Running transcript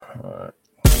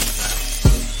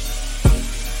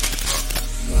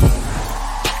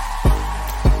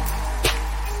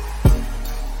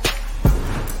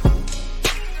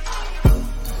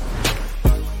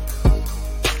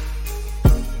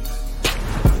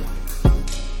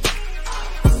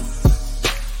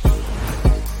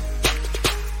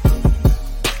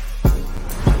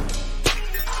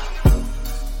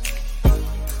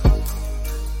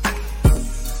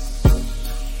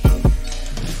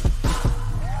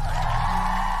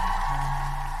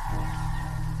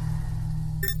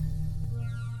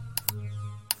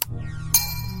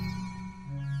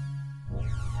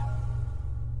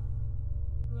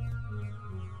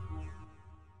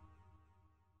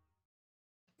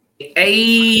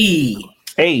Hey,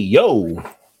 Hey, yo.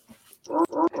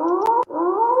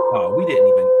 Oh, we didn't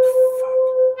even. Fuck.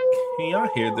 Can y'all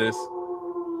hear this?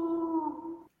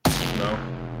 No.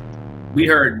 we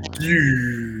heard.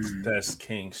 That's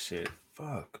king shit.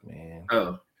 Fuck, man.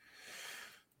 Oh,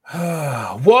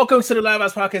 Welcome to the Live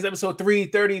House Podcast. Episode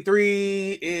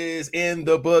 333 is in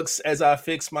the books as I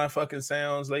fix my fucking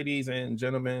sounds. Ladies and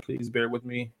gentlemen, please bear with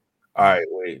me. All right,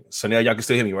 wait. So now y'all can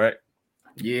still hear me, right?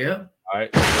 yeah. All right.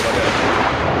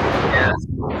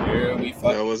 Yeah, we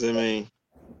fucking. That wasn't me.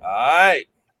 All right.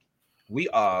 We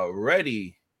are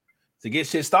ready to get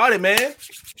shit started, man.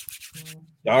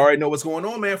 Y'all already know what's going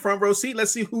on, man. Front row seat.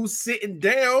 Let's see who's sitting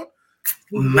down.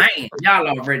 Man, y'all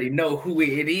already know who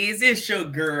it is. It's your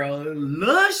girl,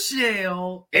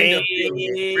 LaShell. Hey.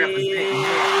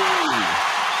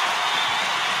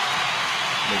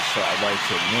 Make sure I write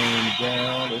your name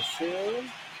down, LaShell.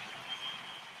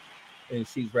 And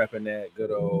she's repping that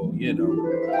good old, you know.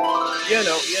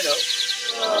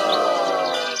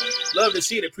 Love to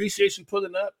see it. Appreciate you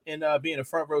pulling up and being a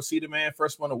front row seater, man.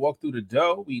 First one to walk through the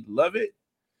door. We love it.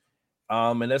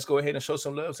 And let's go ahead and show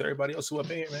some love to everybody else who up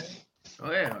in here, man.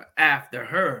 Well, after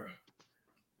her,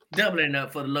 doubling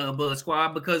up for the Love Bug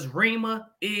Squad because Rima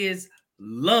is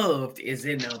loved is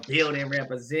in the building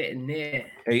representing it.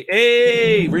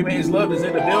 Hey, Rima is loved is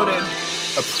in the building.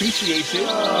 Appreciate you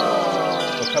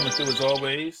for coming through as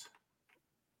always.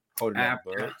 Holding up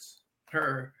buds.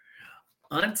 Her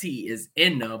auntie is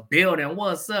in the building.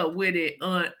 What's up with it,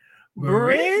 Aunt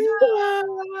Brenda?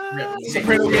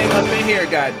 Soprano gang up in here,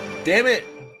 god damn it.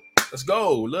 Let's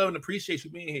go. Love and appreciate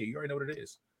you being here. You already know what it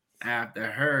is. After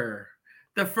her,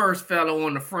 the first fellow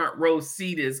on the front row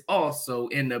seat is also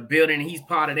in the building. He's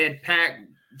part of that pack,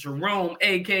 Jerome,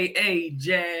 aka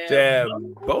Jab.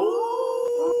 Jabbo.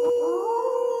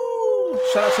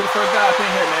 Shout out to the first guy up in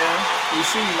here, man. We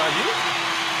see you, my dude.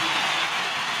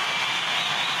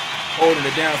 Holding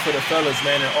it down for the fellas,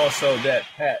 man, and also that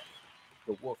pack,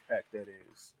 the wolf pack that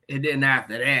is. And then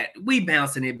after that, we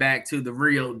bouncing it back to the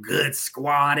real good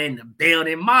squad in the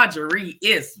building. Marjorie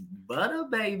is butter,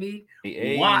 baby.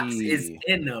 Hey. Watts is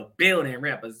in the building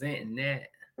representing that.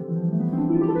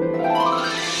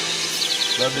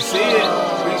 Love to see it.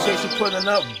 Appreciate you putting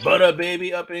up butter,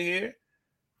 baby, up in here.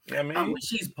 You know what I mean?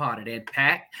 She's part of that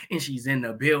pack, and she's in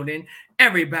the building.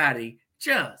 Everybody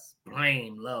just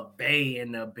blame Love Bay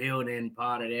in the building,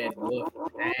 part of that wolf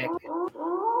pack.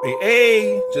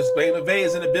 Hey, just blame the Bay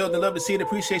is in the building. Love to see it.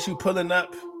 Appreciate you pulling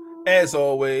up, as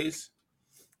always.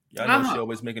 Y'all know she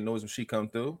always making noise when she come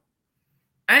through.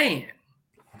 And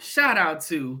shout out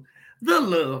to the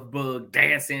Love Bug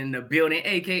dancing in the building,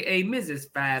 aka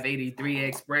Mrs. 583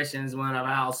 Expressions, one of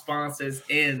our sponsors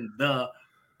in the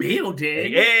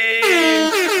building. Hey.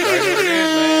 Right over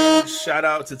there, man. Shout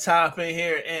out to Top in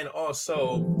here and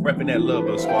also repping that Love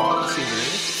Bug squad. Let's see what it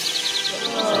is.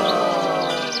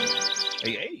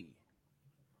 Hey.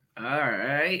 All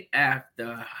right.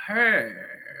 After her,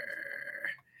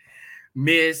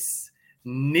 Miss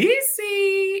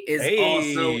Nisi is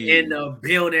also in the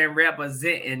building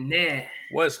representing that.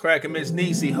 What's cracking, Miss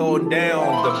Nisi? Holding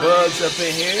down the bugs up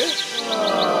in here.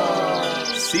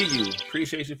 See you.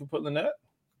 Appreciate you for pulling up.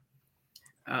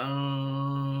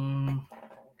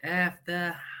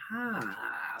 After her,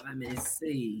 let me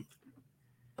see.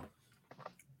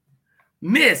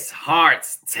 Miss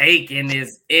Heart's Taken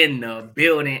is in the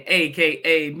building,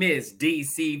 aka Miss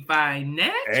DC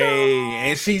Financial. Hey,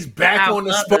 and she's back on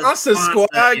the sponsor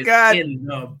squad. God, in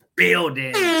the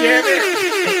building. Damn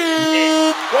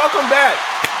it! Welcome back,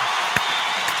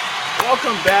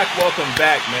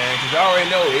 man. Because you already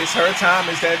know it's her time.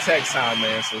 It's that text time,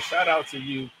 man. So shout out to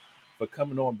you for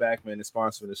coming on back, man, and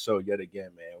sponsoring the show yet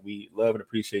again, man. We love and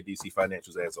appreciate DC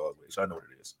Financials as always. I know what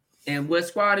it is. And what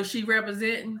squad is she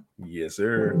representing? Yes,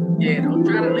 sir. Yeah, don't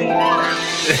try to leave that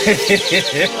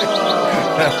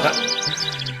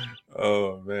out.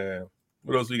 Oh, man.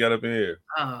 What else we got up in here?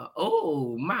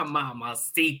 My mama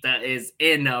Sita is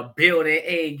in the building,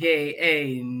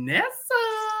 aka Nessa.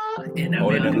 In the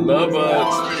building. Love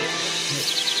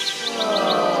us.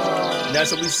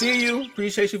 Nessa, we see you.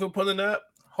 Appreciate you for pulling up,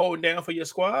 holding down for your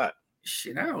squad.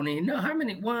 Shit, I don't even know how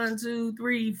many. 1, 2,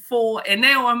 3, 4. And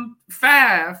now I'm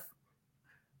 5.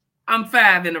 I'm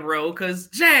 5 in a row because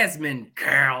Jasmine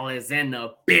Girl is in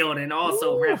the building,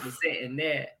 also representing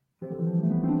that. Man,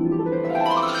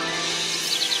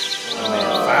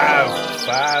 5.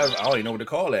 I don't even know what to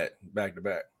call that back to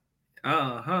back.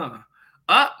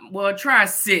 Well, try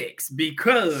 6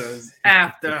 because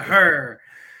after her,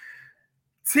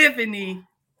 Tiffany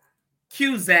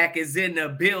Cusack is in the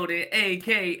building,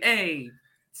 aka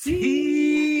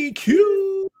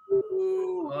TQ.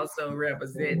 also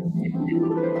representing. Man,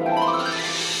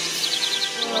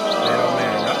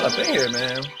 y'all up in here,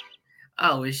 man.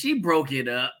 Oh, and she broke it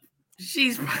up.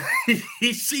 She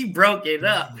broke it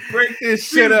up. Break this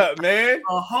shit up, man.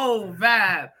 A whole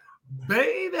vibe,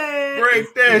 baby.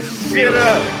 Break that shit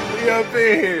up. We up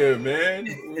in here,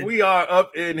 man. We are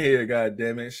up in here,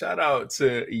 goddammit. Shout out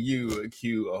to you,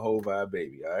 Q, a whole vibe,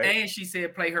 baby. All right. And she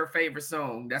said play her favorite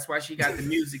song. That's why she got the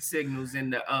music signals in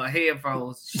the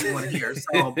headphones. She want to hear her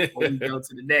song before we go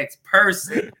to the next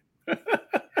person.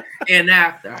 And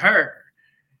after her,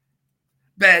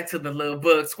 back to the little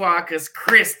book squad, because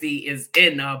Christy is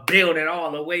in the building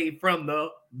all the way from the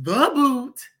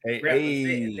boot.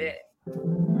 Hey. That.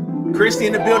 Christy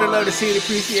in the building, love to see it,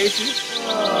 appreciate you.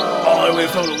 All the way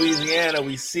from Louisiana,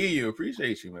 we see you,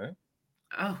 appreciate you, man.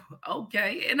 Oh,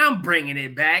 okay. And I'm bringing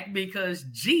it back because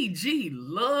GG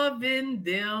loving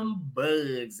them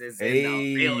bugs is in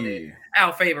the building.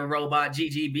 Our favorite robot,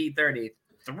 GGB33.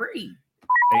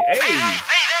 Hey.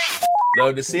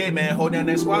 Love to see it, man. Hold down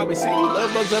that squad. We see you.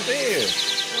 Love bugs up here.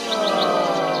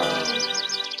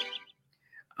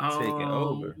 Taking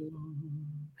over.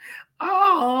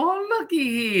 Oh, looky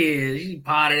here. She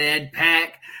part of that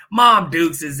pack. Mom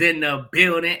Dukes is in the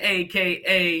building,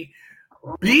 aka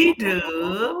B-Dub.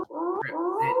 Representing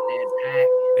that pack.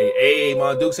 Hey,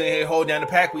 Mom Dukes in here. Hold down the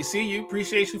pack. We see you.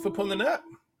 Appreciate you for pulling up.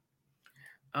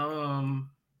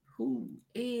 Who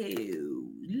is?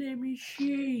 Let me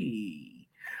see.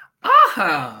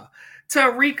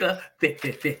 Tarika thick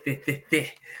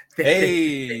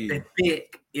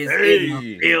is in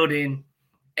the building.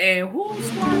 And who's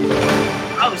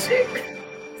oh shit.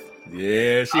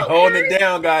 Yeah, she holding it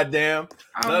down, goddamn.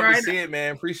 Love right. to see it,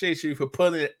 man. Appreciate you for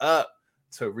pulling it up.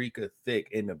 Tarika Thick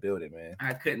in the building, man.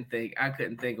 I couldn't think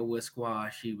of what squad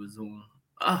she was on.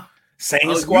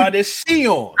 Same squad that she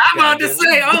on. I'm about to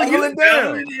say, you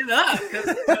down it up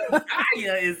because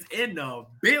Kaya is in the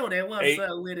building. What's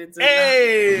up with it tonight?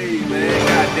 Hey, man.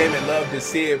 God damn it. Love to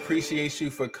see it. Appreciate you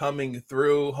for coming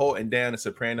through, holding down the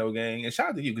Soprano gang. And shout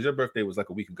out to you because your birthday was like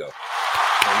a week ago.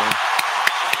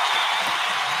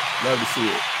 Love to see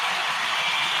it.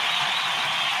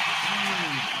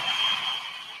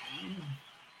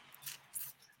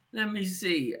 Let me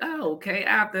see. Oh, okay.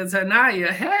 After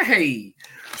Tanaya, hey.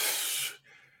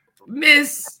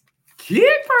 Miss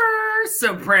Kipper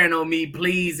Soprano Me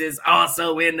Please is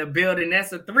also in the building.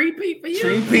 That's a 3-peat for you.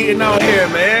 3-peating out here,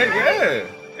 man. Yeah.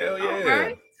 Hell yeah. All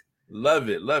right. Love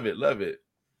it.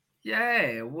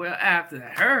 Yeah. Well, after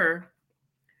her,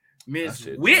 Miss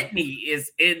Whitney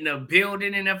is in the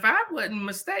building. And if I wasn't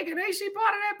mistaken, ain't she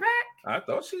part of that pack? I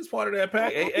thought she was part of that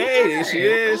pack. Hey, there she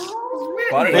is.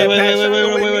 Wait.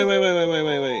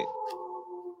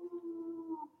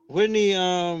 Whitney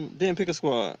didn't pick a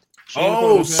squad.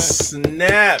 Oh,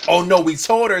 snap. Oh, no, we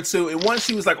told her to. And once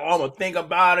she was like, I'm going to think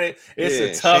about it.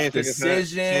 It's a tough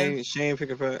decision. She ain't pick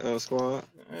a squad.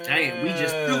 Damn, we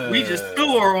just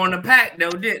threw her on the pack,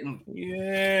 though, didn't we?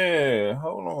 Yeah.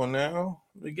 Hold on now.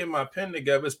 Let me get my pen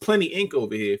together. There's plenty ink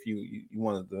over here if you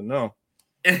wanted to know.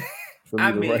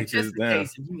 I mean, just in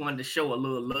case if you wanted to show a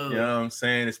little love. You know what I'm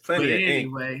saying? There's plenty of ink.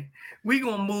 Anyway, we're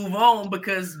going to move on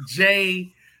because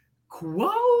Jay Quo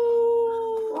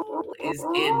is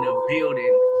in the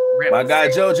building. My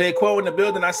guy Joe J. Quo in the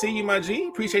building. I see you, my G.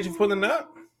 Appreciate you pulling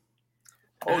up.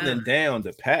 Holding down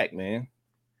the pack, man.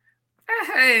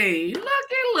 Hey,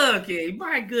 looky.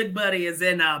 My good buddy is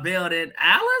in the building.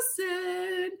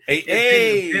 Allison is in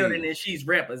the building and she's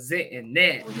representing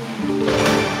that.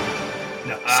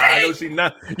 No, I know she's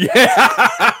not. Yeah.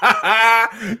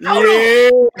 Yeah.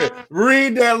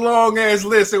 Read that long ass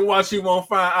list and watch you won't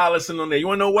find Allison on there. You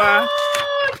want to know why?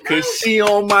 Because she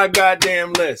on my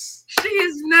goddamn list. She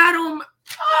is not on my...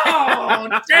 Oh,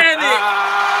 damn it.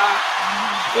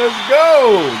 Let's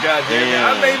go. God damn it.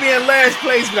 I may be in last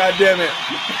place, god damn it.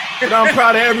 But I'm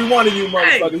proud of every one of you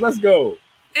motherfuckers. Let's go.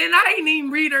 And I didn't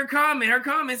even read her comment. Her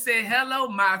comment said, hello,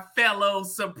 my fellow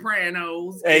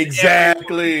Sopranos.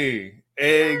 Exactly.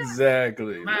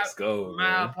 Let's go.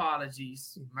 My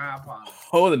apologies.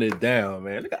 Holding it down,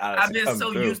 man. Look at I've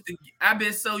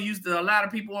been so used to a lot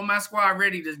of people on my squad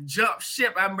ready to jump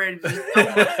ship. I'm ready to just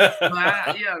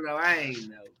I ain't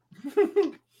know.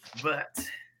 But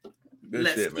good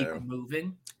let's shit, keep man.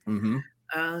 moving. Mm-hmm.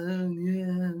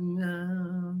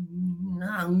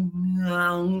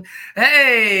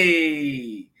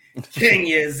 Hey,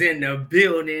 Kenya's in the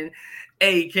building.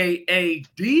 AKA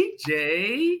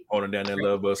DJ. Holding down that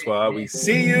Love Bug Squad. We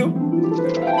see you.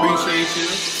 Appreciate you.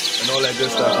 And all that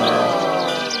good stuff,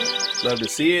 man. Love to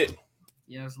see it.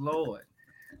 Yes, Lord.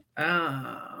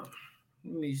 Let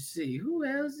me see. Who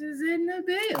else is in the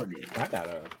building? I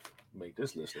gotta make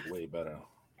this list look way better.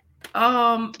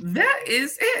 That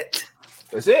is it.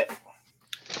 That's it.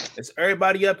 It's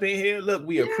everybody up in here. Look,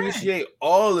 we appreciate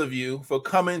all of you for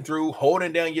coming through,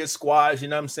 holding down your squads. You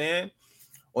know what I'm saying?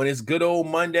 On this good old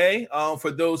Monday.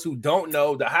 For those who don't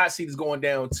know, the hot seat is going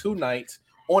down tonight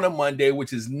on a Monday,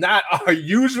 which is not our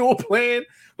usual plan.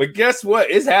 But guess what?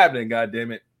 It's happening. God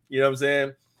damn it! You know what I'm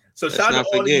saying? So shout out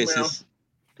to all of you, man.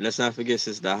 Let's not forget,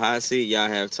 since the hot seat, y'all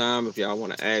have time if y'all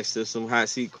want to ask us some hot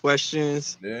seat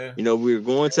questions. Yeah. You know, we're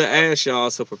going to ask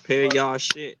y'all, so prepare y'all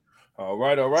shit. All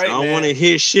right. So I don't want to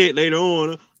hear shit later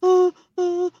on. Look,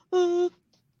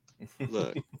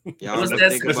 y'all What's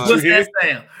that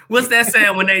sound? What's that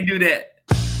sound when they do that?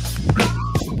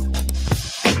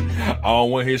 I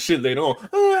don't want to hear shit later on.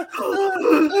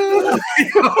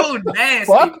 Oh,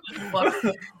 nasty.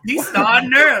 He's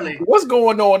starting early. What's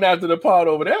going on after the pod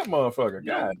over that motherfucker?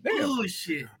 God damn.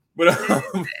 Bullshit. But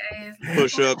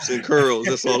push-ups and curls,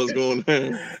 that's all that's going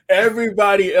on.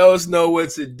 Everybody else know what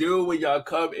to do when y'all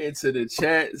come into the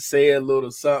chat. Say a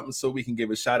little something so we can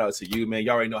give a shout out to you, man.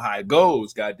 Y'all already know how it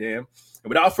goes, goddamn. And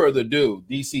without further ado,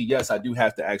 DC, yes, I do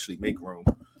have to actually make room.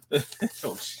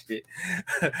 Oh shit.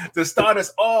 To start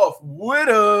us off with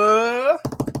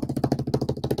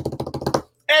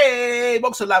hey,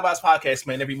 welcome to the Live Vibes Podcast,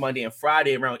 man. Every Monday and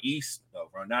Friday around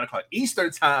 9 o'clock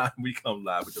Eastern time, we come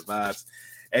live with the vibes.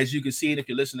 As you can see, and if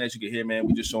you're listening, as you can hear, man,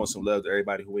 we just showing some love to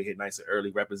everybody who ain't here nice and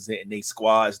early, representing they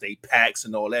squads, they packs,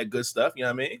 and all that good stuff. You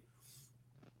know what I mean?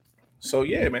 So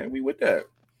yeah, man, we with that.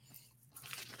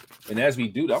 And as we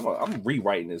do, I'm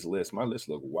rewriting this list. My list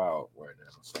look wild right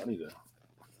now, so I need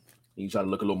try to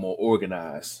look a little more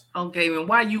organized. Okay, and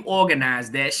while you organize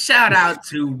that, shout out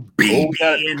to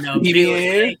BB in the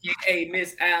building, aka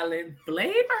Miss Allen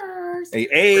Flavors.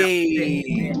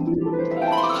 Hey.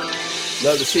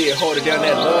 Love to see it holding down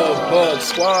that Love Bug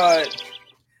squad.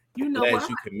 You know Glad what?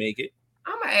 you can make it.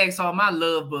 I'm gonna ask all my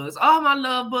love bugs. All my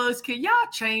love bugs, can y'all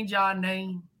change y'all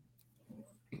name?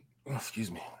 Excuse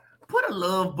me. Put a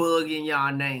love bug in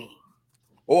y'all name.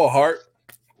 Or a heart.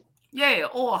 Yeah,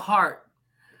 or a heart.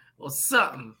 Or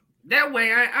something. That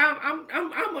way, I'm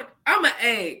a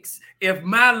ask if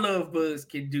my love bugs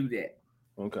can do that.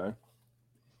 Okay.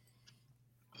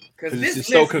 Because this is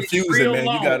so confusing, man.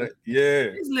 Long. You gotta,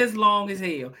 yeah. This list long as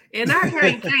hell, and I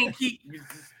can't keep.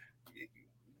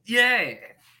 Yeah.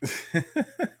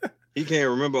 He can't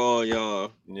remember all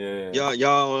y'all. Yeah.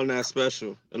 Y'all on that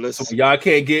special. Unless y'all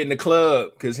can't get in the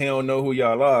club because he don't know who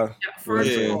y'all are. First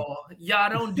of all,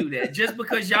 y'all don't do that. Just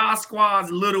because y'all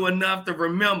squad's little enough to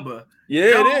remember.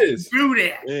 Yeah, it is. Do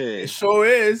that. Yeah, it sure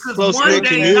is. Because one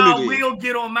day y'all will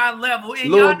get on my level, and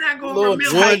y'all not gonna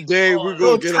remember. One day we're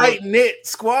gonna get tight knit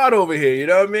squad over here. You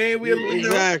know what I mean?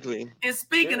 Exactly. And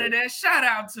speaking of that, shout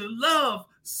out to Love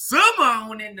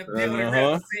Simone in the building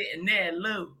representing that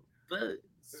Love Bug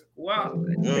Squad.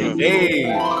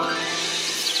 Hey.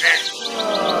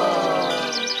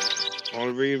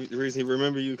 Only reason he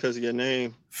remember you because of your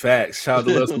name. Facts. Shout out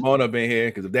to Love Simone up in here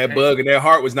because if that bug in that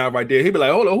heart was not right there, he'd be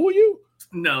like, "Hold on, who are you?"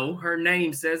 No, her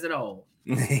name says it all.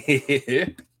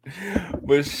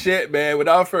 But shit, man,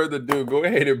 without further ado, go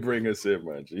ahead and bring us in,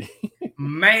 my G.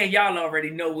 Man, y'all already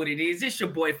know what it is. It's your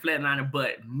boy Flatliner,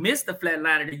 but Mr.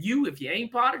 Flatliner to you if you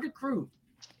ain't part of the crew,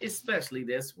 especially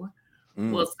this one.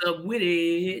 What's up with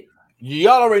it?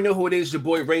 Y'all already know who it is, your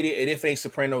boy Rated, and if it ain't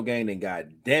Soprano Gang, then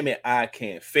god damn it, I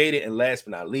can't fade it. And last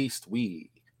but not least,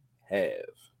 we have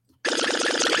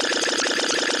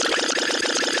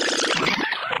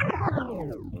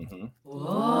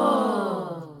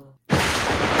Whoa.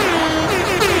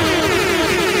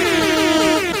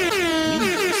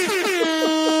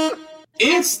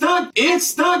 It's stuck.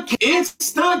 It's the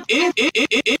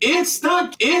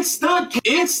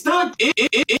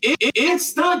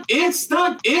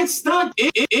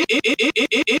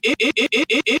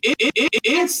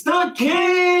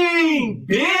king,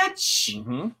 bitch.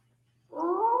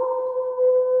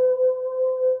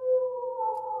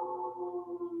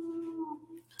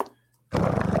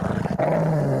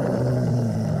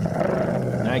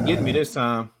 Not getting me this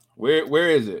time. Where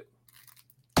is it?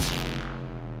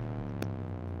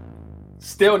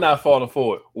 Still not falling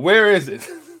for it. Where is it?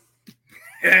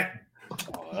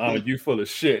 Oh, you full of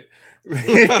shit. You're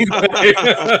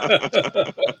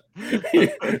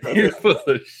full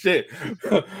of shit.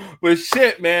 But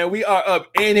shit, man, we are up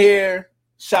in here.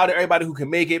 Shout out to everybody who can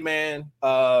make it, man.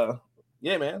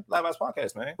 Yeah, man. Live Vibes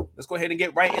Podcast, man. Let's go ahead and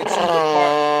get right into the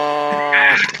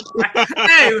part.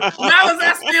 Hey, why was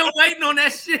I still waiting on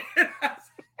that shit?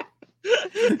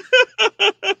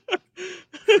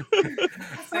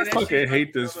 I fucking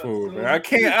hate this fool, man. I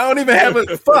don't even have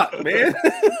a fuck, man.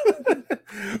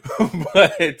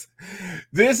 But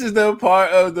this is the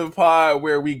part of the pod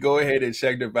where we go ahead and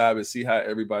check the vibe and see how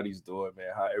everybody's doing, man.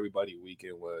 How everybody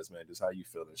weekend was, man. Just how you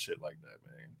feeling, shit like that,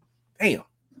 man. Damn.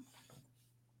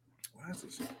 Why is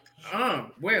this?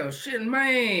 Well, shit,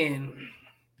 man.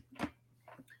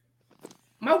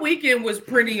 My weekend was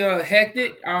pretty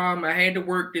hectic. I had to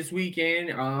work this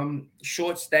weekend.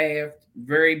 Short staffed,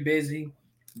 very busy,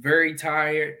 very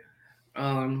tired.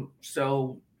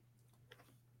 So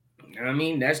I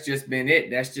mean, that's just been it.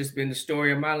 That's just been the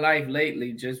story of my life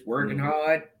lately. Just working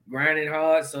hard, grinding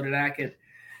hard so that I could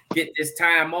get this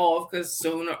time off, because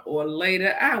sooner or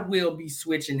later I will be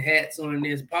switching hats on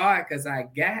this pod because I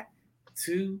got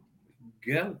to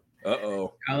go.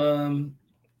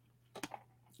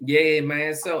 Yeah,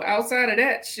 man. So outside of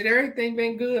that, shit, everything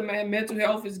been good, man. Mental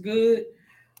health is good.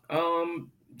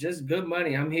 Just good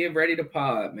money. I'm here ready to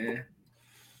pod, man.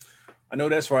 I know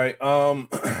that's right.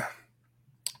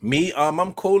 Me,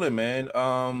 I'm cooling, man.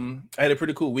 I had a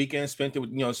pretty cool weekend. Spent it with,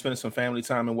 spending some family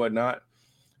time and whatnot.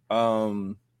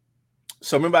 So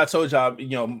remember I told y'all,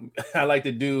 I like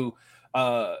to do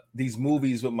these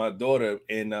movies with my daughter,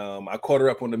 and I caught her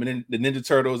up on the Ninja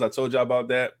Turtles. I told y'all about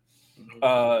that.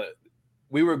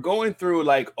 We were going through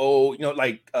like old,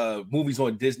 movies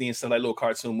on Disney and stuff, like little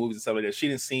cartoon movies and stuff like that. She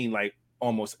didn't see like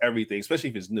almost everything,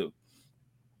 especially if it's new.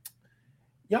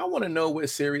 Y'all want to know what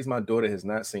series my daughter has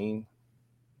not seen?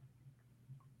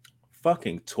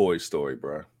 Fucking Toy Story,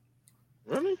 bro.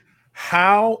 Really?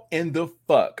 How in the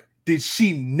fuck did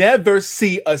she never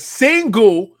see a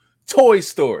single Toy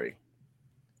Story?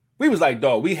 We was like,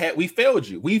 dog, we failed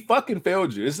you. We fucking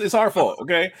failed you. It's our fault,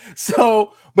 okay?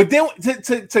 So, but then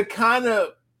to kind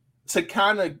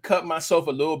of cut myself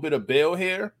a little bit of bail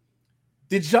here,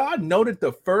 did y'all know that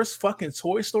the first fucking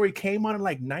Toy Story came out in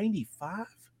like 95?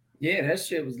 Yeah, that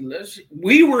shit was.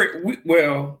 We were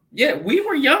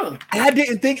young. I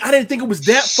didn't think it was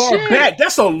that far back.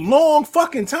 That's a long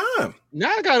fucking time. Now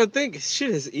I gotta think.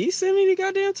 Shit, has E sent any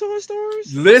goddamn Toy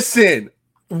Stories? Listen,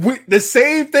 the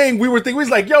same thing we were thinking. We was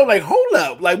like, yo, like, hold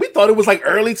up. Like, we thought it was like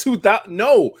early 2000.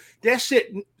 No, that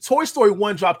shit. Toy Story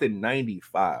 1 dropped in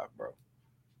 95, bro,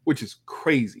 which is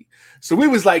crazy. So we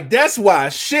was like, that's why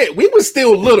shit. We was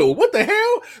still little. What the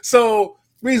hell? So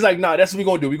he's like, nah, that's what we're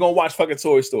gonna do. We're gonna watch fucking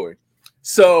Toy Story.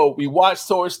 So we watched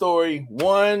Toy Story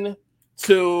 1,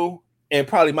 2, and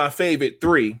probably my favorite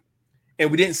 3, and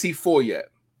we didn't see 4 yet.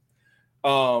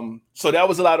 So that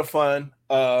was a lot of fun.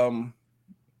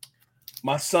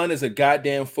 My son is a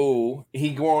goddamn fool.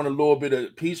 He growing a little bit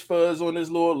of peach fuzz on his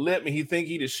little lip, and he think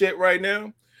he the shit right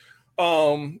now.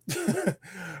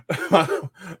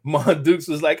 My Dukes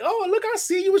was like, oh, look, I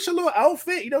see you with your little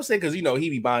outfit. You know what I'm saying? Because, he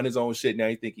be buying his own shit now.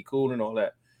 He think he cool and all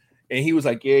that. And he was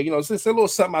like, yeah, it's a little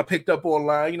something I picked up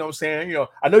online. You know what I'm saying?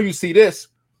 I know you see this.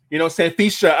 You know what I'm saying?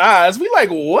 Feast your eyes. We like,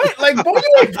 what? Like, boy,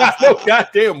 you ain't got no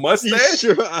goddamn mustache.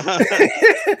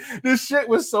 This shit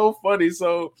was so funny.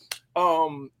 So,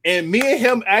 and me and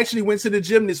him actually went to the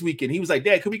gym this weekend. He was like,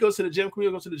 Dad, can we go to the gym?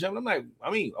 And I'm like,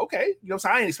 I mean, okay. You know what I'm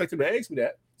saying? I ain't expect him to ask me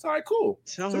that. It's all right, cool.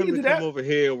 Tell him to come over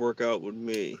here and work out with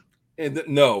me. And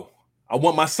no, I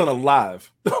want my son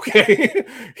alive. Okay.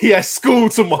 He has school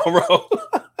tomorrow.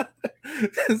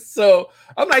 So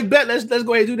I'm like, bet, let's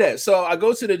go ahead and do that. So I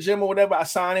go to the gym or whatever. I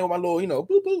sign in with my little,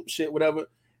 boop, boop, shit, whatever.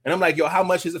 And I'm like, yo, how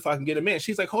much is it if I can get him in?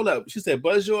 She's like, hold up. She said,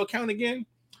 buzz your account again.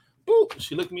 Boop.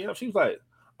 She looked me up. She was like,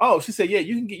 oh, she said, yeah,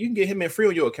 you can get him in free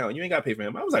on your account. You ain't got to pay for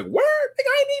him. I was like, word? Nigga,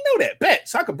 I didn't even know that. Bet.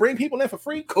 So I could bring people in for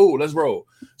free? Cool, let's roll.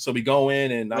 So we go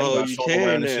in and I show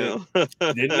around and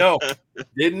shit. Didn't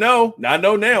know. I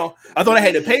know now. I thought I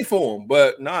had to pay for him,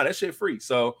 but nah, that shit free.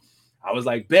 So I was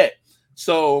like, bet.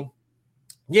 So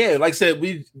yeah, like I said,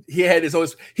 he had his own.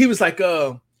 He was like,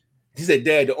 he said,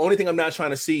 Dad, the only thing I'm not trying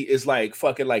to see is like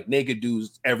fucking like naked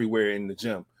dudes everywhere in the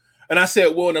gym. And I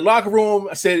said, well, in the locker room,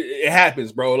 I said, it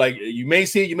happens, bro. Like, you may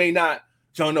see it, you may not.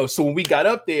 Don't know. So when we got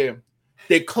up there,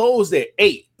 they closed at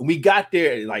 8. And we got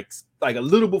there like a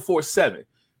little before 7.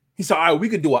 He said, all right, we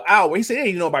could do an hour. He said,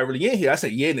 hey, nobody really in here. I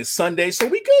said, yeah, and it's Sunday, so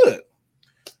we good.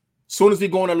 Soon as we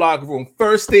go in the locker room,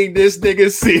 first thing this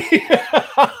nigga see,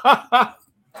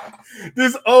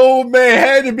 this old man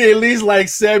had to be at least like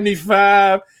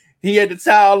 75. He had the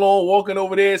towel on, walking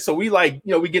over there. So we like,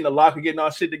 we get in the locker, getting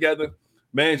our shit together.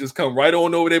 Man, just come right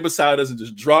on over there beside us and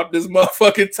just drop this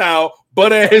motherfucking towel,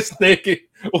 butt ass naked,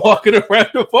 walking around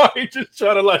the party, just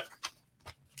trying not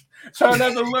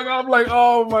to look. I'm like,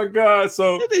 oh my god!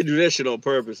 So they do that shit on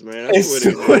purpose, man.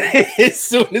 As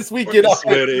soon as we get off,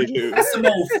 that's some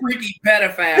old freaky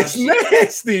pedophile. It's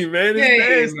nasty, man.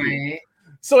 It's nasty. Man.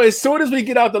 So as soon as we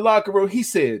get out the locker room, he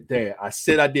said, Dad, I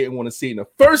said I didn't want to see it. And the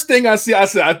first thing I see, I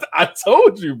said, I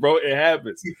told you, bro, it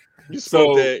happens. You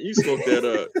spoke that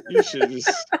up. You should just.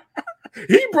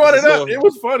 He brought it up. It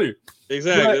was funny.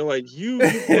 Exactly. I'm like, you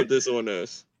put this on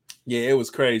us. Yeah, it was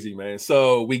crazy, man.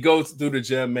 So we go through the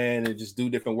gym, man, and just do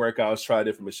different workouts, try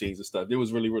different machines and stuff. It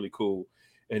was really, really cool.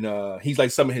 And he's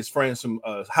like some of his friends from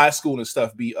high school and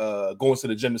stuff be going to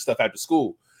the gym and stuff after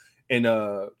school. And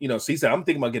so he said, I'm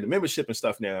thinking about getting a membership and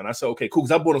stuff now. And I said, okay, cool,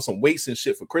 because I bought him some weights and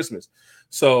shit for Christmas.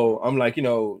 So I'm like,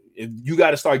 if you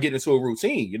got to start getting into a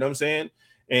routine, you know what I'm saying?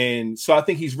 And so I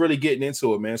think he's really getting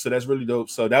into it, man. So that's really dope.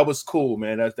 So that was cool,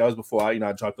 man. That was before I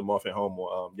dropped him off at home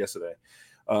yesterday.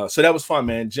 So that was fun,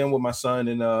 man. Gym with my son,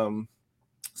 and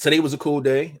today was a cool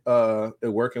day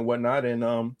at work and whatnot. And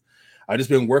I just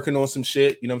been working on some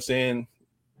shit, you know what I'm saying?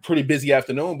 Pretty busy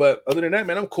afternoon, but other than that,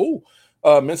 man, I'm cool.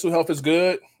 Mental health is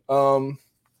good.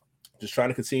 Just trying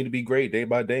to continue to be great day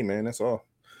by day, man. That's all.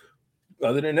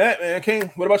 Other than that, man,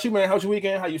 King, what about you, man? How's your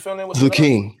weekend? How you feeling? The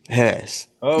King has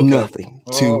nothing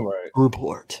to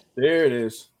report. There it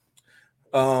is.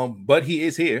 But he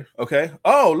is here. Okay.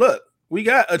 Oh, look, we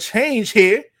got a change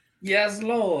here. Yes,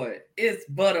 Lord. It's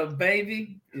Butter,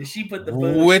 baby. And she put the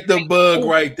bug with the bug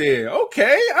right there.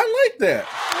 Okay, I like that.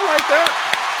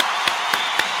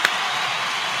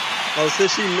 Oh,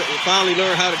 since she finally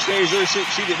learned how to change her shit,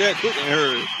 she did that quick and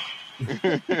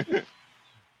hurry.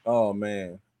 Oh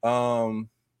man.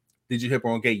 Did you hit her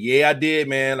on gate? Yeah, I did,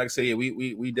 man. Like I said, yeah,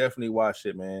 we definitely watched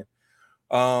it, man.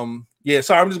 Yeah,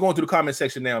 sorry, I'm just going through the comment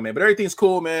section now, man. But everything's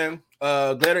cool, man.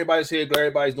 Glad everybody's here, glad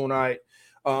everybody's doing all right.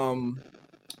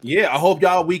 Yeah, I hope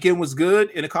y'all weekend was good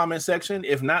in the comment section.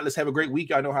 If not, let's have a great week.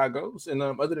 Y'all know how it goes. And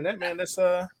other than that, man, that's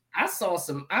I saw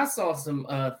some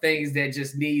things that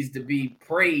just needs to be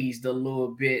praised a little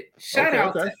bit. Shout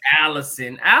out to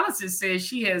Allison. Allison says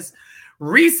she has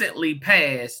recently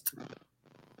passed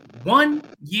 1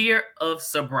 year of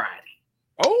sobriety.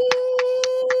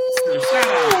 Oh, so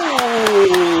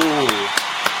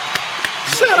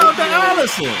shout out to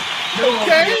Allison.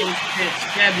 Okay.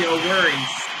 February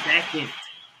 2nd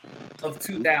of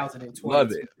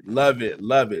 2020. Love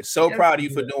it. So proud of you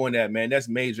for doing that, man. That's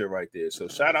major right there. So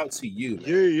shout out to you, man.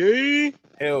 Yeah.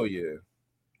 Hell yeah.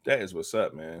 That is what's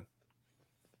up, man.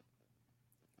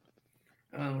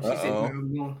 She said,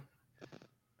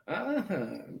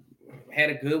 had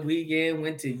a good weekend,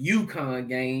 went to UConn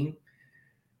game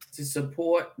to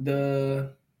support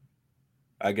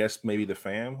I guess maybe the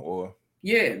fam or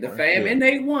the fam, and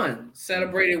they won.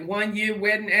 Celebrated 1 year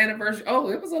wedding anniversary. Oh,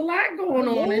 there was a lot going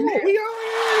on in there. We are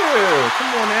here.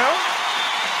 Come on now.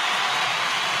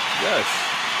 Yes.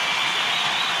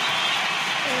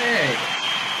 Hey.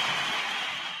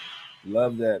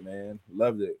 Love that, man.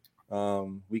 Loved it.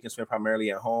 We can spend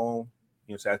primarily at home.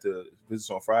 So I have to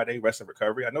visit on Friday, rest and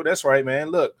recovery. I know that's right,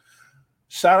 man. Look,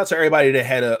 shout out to everybody that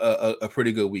had a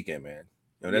pretty good weekend, man.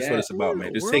 That's what it's about,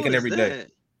 man. Just taking every day.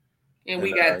 And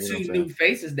we got two new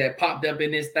faces that popped up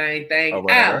in this thing. All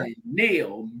right, Alan,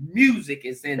 Neil, Music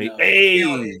is in the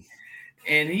building.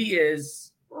 And he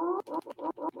is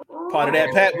part of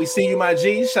that pack. We see you, my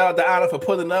G. Shout out to Alan for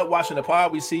pulling up, watching the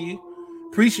pod. We see you.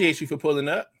 Appreciate you for pulling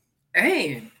up.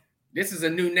 And this is a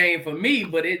new name for me,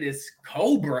 but it is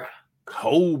Cobra.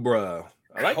 Cobra.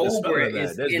 I like the spelling of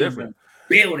that. That's different.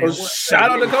 Building. Oh,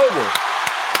 shout out to Cobra.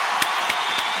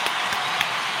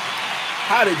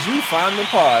 How did you find the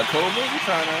pod, Cobra? We're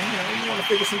trying to, you want to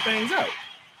figure some things out.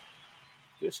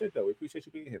 Good shit, though. We appreciate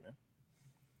you being here, man.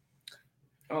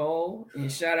 Oh,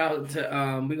 and shout out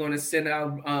to we're gonna send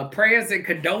out prayers and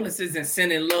condolences and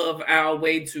sending love our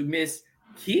way to Miss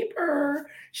Keeper.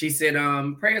 She said,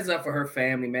 prayers up for her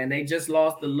family, man. They just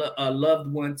lost a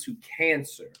loved one to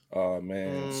cancer. Oh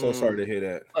man, so sorry to hear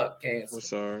that. Fuck cancer. I'm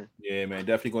sorry. Yeah, man.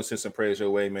 Definitely gonna send some prayers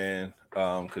your way, man.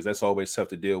 Because that's always tough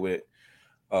to deal with.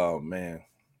 Oh man.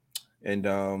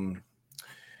 And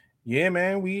yeah,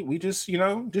 man, we just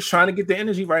just trying to get the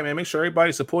energy right, man. Make sure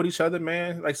everybody support each other,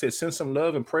 man. Like I said, send some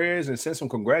love and prayers and send some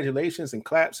congratulations and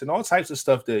claps and all types of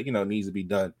stuff that needs to be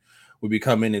done. We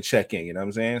come in and check in, you know what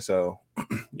I'm saying? So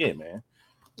yeah, man.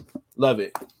 Love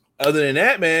it. Other than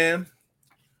that, man,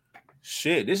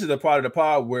 shit, this is the part of the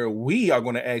pod where we are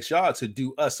going to ask y'all to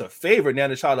do us a favor now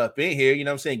that y'all up in here, you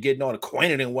know what I'm saying, getting all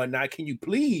acquainted and whatnot. Can you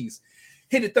please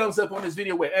hit the thumbs up on this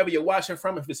video wherever you're watching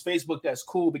from? If it's Facebook, that's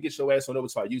cool, but get your ass on over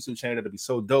to our YouTube channel. That'll be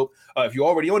so dope. If you're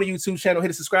already on the YouTube channel, hit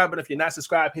the subscribe button. If you're not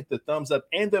subscribed, hit the thumbs up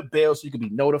and the bell so you can be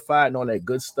notified and all that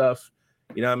good stuff.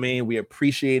 You know what I mean? We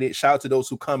appreciate it. Shout out to those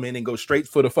who come in and go straight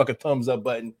for the fucking thumbs up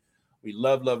button. We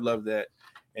love that.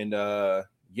 And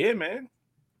yeah, man.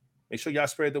 Make sure y'all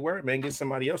spread the word, man. Get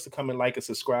somebody else to come and like and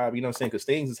subscribe. You know what I'm saying? Because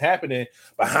things is happening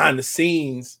behind the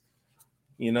scenes.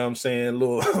 You know what I'm saying?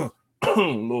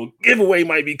 little giveaway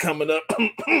might be coming up.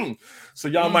 So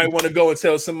y'all might want to go and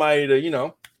tell somebody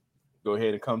to, go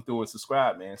ahead and come through and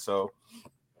subscribe, man. So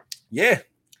yeah,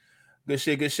 good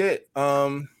shit.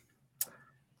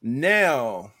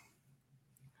 Now,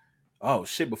 oh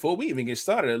shit, before we even get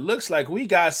started, it looks like we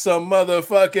got some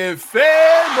motherfucking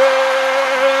fan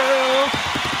mail.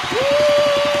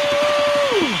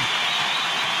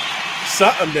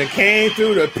 Something that came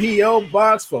through the P.O.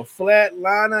 box for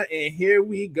Flatliner, and here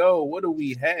we go. What do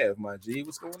we have, my G?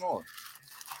 What's going on?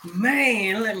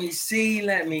 Man, let me see.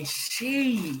 I'm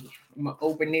gonna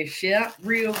open this shit up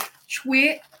real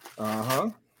quick.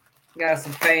 Got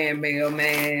some fan mail,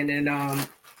 man, and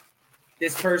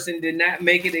this person did not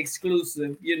make it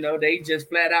exclusive. They just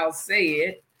flat out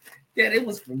said that it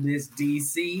was from this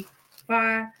DC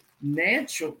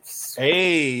Financials.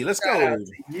 Hey, let's go. Shout out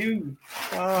to you.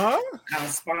 Our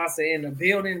sponsor in the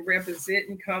building,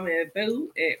 representing, coming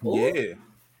through. And, yeah.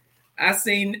 I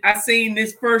seen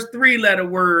this first 3-letter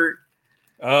word.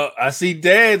 I see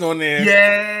Dad on there.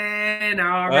 Yeah, and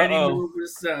I already moved with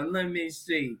something. Let me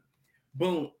see.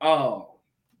 Boom. Oh,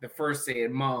 the first said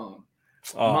mom.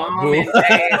 Mom and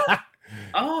dad.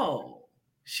 Oh.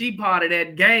 She part of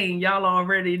that gang. Y'all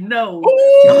already know.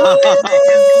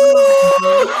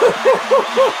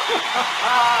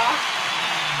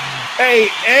 Hey.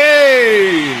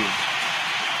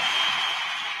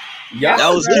 Y'all that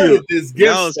was cute. This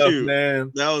gift stuff,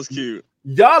 man. That was cute.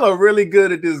 Y'all are really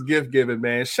good at this gift giving,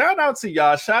 man. Shout out to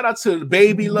y'all. Shout out to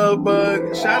Baby Love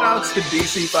Bug. Shout out to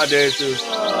DC Financials.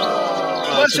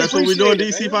 So that's what we're doing,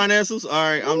 DC Financials. All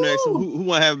right, I'm next. Who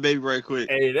want to have a baby right quick?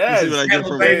 Hey, that's what I get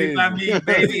from baby by me,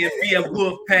 baby, and be a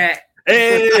wolf pack.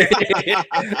 Hey,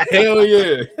 hell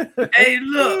yeah. Hey,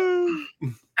 look,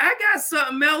 I got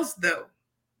something else though,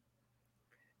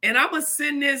 and I'm gonna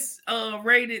send this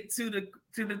rated to the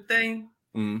thing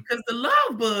because the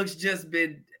love bugs just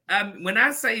been. When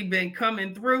I say been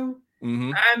coming through,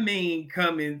 I mean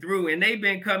coming through, and they've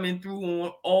been coming through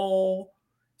on all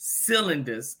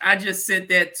cylinders. I just sent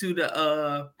that to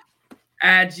the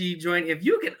IG joint. If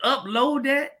you can upload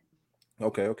that,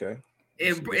 okay,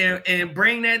 and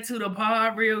bring that to the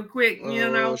pod real quick,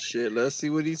 Oh shit! Let's see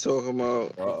what he's talking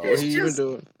about. What he even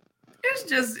doing? It's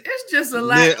just a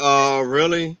lot.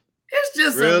 Really? It's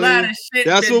just a lot of shit.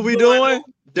 That's what we doing.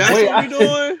 That's what we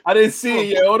doing. I didn't see it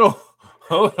yet.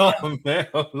 Hold on, man.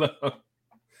 Hold on.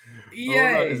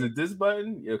 Yeah. Is it this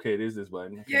button? Okay, it is this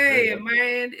button. Yeah,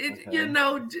 man.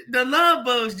 The love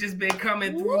bugs just been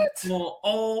coming through on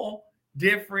all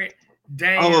different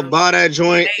damn. I'm gonna buy that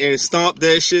joint and stomp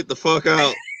that shit the fuck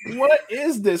out. What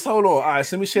is this? Hold on. All right,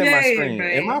 so let me share my screen.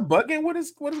 Man. Am I bugging? What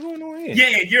is going on here?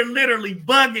 Yeah, you're literally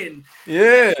bugging.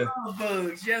 Yeah. Love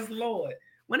bugs, yes, Lord.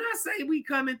 When I say we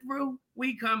coming through,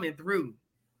 we coming through.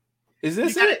 Is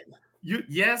this it?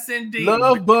 Yes, indeed.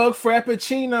 Love bug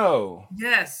frappuccino.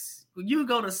 Yes. When you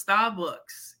go to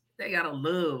Starbucks, they got a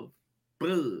love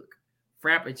bug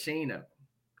frappuccino.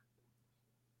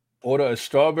 Order a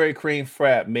strawberry cream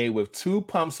frap made with 2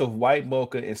 pumps of white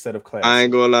mocha instead of classic. I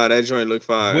ain't gonna lie, that joint look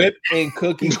fire. Whipped and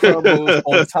cookie crumbles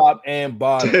on top and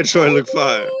bottom. That joint look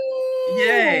fire.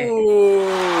 Yeah.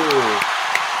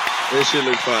 That shit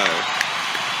look fire.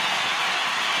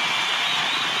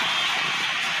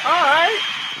 All right.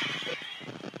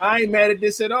 I ain't mad at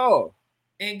this at all.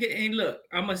 And look,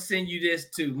 I'm gonna send you this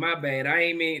too. My bad. I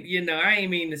ain't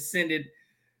mean to send it.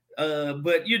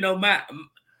 But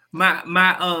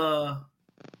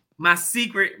my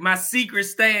secret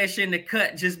stash in the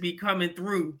cut just be coming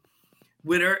through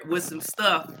with some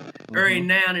stuff every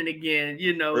now and again.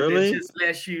 Really? That just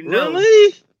lets you know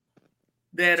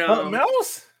that something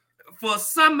else. For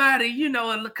somebody,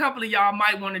 a couple of y'all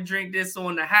might want to drink this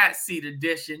on the hot seat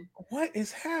edition. What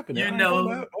is happening?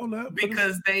 Hold up.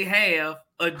 Because they have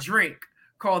a drink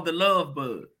called the Love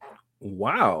Bug.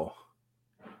 Wow.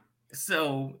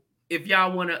 So if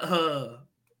y'all want to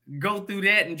go through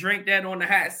that and drink that on the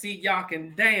hot seat, y'all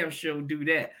can damn sure do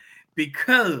that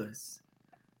because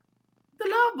the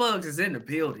Love Bugs is in the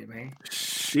building, man.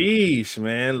 Sheesh,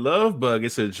 man. Love Bug.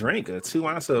 It's a drink. A 2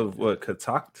 ounce of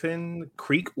Catoctin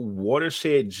Creek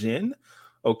Watershed Gin.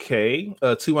 Okay.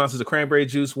 2 ounces of cranberry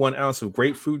juice, 1 ounce of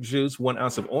grapefruit juice, 1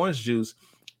 ounce of orange juice,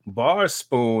 bar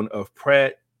spoon of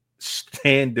Pratt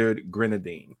Standard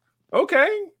Grenadine.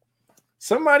 Okay.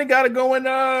 Somebody got to go and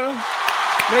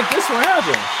make this one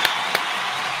happen.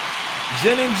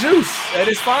 Gin and juice at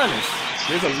its finest.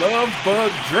 There's a Love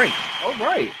Bug drink. All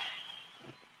right.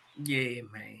 Yeah,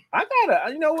 man. I gotta,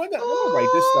 I'm gonna write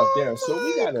this stuff down. So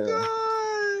we got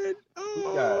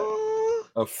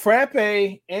a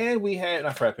frappe, and we had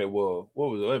not frappe. Well,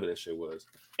 what was whatever that shit was,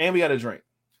 and we got a drink.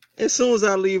 As soon as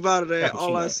I leave out of that,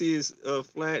 all I Cappuccino. see is a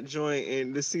flat joint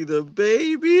and to see the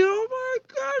baby. Oh my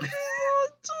gosh,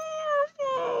 she's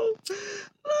adorable.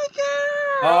 Look at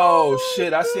her. Oh Oh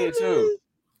shit, I see it too.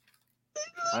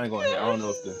 goodness. I ain't going here. I don't know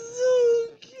if the So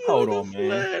cute. hold The on, man.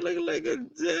 flag looking like a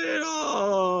dead.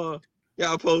 Oh,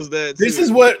 y'all post that too. This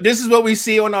is what we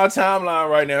see on our timeline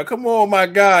right now. Come on, my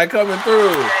guy, coming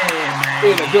through.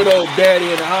 Being a good old daddy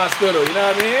in the hospital, you know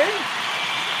what I mean?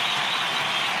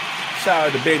 Shout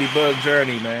out to Baby Bug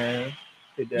Journey, man.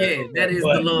 That is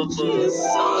the love bug.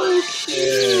 So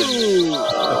cute.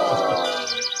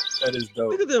 That is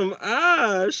dope. Look at them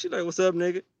eyes. She like, what's up,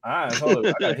 nigga? Eyes, hold on.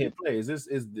 I gotta hit play.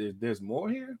 There's more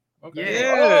here? Okay.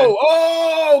 Yeah.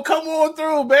 Oh, come on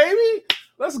through, baby.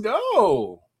 Let's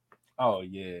go. Oh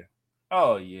yeah.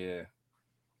 Oh yeah.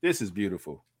 This is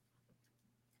beautiful.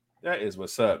 That is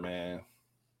what's up, man.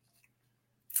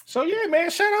 So yeah, man,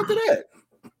 shout out to that.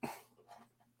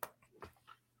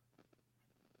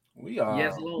 We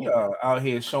are out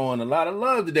here showing a lot of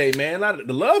love today, man. A lot of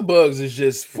the love bugs is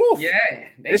just whew,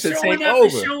 they showing up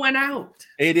and showing out.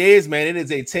 It is, man. It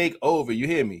is a takeover. You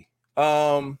hear me?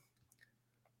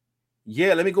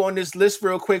 Yeah, let me go on this list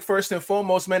real quick. First and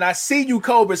foremost, man, I see you,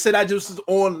 Cobra. Said I just was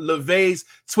on LeVay's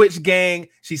Twitch gang.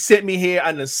 She sent me here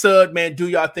on the sub, man. Do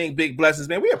y'all think? Big blessings,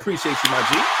 man. We appreciate you, my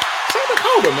G. Shout out to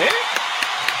Cobra, man.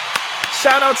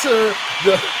 Shout out to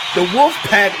the Wolf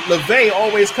Pack, LeVay,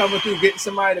 always coming through, getting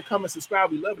somebody to come and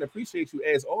subscribe. We love and appreciate you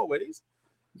as always.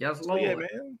 Yes, Lord. So yeah,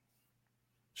 man.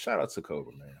 Shout out to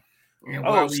Cobra, man. And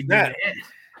while we do that,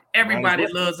 everybody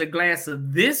loves a glass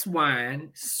of this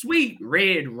wine. Sweet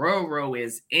Red Roro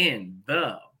is in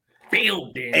the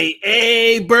building.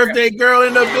 Hey, birthday girl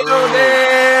in the building. Ooh!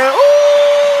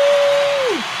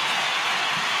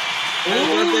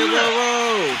 Birthday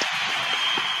Roro.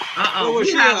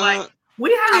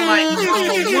 We highlight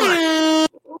one.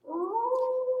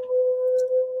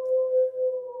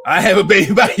 I have a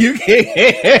baby by you. Hey,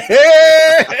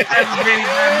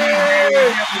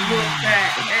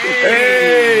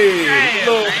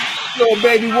 little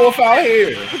baby wolf out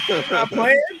here. Not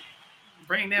playing.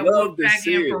 Bring that wolf back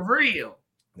in for real.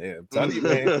 Yeah, I'm telling you,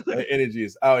 man, that energy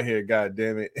is out here. God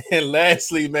damn it! And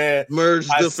lastly, man, merge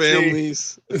the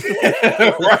families.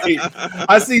 Right.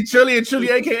 I see Trilly and Trilly,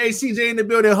 aka CJ, in the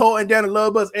building, holding down the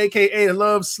love bus, aka the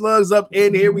love slugs up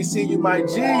in here. We see you, my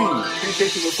G.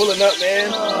 Appreciate you for pulling up,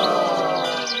 man,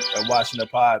 and watching the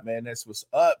pod, man. That's what's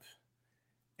up.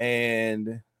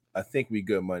 And I think we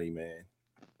good money, man.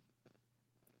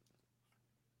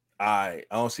 All right,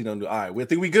 I don't see no new. All right, we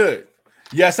think we good.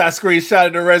 Yes, I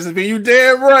screenshotted the recipe. You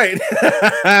damn right.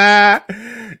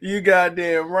 You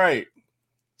goddamn right.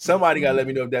 Somebody gotta let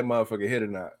me know if that motherfucker hit or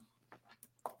not.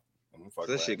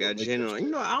 That shit got gin on.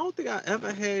 You know, I don't think I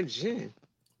ever had gin.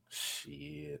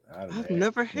 Shit, I've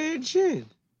never had gin.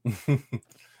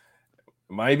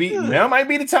 Might be now. Might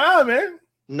be the time, man.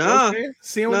 Nah,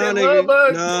 see what that love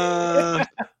bug. Nah,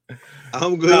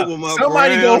 I'm good with my.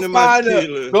 Somebody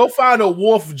go find a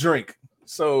wolf drink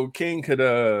so King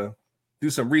could do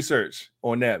some research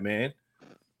on that, man.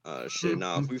 Shit,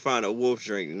 nah. If we find a wolf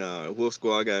drink, Wolf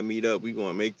Squad gotta meet up. We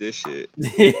gonna make this shit.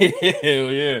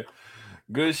 Hell yeah.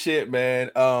 Good shit, man.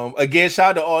 Again,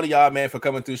 shout out to all of y'all, man, for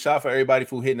coming through. Shout out for everybody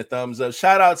for hitting the thumbs up.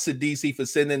 Shout out to DC for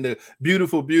sending the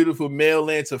beautiful mail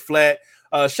in to Flat.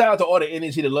 Shout out to all the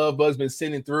energy the love bug's been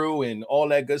sending through and all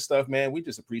that good stuff, man. We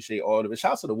just appreciate all of it.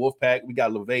 Shout out to the Wolf Pack. We got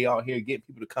LeVay out here getting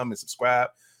people to come and subscribe.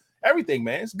 Everything,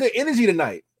 man. It's good energy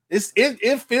tonight.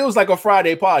 It feels like a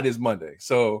Friday pod this Monday.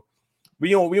 So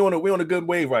we on a good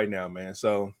wave right now, man.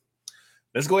 So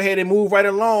let's go ahead and move right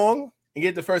along and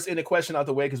get the first inner question out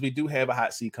the way because we do have a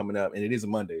hot seat coming up and it is a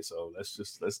Monday. So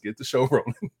let's get the show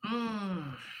rolling.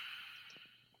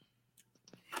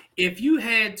 If you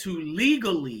had to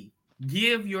legally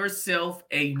give yourself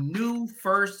a new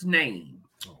first name,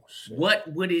 what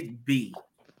would it be?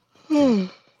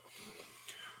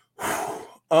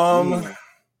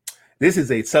 This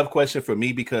is a tough question for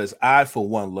me because I, for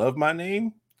one, love my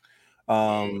name.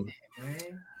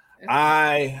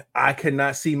 I could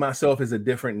not see myself as a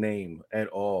different name at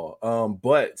all.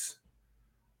 But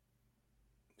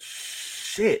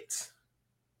shit.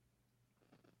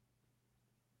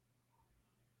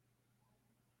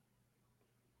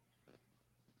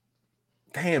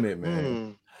 Damn it,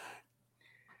 man.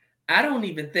 I don't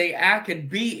even think I could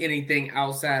be anything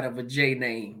outside of a J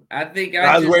name. I think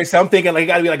I'm thinking like it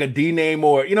gotta be like a D name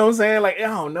or you know what I'm saying? Like, I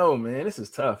don't know, man. This is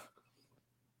tough.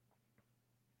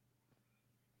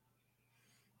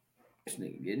 This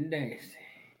nigga getting nasty.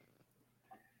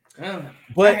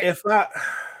 But if I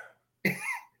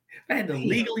had to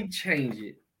legally change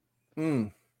it.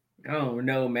 I don't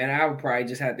know, man. I would probably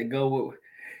just have to go with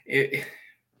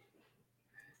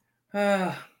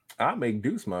I'll make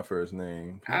Deuce my first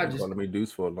name. I've been calling me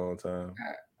Deuce for a long time.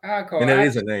 And it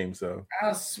is a name, so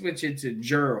I'll switch it to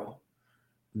Gerald.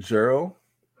 Gerald?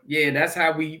 Yeah, that's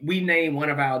how we name one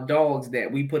of our dogs. That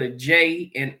we put a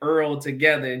J and Earl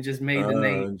together and just made the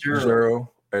name Gerald. Gerald.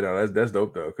 Hey, no, that's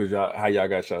dope though, because how y'all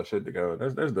got y'all shit together.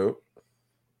 That's dope.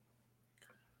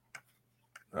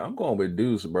 I'm going with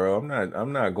Deuce, bro.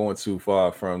 I'm not going too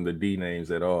far from the D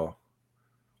names at all.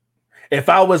 If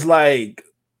I was like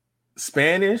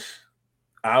Spanish,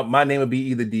 my name would be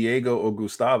either Diego or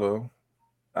Gustavo.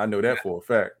 I know that for a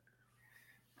fact.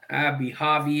 I'd be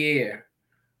Javier.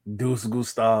 Deuce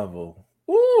Gustavo.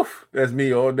 Oof, that's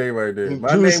me all day right there.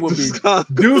 My name would be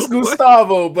Deuce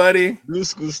Gustavo, buddy.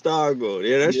 Deuce Gustavo.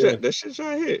 Yeah, that shit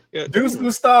trying to hit. Yeah, Deuce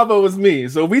Gustavo is me.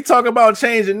 So we talk about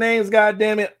changing names,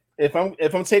 goddamn it. If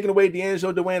I'm taking away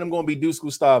D'Angelo Dwayne, I'm gonna be Deuce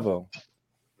Gustavo.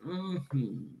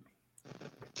 Mm-hmm.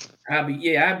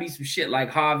 I'd be some shit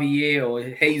like Javier or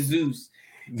Jesus.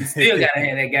 You still gotta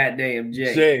have that goddamn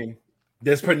J. J.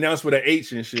 That's pronounced with an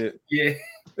H and shit. Yeah.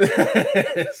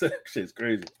 Shit's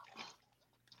crazy.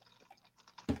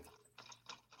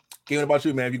 King, what about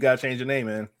you, man? If you gotta change your name,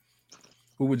 man,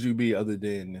 who would you be other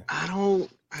than? I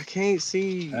can't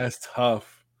see. That's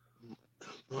tough.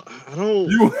 I don't.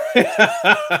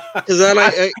 Because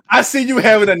I see you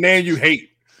having a name you hate.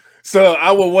 So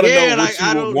I would want to know what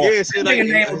you would want. I think a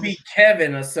name would be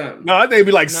Kevin or something. No, I think it'd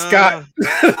be like Scott.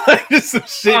 Like just some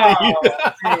shit.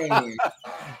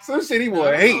 Some shit he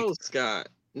would hate. Scott.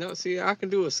 No, see, I can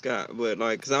do a Scott, but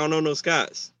like, because I don't know no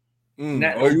Scots. You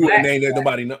wouldn't name that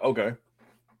nobody know. Okay.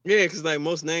 Yeah, because like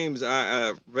most names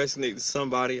I resonate to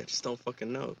somebody I just don't fucking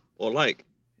know or like.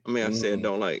 I mean, I said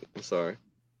don't like. I'm sorry.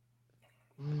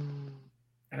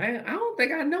 I don't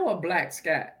think I know a black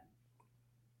Scott.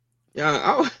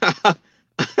 Yeah,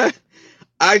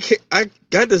 I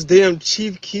got this damn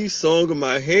Chief Keef song in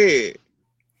my head.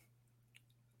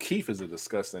 Keef is a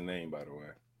disgusting name, by the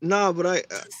way. Nah, but I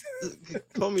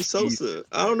call me Sosa.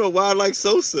 I don't know why I like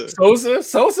Sosa.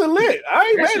 Sosa lit. I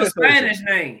ain't That's mad your at Spanish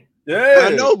name. Yeah, I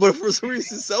know, but for some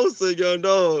reason Sosa, young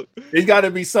dog. It got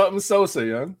to be something Sosa,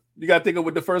 young. You got to think of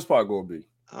what the first part gonna be.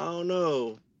 I don't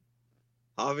know.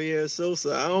 Javier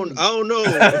Sosa. I don't know.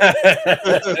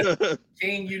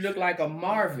 King, you look like a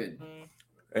Marvin.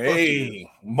 Hey,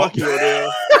 fuck you,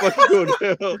 Odell. Fuck you,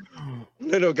 Odell.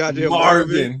 Little goddamn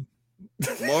Marvin.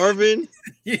 Marvin.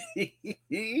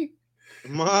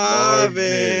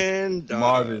 Marvin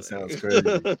sounds crazy.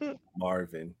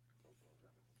 Marvin.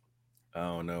 I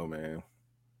don't know, man.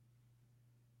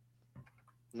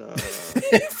 No.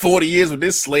 40 years with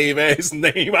this slave ass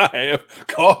name I have.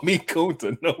 Call me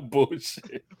Kunta. No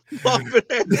bullshit.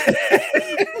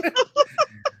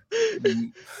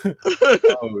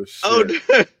 Oh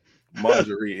shit.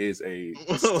 Marjorie is a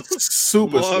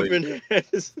super Marvin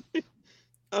slave.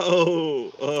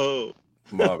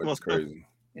 Marvin's crazy.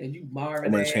 And you Marvin.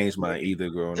 I'm gonna change my either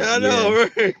growing up. I know,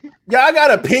 right? Y'all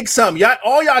gotta pick something.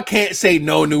 Y'all can't say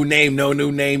no new name, no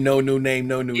new name, no new name,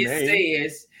 no new name.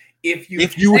 It says if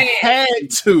you had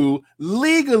to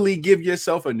legally give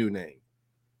yourself a new name,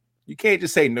 you can't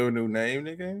just say no new name,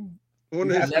 nigga. One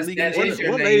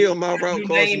lady on my route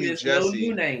calls me Jesse.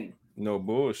 No name. No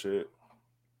bullshit.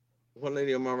 One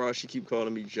lady on my route, she keep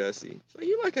calling me Jesse. So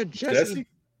you like a Jesse?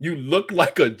 You look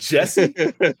like a Jesse.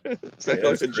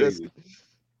 That's crazy.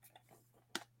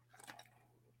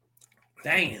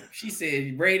 Damn, she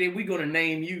said, Brady, we're gonna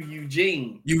name you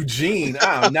Eugene. Eugene.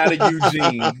 I'm not a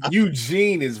Eugene.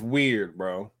 Eugene is weird,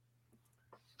 bro.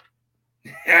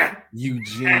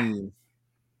 Eugene.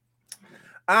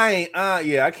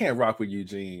 I can't rock with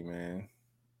Eugene, man.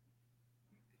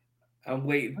 I'm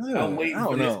waiting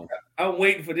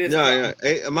for this. Yeah.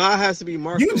 Hey, mine has to be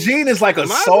Marco. Eugene is like a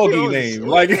soggy name.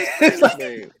 Like, it's like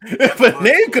if a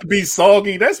name could be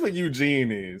soggy, that's what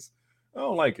Eugene is. I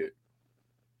don't like it.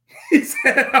 He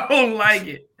said, I don't like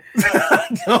it.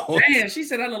 No. Damn, she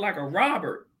said I look like a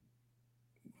Robert.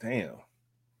 Damn.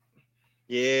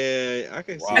 Yeah, I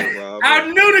can see Robert. I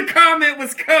knew the comment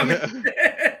was coming.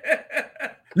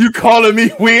 You calling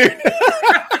me weird?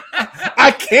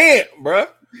 I can't, bro.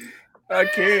 I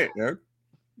can't. Man.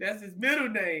 That's his middle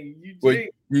name, Eugene. What,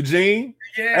 Eugene?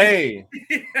 Yeah. Hey.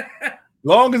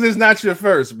 Long as it's not your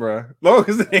first, bro. Long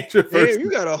as it ain't your first. Damn,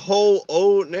 you got a whole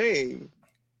old name.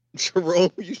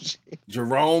 Jerome Eugene.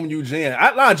 Jerome Eugene.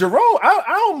 I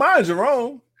don't mind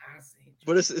Jerome.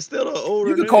 But it's still an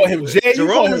older You can name. call him Jay.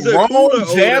 Jerome you call him Ramon,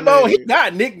 Jabbo. He name.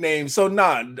 got nicknames. So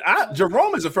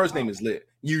Jerome is the first name is lit.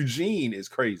 Eugene is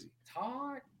crazy.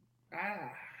 Todd?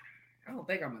 I don't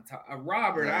think I'm a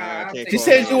Robert. Nah, I she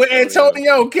said you were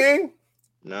Antonio, King.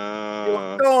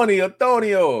 Nah.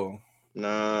 Antonio.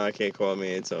 Nah, I can't call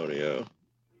me Antonio.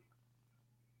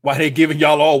 Why they giving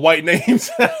y'all all white names? He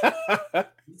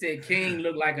said King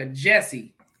looked like a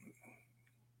Jesse.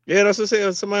 Yeah, that's what I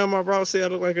said. Somebody on my route said I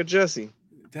look like a Jesse.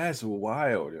 That's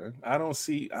wild. Man. I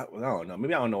don't know.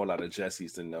 Maybe I don't know a lot of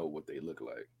Jessies to know what they look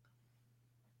like.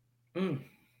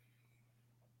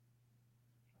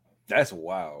 That's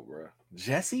wild, bro.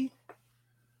 Jesse?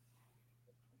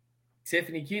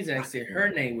 Tiffany Cusack said her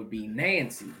name would be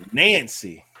Nancy.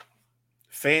 Nancy.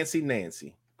 Fancy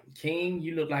Nancy. King,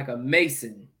 you look like a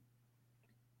Mason.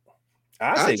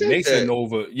 I'll take Mason that.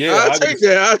 Over. Yeah, I'll take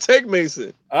that. I'll take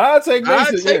Mason. I'll take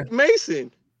Mason.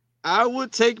 Mason. I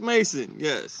would take Mason.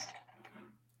 Yes.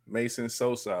 Mason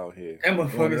Sosa out here. That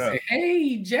motherfucker say,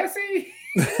 "Hey, Jesse."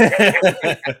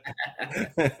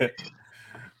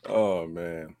 Oh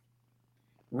man.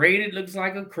 Rated looks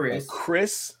like a Chris.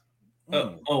 Chris.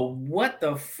 What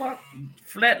the fuck?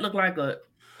 Flat look like a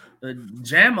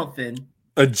Jamathan.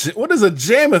 What is a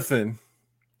Jamathan?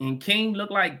 And King look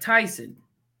like Tyson.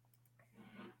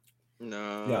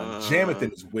 No. Yeah,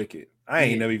 Jamathan is wicked. I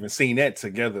ain't never even seen that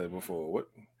together before. What?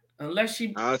 Unless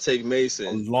she. I'll take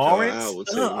Mason. Lawrence. I will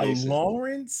take Mason.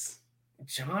 Lawrence.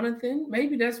 Jonathan.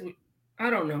 Maybe that's what. I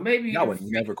don't know. Maybe y'all would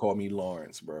never call me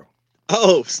Lawrence, bro.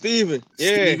 Oh, Steven.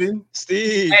 Yeah.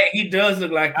 Steve. Hey, he does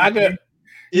look like.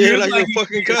 Yeah, like your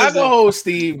fucking cousin. I can hold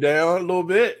Steve down a little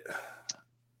bit.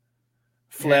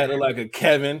 Flat look like a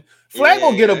Kevin. Flat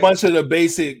gonna get a bunch of the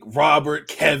basic Robert,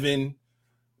 Kevin.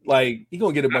 Like he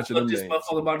gonna get a bunch of them this names.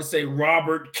 Motherfucker about to say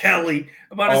Robert Kelly.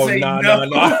 About to say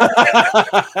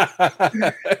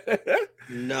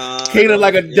no. Kate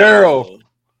like a Daryl.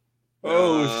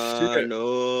 Oh shit!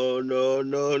 No.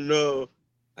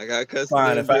 I got custom.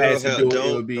 Fine, if I had to do it,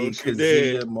 it would be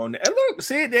Kazia Monet. And look,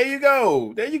 see it. There you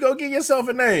go. There you go. Get yourself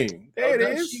a name. There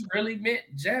it is. She really meant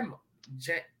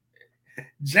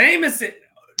Jameson.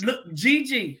 Look,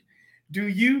 Gigi. Do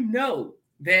you know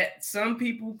that some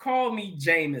people call me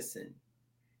Jameson?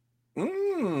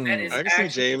 That is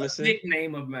actually a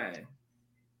nickname of mine.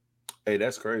 Hey,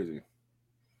 that's crazy.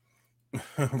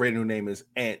 Radio name is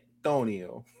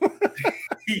Antonio.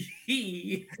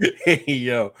 Hey,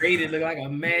 yo. Rated look like a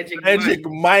Magic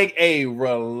Mike. Hey,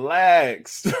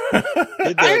 relax. Hit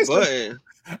that button.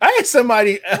 I had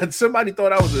somebody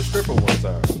thought I was a stripper one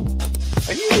time.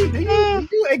 You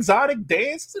do exotic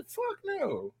dance? Fuck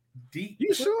no.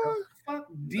 You sure? Fuck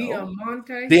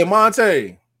Diamante?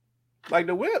 Diamante. Like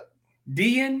the whip?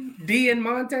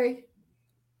 Diamante?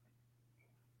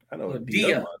 I know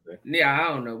Diamante. Yeah, I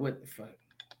don't know what the fuck.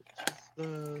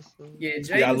 Yeah,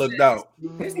 Jameson. I looked out.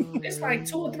 It's like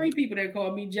 2 or 3 people that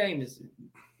call me Jameson.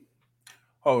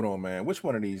 Hold on, man. Which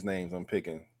one of these names I'm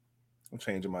picking? I'm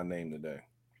changing my name today.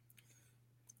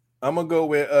 I'm gonna go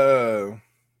with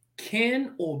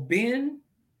Ken or Ben.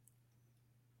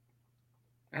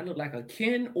 I look like a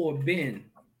Ken or Ben.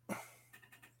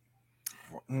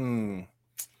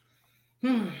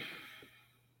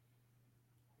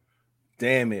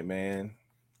 Damn it, man.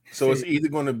 So it's either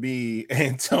going to be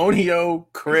Antonio,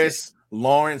 Chris,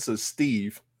 Lawrence, or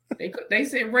Steve. They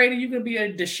said, Raider, you could be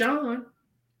a Deshaun.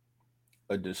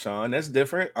 A Deshaun? That's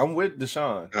different. I'm with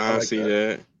Deshaun. I like see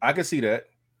that. I can see that.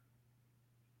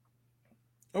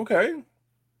 Okay.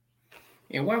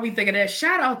 And while we think of that,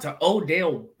 shout out to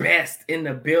Odell Best in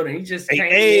the building. He just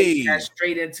came got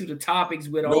straight into the topics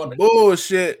with all the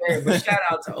bullshit. But shout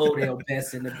out to Odell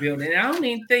Best in the building. And I don't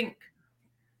even think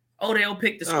Odell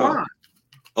picked the squad.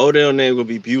 Odell name will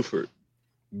be Buford.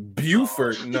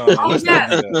 Buford? No.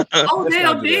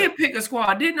 Odell did pick a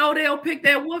squad. Didn't Odell pick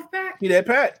that Wolfpack? He that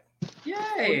Pat?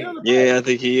 Yeah, I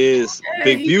think he is.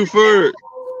 Big Buford.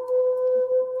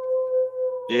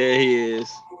 Yeah, he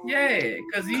is. Yeah,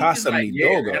 because he's just like,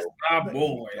 that's our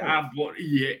boy.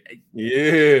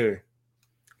 Yeah.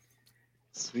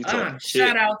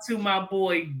 Shout out to my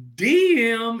boy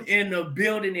DM in the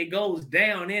building. It goes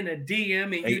down in the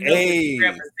DM, and you know he's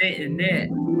representing that.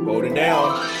 Hold it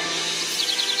down.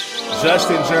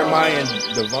 Justin, Jeremiah, and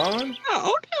Devon.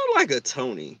 Odell like a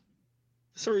Tony.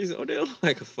 For some reason, Odell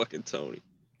like a fucking Tony.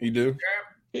 You do?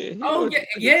 Yeah.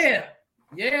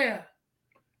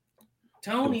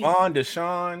 Tony. Devon,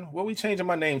 Deshaun. What we changing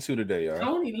my name to today, y'all?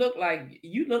 Tony look like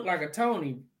a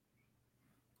Tony.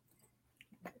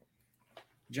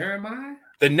 Jeremiah.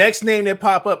 The next name that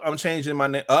pop up, I'm changing my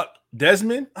name up.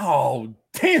 Desmond. Oh,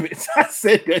 damn it! I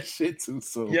said that shit too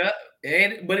soon. Yeah,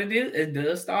 but it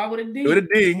does start with a D. With a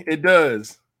D, it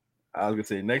does. I was gonna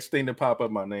say next thing to pop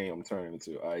up my name, I'm turning it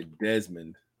to. All right,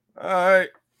 Desmond. All right,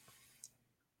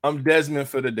 I'm Desmond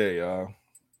for the day, y'all.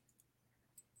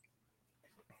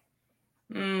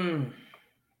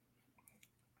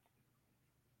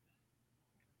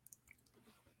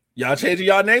 Y'all changing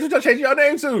y'all names? What y'all changing y'all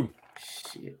names to?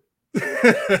 Shit.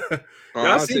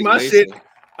 Y'all see my shit.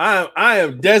 I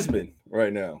am Desmond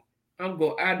right now. I know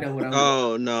what I'm doing.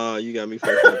 Oh no, you got me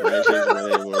fucked up. I ain't changing my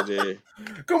name right there.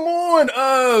 Come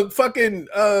on, fucking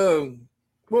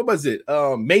what was it?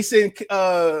 Mason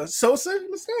Sosa?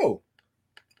 Let's go.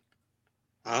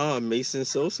 Mason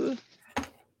Sosa?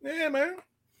 Yeah, man.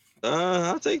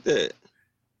 I'll take that.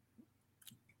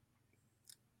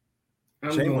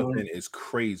 Jameson is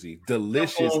crazy.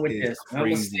 Delicious is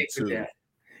crazy too. With that.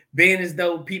 Being as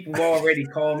though people already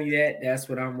call me that, that's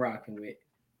what I'm rocking with.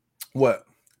 What?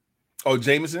 Oh,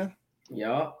 Jameson?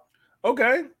 Yeah.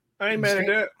 Okay. I ain't mad at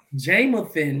that.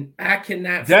 Jameson, I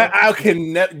cannot. That I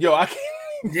can never. Yo, I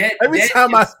can't. Every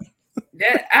time I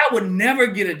would never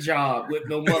get a job with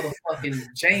no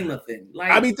motherfucking Jameson.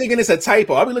 Like I be thinking it's a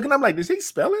typo. I be looking. I'm like, does he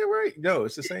spell it right? No,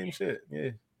 it's the same shit.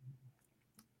 Yeah.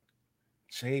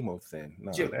 Jameson.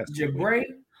 No, that's Jabray.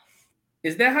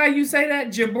 Is that how you say that?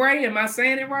 Jabray? Am I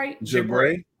saying it right?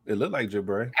 Jabray. It looked like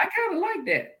Jabray. I kind of like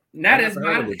that. Not as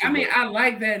my. I mean, I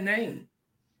like that name.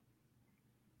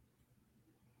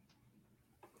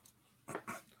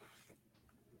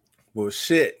 Well,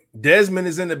 shit. Desmond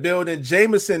is in the building.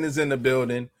 Jameson is in the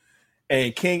building.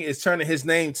 And King is turning his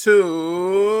name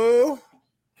to...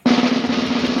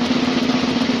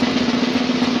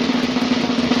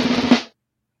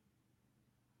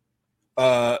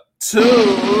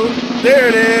 There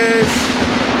it is.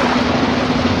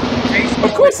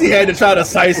 Of course he had to try to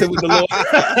size it with the Lord.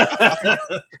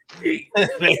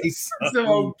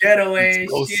 So ghetto ass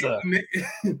shit.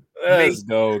 Let's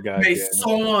go, guys.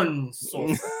 Mason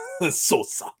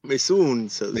Sosa. Mason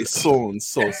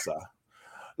Sosa.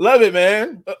 Love it,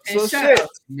 man. So shout out to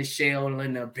Michelle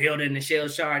in the building, Michelle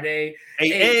Charday.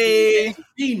 Hey.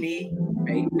 Hey.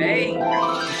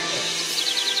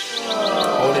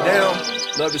 Hold it down.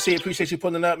 Love to see it. Appreciate you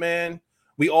pulling up, man.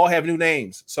 We all have new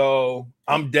names. So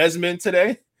I'm Desmond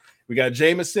today. We got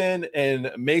Jameson and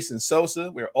Mason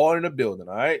Sosa. We're all in the building,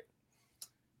 all right?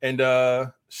 And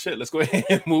let's go ahead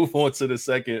and move on to the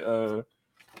second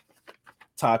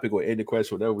topic or end the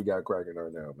question, whatever we got cracking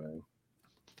right now,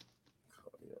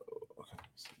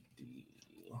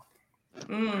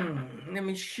 man. Let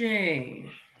me see.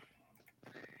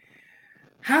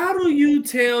 How do you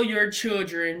tell your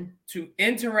children to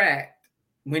interact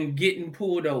when getting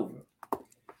pulled over?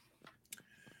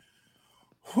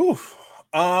 Whew.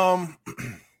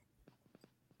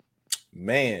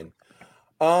 Man.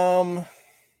 My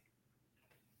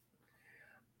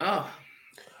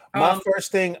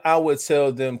first thing I would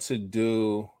tell them to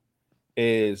do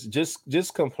is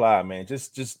just comply, man.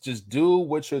 Just do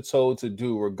what you're told to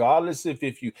do, regardless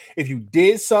if you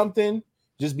did something.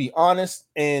 Just be honest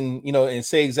and and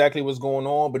say exactly what's going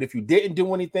on. But if you didn't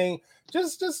do anything,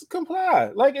 just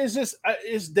comply. Like it's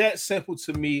that simple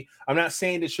to me. I'm not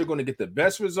saying that you're going to get the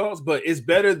best results, but it's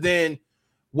better than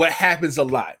what happens a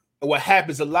lot. What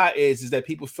happens a lot is that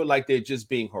people feel like they're just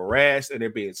being harassed and they're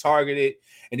being targeted,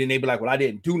 and then they be like, "Well, I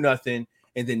didn't do nothing,"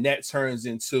 and then that turns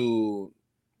into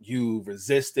you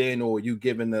resisting or you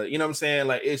giving the, what I'm saying?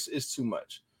 Like it's too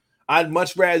much. I'd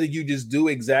much rather you just do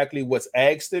exactly what's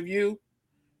asked of you.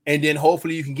 And then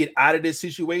hopefully you can get out of this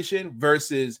situation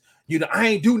versus, I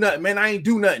ain't do nothing, man. I ain't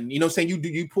do nothing. You know what I'm saying?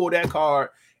 You pull that card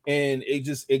and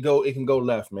it can go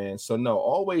left, man. So no,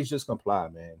 always just comply,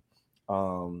 man.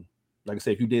 Like I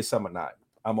said, if you did something or not,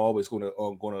 I'm always gonna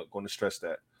stress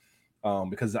that.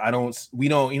 Because we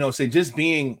don't, say just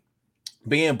being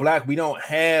Black, we don't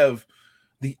have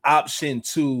the option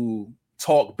to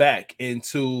talk back and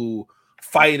to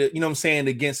fight it,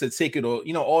 against a ticket or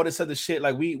all this other shit.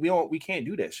 Like we can't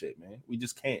do that shit, man. We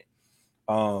just can't.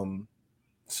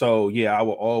 So yeah, I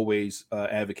will always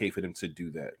advocate for them to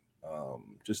do that.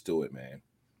 Just do it, man.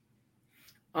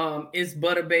 It's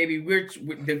Butter Baby.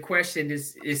 The question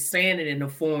is saying it in the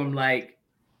form like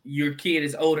your kid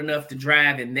is old enough to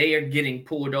drive and they are getting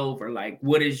pulled over. Like,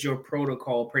 what is your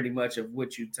protocol pretty much of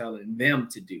what you're telling them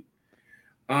to do?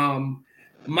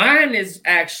 Mine is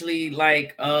actually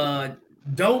like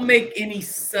don't make any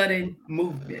sudden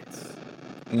movements.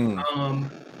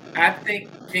 I think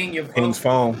King's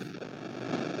phone.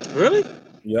 Really?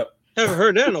 Yep. Haven't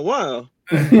heard that in a while.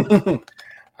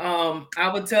 I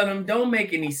would tell them don't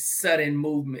make any sudden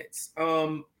movements.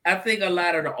 I think a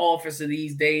lot of the officers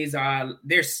these days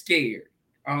they're scared.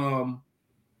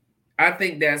 I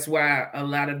think that's why a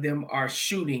lot of them are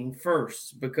shooting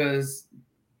first, because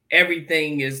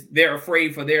they're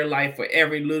afraid for their life for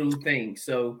every little thing.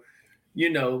 So,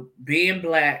 being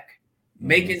Black,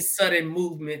 making sudden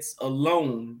movements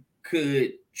alone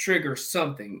could trigger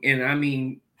something. And I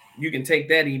mean, you can take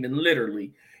that even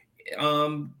literally.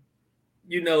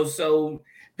 you know, so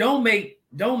don't make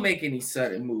any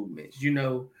sudden movements, you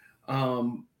know.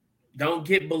 Don't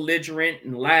get belligerent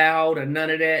and loud or none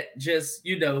of that. Just,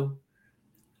 you know,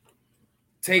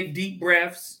 take deep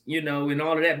breaths, you know, and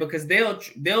all of that, because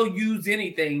they'll use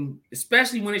anything,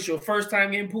 especially when it's your first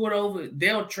time getting pulled over.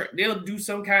 They'll do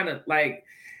some kind of like,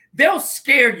 they'll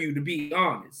scare you, to be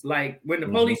honest. Like when the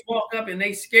police walk up and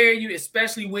they scare you,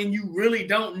 especially when you really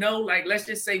don't know, like let's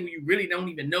just say when you really don't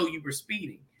even know you were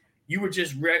speeding, you were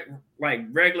just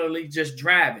regularly just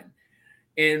driving.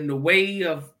 And the way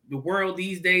of the world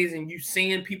these days, and you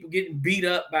seeing people getting beat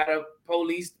up by the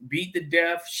police, beat to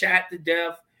death, shot to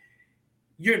death,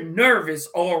 you're nervous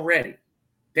already.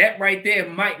 That right there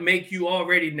might make you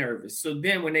already nervous. So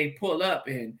then when they pull up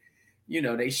and, you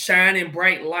know, they shine in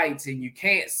bright lights and you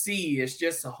can't see, it's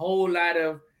just a whole lot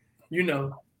of, you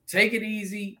know, take it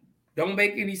easy. Don't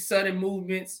make any sudden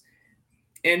movements.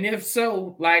 And if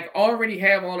so, like already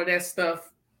have all of that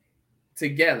stuff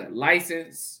together.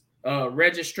 License,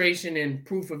 registration, and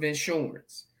proof of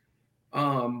insurance.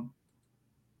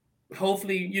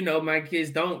 Hopefully, you know, my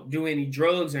kids don't do any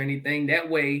drugs or anything. That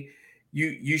way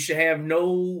you should have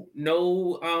no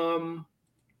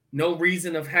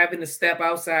reason of having to step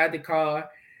outside the car,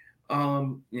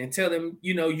 and tell them,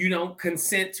 you know, you don't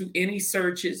consent to any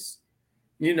searches,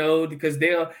 you know, because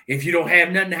if you don't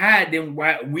have nothing to hide, then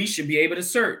we should be able to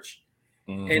search.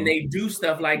 And they do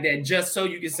stuff like that just so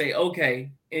you can say, okay.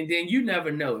 And then you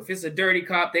never know. If it's a dirty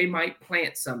cop, they might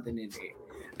plant something in there.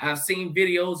 I've seen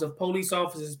videos of police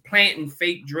officers planting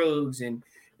fake drugs and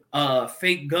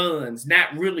fake guns,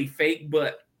 not really fake,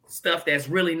 but stuff that's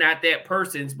really not that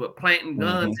person's, but planting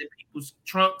guns in people's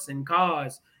trunks and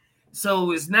cars.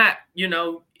 So it's not, you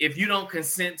know, if you don't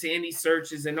consent to any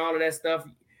searches and all of that stuff,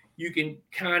 you can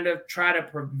kind of try to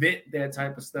prevent that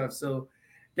type of stuff. So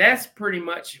that's pretty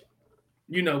much,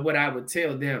 you know, what I would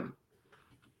tell them.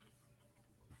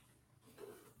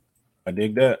 I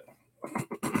dig that.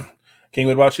 King,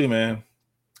 what about you, man?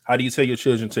 How do you tell your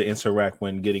children to interact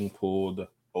when getting pulled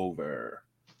over?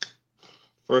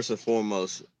 First and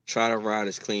foremost, try to ride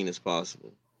as clean as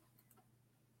possible.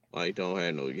 Like, don't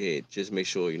have no head. Just make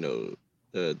sure, you know,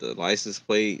 the license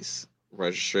plates,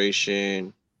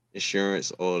 registration,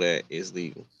 insurance, all that is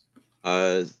legal.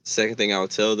 Second thing I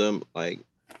would tell them, like,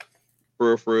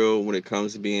 for real, when it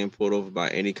comes to being pulled over by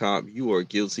any cop, you are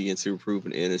guilty until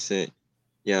proven innocent.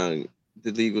 Yeah,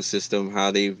 the legal system,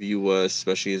 how they view us,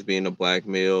 especially as being a black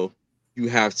male, you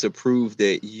have to prove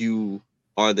that you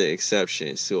are the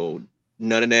exception. So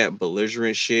none of that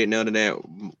belligerent shit, none of that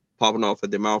popping off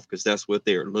at their mouth, because that's what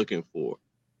they're looking for.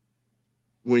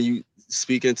 When you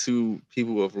speaking to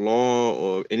people with law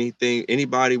or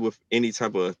anybody with any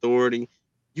type of authority,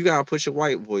 you gotta put your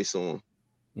white voice on.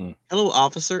 Hello,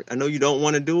 officer. I know you don't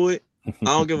want to do it. I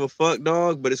don't give a fuck,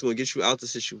 dog, but it's gonna get you out the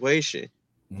situation.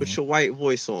 Put your white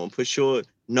voice on. Put your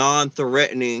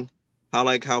non-threatening.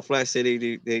 How Flash said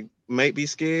they might be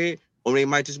scared, or they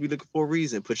might just be looking for a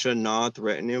reason. Put your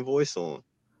non-threatening voice on.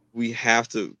 We have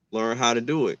to learn how to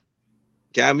do it.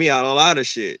 Got me out a lot of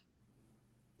shit.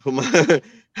 Put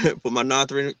my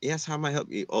non-threatening. Yes, how might help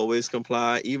you? Always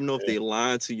comply, even if they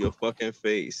lie to your fucking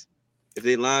face. If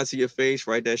they lie to your face,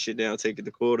 write that shit down, take it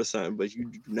to court or something. But you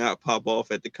do not pop off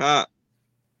at the cop,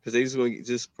 because they just going to get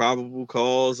just probable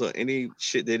cause or any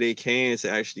shit that they can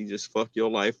to actually just fuck your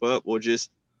life up or just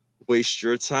waste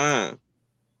your time.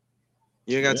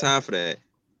 You ain't got time for that.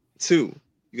 2,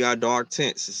 you got dark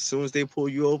tints. As soon as they pull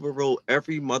you over, roll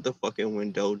every motherfucking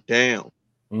window down.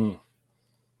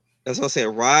 That's what I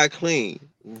said. Ride clean.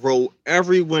 Roll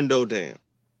every window down.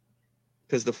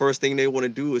 Because the first thing they want to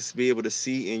do is be able to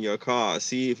see in your car.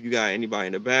 See if you got anybody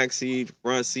in the back seat,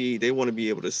 front seat. They want to be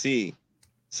able to see.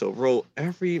 So roll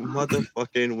every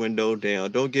motherfucking window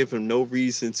down. Don't give them no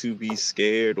reason to be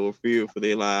scared or fear for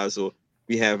their lives or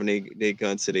be having their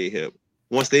gun to their hip.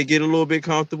 Once they get a little bit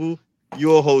comfortable,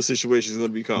 your whole situation is going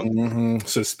to be comfortable.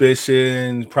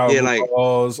 Suspicion, probable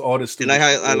cause, all this stuff. And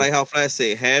I like how Flash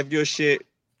said, have your shit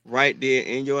right there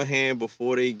in your hand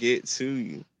before they get to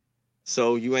you.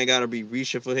 So you ain't got to be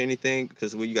reaching for anything,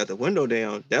 because when you got the window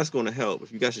down, that's going to help.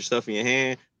 If you got your stuff in your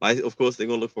hand, of course, they're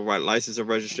going to look for right license or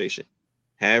registration.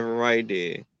 Have it right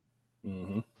there.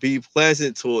 Be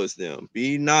pleasant towards them.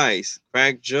 Be nice.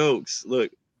 Crack jokes.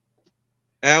 Look,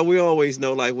 and we always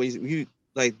know, like, when you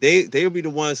like, they'll be the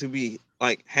ones who be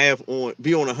like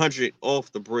be on 100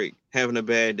 off the break, having a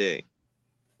bad day,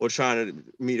 or trying to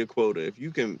meet a quota. If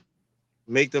you can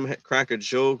make them crack a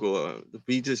joke or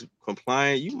be just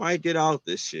compliant, you might get out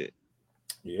this shit.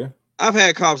 Yeah. I've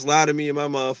had cops lie to me in my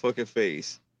motherfucking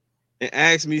face and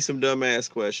ask me some dumbass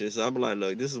questions. I'm like,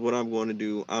 look, this is what I'm going to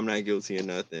do. I'm not guilty of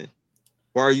nothing.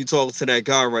 Why are you talking to that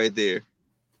guy right there?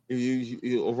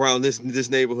 You around this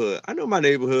neighborhood? I know my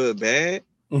neighborhood bad.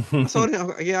 I saw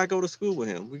him. Yeah, I go to school with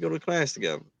him. We go to class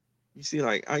together. You see,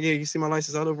 like, you see my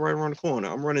license. I live right around the corner.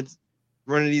 I'm running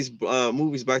these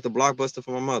movies back to Blockbuster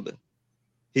for my mother.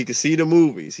 He can see the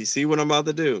movies. He see what I'm about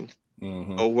to do.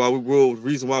 Oh,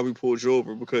 reason why we pulled you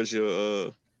over because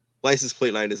your license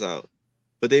plate light is out.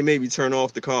 But they made me turn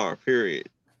off the car. Period.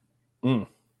 Made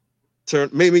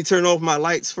me turn off my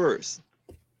lights first.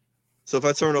 So if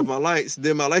I turn off my lights,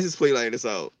 then my license plate light is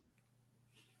out.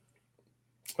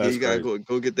 You gotta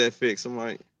go get that fixed. I'm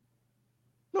like,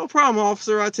 no problem,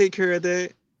 officer. I take care of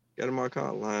that. Got in my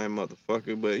car, lying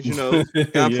motherfucker. But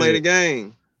gotta play the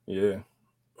game. Yeah,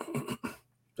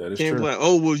 that is Can't true. be like,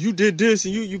 oh well, you did this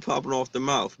and you popping off the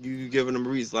mouth. You giving them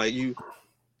reasons, like you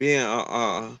being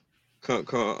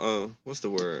what's the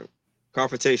word?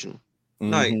 Confrontational.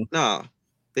 Like, nah,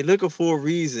 they looking for a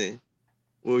reason.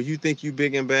 Well, you think you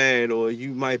big and bad, or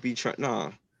you might be trying. Nah,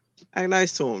 act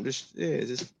nice to them. Just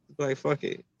like fuck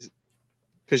it,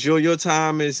 because your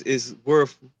time is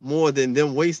worth more than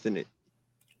them wasting it.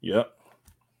 Yep.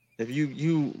 If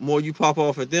you pop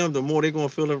off at them, the more they're gonna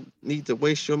feel the need to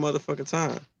waste your motherfucking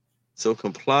time. So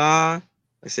comply. Like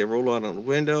I said, roll out on the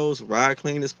windows, ride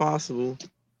clean as possible,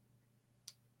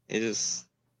 and just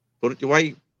put your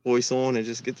white voice on and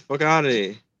just get the fuck out of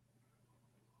there.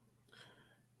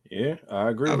 Yeah, I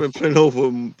agree. I've been pulled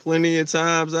over plenty of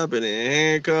times. I've been in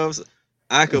handcuffs.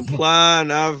 I comply,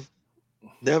 and I've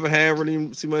never had really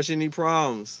too much any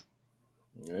problems.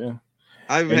 Yeah,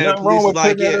 I've had police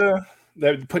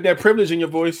like put that privilege in your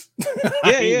voice.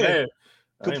 Yeah.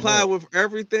 Comply with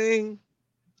everything.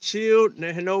 Chilled,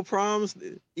 no problems.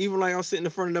 Even like I was sitting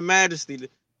in front of the majesty,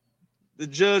 the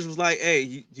judge was like,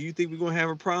 "Hey, do you think we're gonna have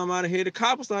a problem out of here?" The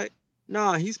cop was like,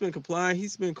 "Nah, he's been compliant.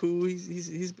 He's been cool.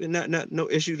 He's been not no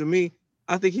issue to me.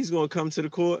 I think he's gonna come to the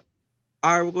court.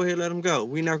 All right, we'll go ahead and let him go.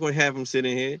 We're not gonna have him sit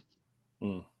in here."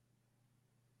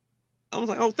 I was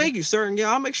like, "Oh, thank you, sir. And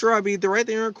yeah, I'll make sure I'll be right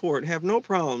there in court. Have no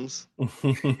problems." And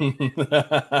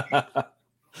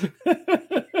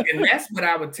that's what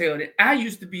I would tell them. I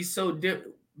used to be so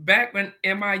different back when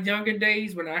in my younger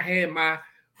days when I had my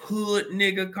hood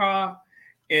nigga car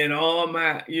and all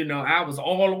my, I was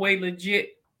all the way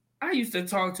legit. I used to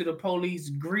talk to the police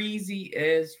greasy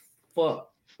as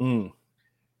fuck. And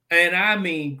I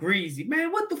mean greasy.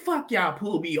 Man, what the fuck y'all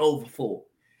pull me over for?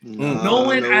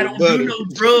 Knowing I don't do no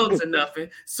drugs or nothing.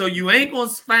 So you ain't gonna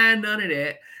find none of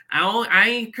that. I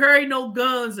ain't carry no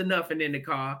guns or nothing in the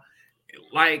car.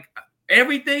 Like,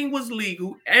 everything was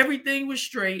legal. Everything was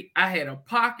straight. I had a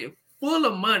pocket full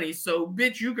of money. So,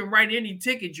 bitch, you can write any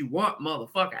ticket you want,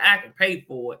 motherfucker. I can pay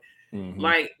for it.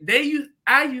 Like,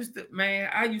 I used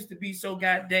to be so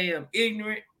goddamn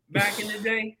ignorant back in the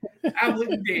day. I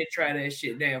wouldn't dare try that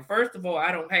shit down. First of all,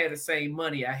 I don't have the same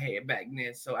money I had back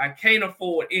then. So, I can't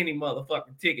afford any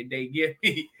motherfucking ticket they give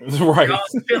me. Right. Y'all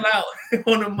chill out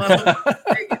on a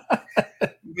motherfucking ticket.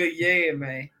 But yeah,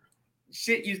 man.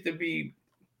 Shit used to be,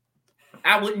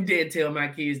 I wouldn't dare tell my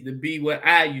kids to be what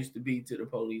I used to be to the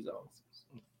police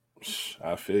officers.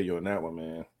 I feel you on that one,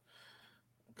 man.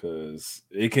 Because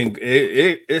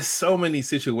it's so many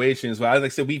situations where, like I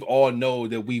said, we've all know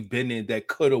that we've been in that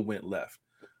could have went left.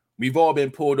 We've all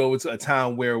been pulled over to a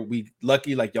time where we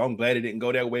lucky, like, y'all, I'm glad it didn't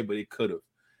go that way, but it could have.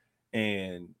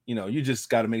 And, you just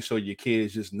got to make sure your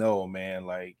kids just know, man,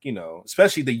 like,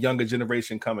 especially the younger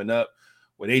generation coming up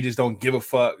where they just don't give a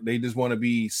fuck. They just want to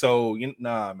be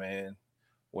nah, man.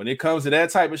 When it comes to that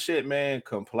type of shit, man,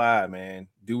 comply, man.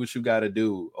 Do what you got to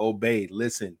do. Obey,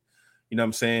 listen. You know what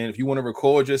I'm saying? If you want to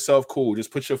record yourself, cool.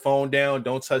 Just put your phone down.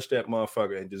 Don't touch that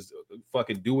motherfucker and just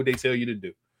fucking do what they tell you to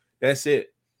do. That's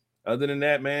it. Other than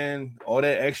that, man, all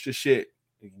that extra shit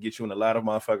can get you in a lot of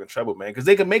motherfucking trouble, man. Because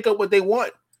they can make up what they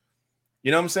want.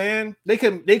 You know what I'm saying? They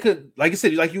could, like I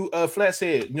said, like you Flat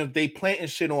said, they planting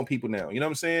shit on people now. You know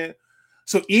what I'm saying?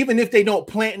 So even if they don't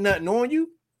plant nothing on you,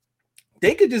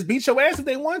 they could just beat your ass if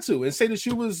they want to and say that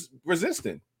you was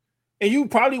resisting. And you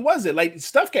probably wasn't. Like,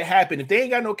 stuff can happen. If they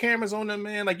ain't got no cameras on them,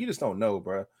 man, like, you just don't know,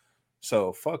 bro.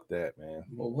 So fuck that, man.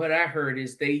 Well, what I heard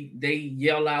is they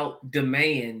yell out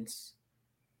demands,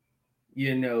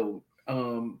 knowing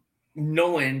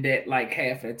that, like,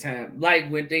 half the time, like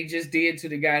what they just did to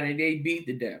the guy that they beat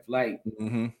to death. Like,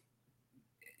 you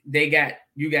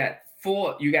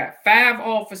got 5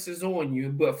 officers on you,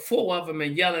 but 4 of them are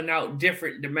yelling out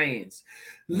different demands.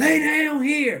 Lay down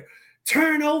here,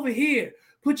 turn over here,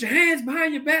 put your hands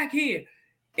behind your back here.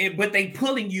 But they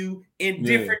pulling you in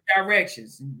different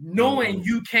directions, knowing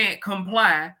you can't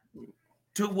comply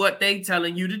to what they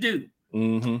telling you to do.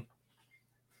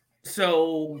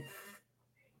 So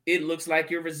it looks like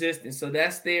you're resisting. So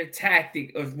that's their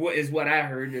tactic of what I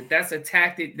heard. That's a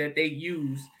tactic that they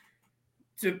use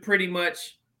to pretty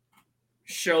much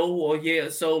show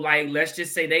so like let's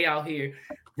just say they out here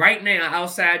right now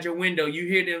outside your window, you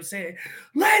hear them saying,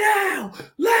 lay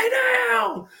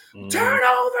down, turn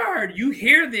over. You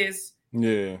hear this.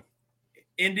 Yeah.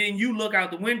 And then you look out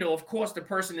the window. Of course, the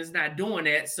person is not doing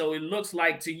that. So it looks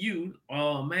like to you,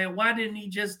 oh man, why didn't he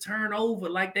just turn over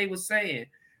like they were saying?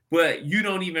 But you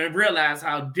don't even realize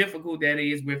how difficult that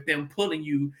is with them pulling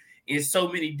you in so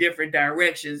many different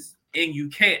directions and you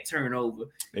can't turn over.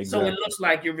 Exactly. So it looks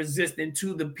like you're resisting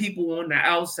to the people on the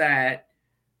outside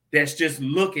that's just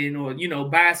looking or,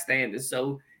 bystanders.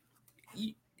 So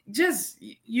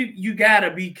you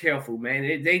gotta be careful,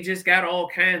 man. They just got all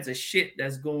kinds of shit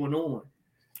that's going on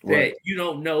that you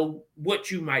don't know what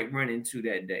you might run into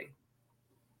that day.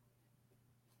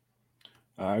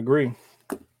 I agree.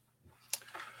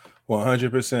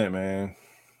 100%, man.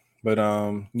 But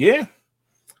yeah,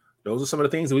 those are some of the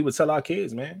things that we would tell our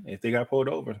kids, man. If they got pulled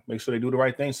over, make sure they do the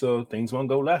right thing so things won't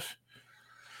go left.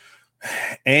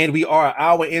 And we are an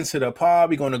hour into the pod.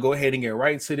 We're going to go ahead and get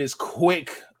right to this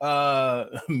quick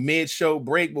mid-show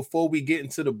break before we get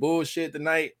into the bullshit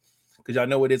tonight, because y'all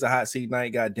know it is a hot seat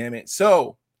night. God damn it!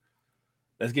 So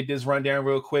let's get this rundown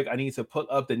real quick. I need to put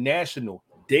up the national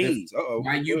days.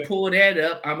 While you pull that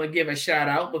up, I'm gonna give a shout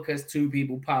out because two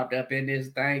people popped up in this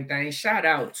thing. Shout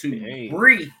out to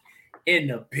Bree in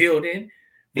the building.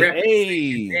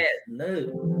 Hey. That love.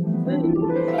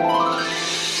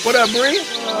 What up, Bree? In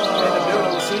the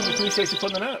building. We appreciate you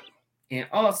putting it up. And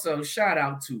also shout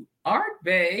out to Art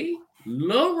Bay,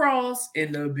 Lil Ross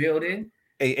in the building.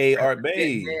 Hey, Art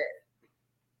Bay.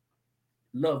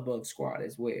 Love Bug Squad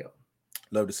as well.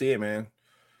 Love to see it, man.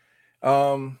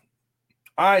 All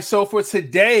right, so for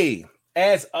today,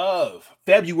 as of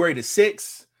February the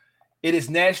 6th, it is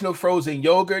National Frozen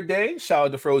Yogurt Day. Shout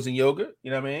out to Frozen Yogurt,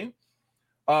 you know what I mean?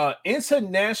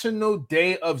 International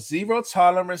Day of Zero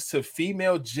Tolerance to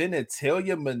Female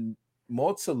Genitalia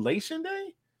Mutilation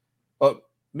Day?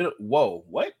 Whoa,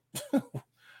 what?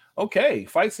 Okay,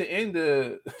 fights to end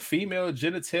the female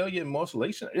genitalia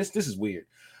mutilation. This is weird.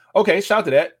 Okay, shout out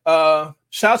to that.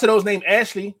 Shout out to those named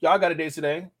Ashley. Y'all got a day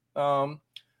today.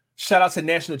 Shout out to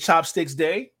National Chopsticks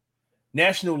Day,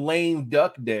 National Lame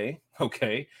Duck Day.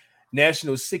 Okay,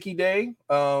 National Sicky Day.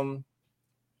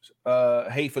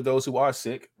 Hate for those who are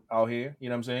sick out here. You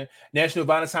know what I'm saying? National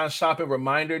Valentine's Shopping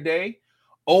Reminder Day,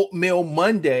 Oatmeal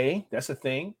Monday. That's a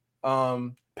thing.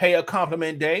 Pay a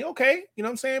compliment day. Okay, you know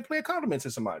what I'm saying? Pay a compliment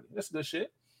to somebody. That's good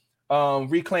shit.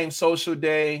 Reclaim Social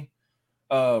Day.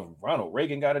 Ronald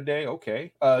Reagan got a day.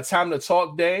 Okay. Time to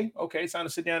Talk Day. Okay, time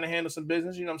to sit down and handle some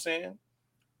business. You know what I'm saying?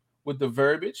 With the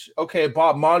verbiage. Okay,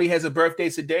 Bob Marley has a birthday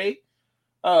today.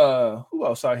 Who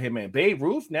else out here, man? Babe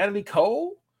Ruth, Natalie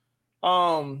Cole.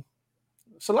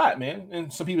 It's a lot, man,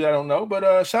 and some people I don't know.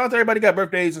 But shout out to everybody got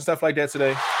birthdays and stuff like that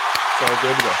today. So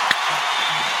there we go.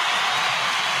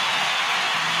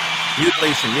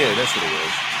 Mutilation, yeah, that's what it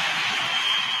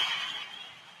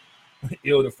was.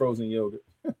 Ill the frozen yogurt.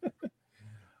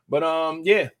 But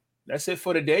yeah, that's it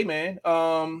for today, man.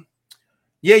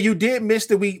 Yeah, you did miss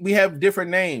that we have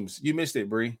different names. You missed it,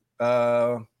 Bree.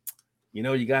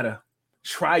 You gotta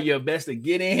try your best to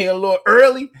get in here a little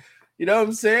early. You know what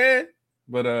I'm saying?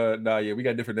 But yeah, we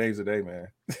got different names today, man.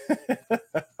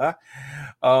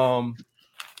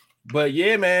 But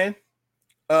yeah, man.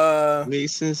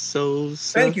 Mason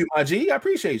Sosa. Thank you, my G. I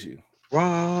appreciate you.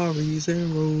 Rarries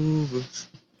and Rovers.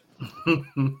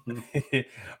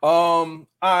 All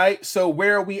right, so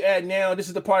where are we at now? This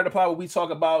is the part of the pod where we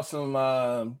talk about some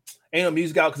ain't no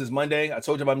music out because it's Monday. I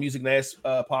told you about music last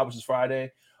pod, which is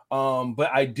Friday. But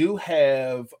I do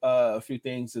have a few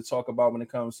things to talk about when it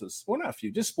comes to not a few,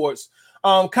 just sports.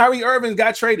 Kyrie Irving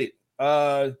got traded.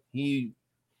 I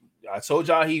told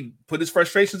y'all he put his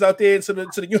frustrations out there to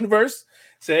the universe.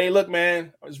 Say, hey, look,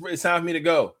 man, it's time for me to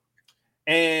go.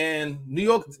 And New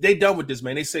York, they done with this,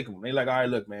 man. They sick of him. They like, all right,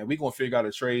 look, man, we're gonna figure out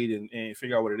a trade and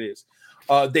figure out what it is.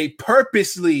 They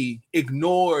purposely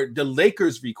ignored the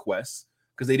Lakers' request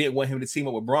because they didn't want him to team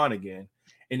up with Bron again,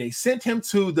 and they sent him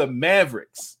to the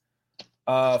Mavericks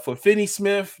for Finney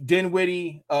Smith,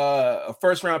 Dinwiddie, a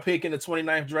first-round pick in the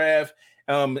 29th draft,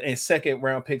 and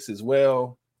second-round picks as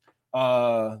well.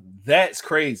 That's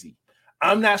crazy.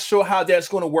 I'm not sure how that's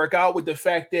going to work out with the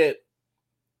fact that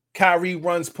Kyrie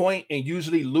runs point and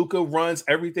usually Luka runs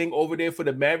everything over there for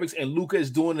the Mavericks, and Luka is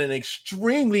doing an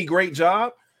extremely great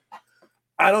job.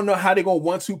 I don't know how they're going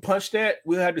to 1-2 punch that.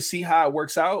 We'll have to see how it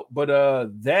works out,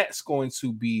 but that's going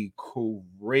to be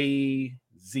crazy.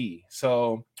 Z.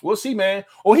 So we'll see, man.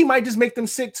 Or he might just make them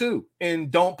sick too and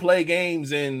don't play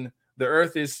games and the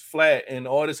earth is flat and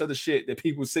all this other shit that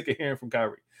people are sick of hearing from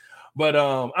Kyrie. But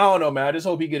I don't know, man. I just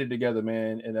hope he get it together,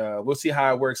 man. And we'll see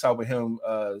how it works out with him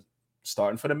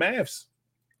starting for the Mavs.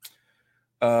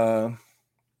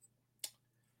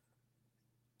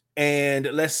 And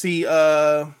let's see.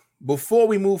 Before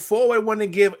we move forward, I want to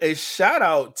give a shout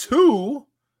out to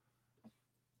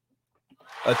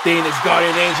Athena's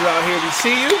guardian angel out here. We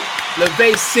see you.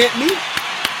 LeVay sent me.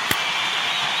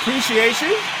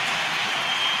 Appreciation.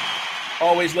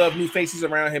 Always love new faces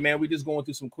around here, man. We just going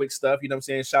through some quick stuff. You know what I'm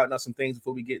saying? Shouting out some things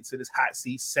before we get into this hot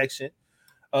seat section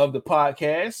of the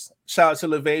podcast. Shout out to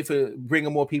LeVay for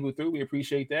bringing more people through. We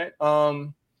appreciate that.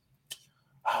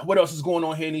 What else is going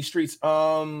on here in these streets?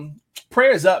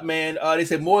 Prayers up, man. They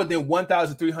said more than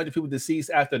 1,300 people deceased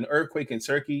after an earthquake in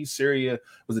Turkey. Syria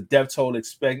was a death toll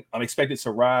expected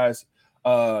to rise.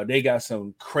 They got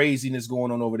some craziness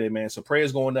going on over there, man. So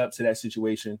prayers going up to that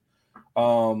situation.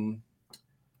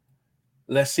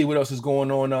 Let's see what else is going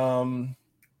on.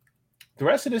 The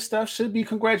rest of this stuff should be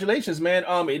congratulations, man.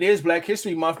 It is Black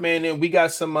History Month, man, and we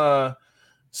got some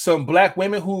Black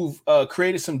women who've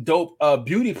created some dope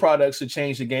beauty products to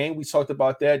change the game. We talked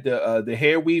about that, the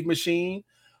hair weave machine,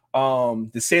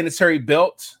 the sanitary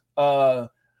belt,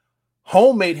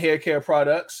 homemade hair care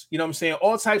products, you know what I'm saying?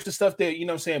 All types of stuff that, you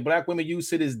know what I'm saying, Black women use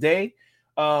to this day.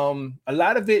 A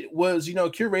lot of it was, you know,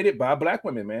 curated by Black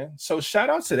women, man. So shout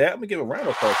out to that. I'm gonna give a round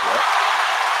of applause for that.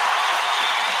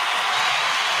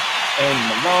 Annie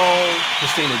Malone,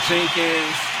 Christina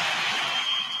Jenkins,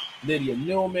 Lydia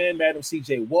Newman, Madam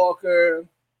C.J. Walker,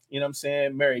 you know what I'm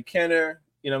saying? Mary Kenner,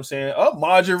 you know what I'm saying? Oh,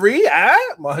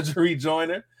 Marjorie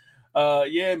Joyner.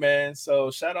 Yeah, man. So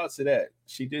shout out to that.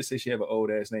 She did say she have an old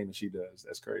ass name, and she does.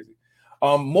 That's crazy.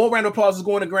 More round of applause is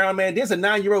going to ground, man. There's a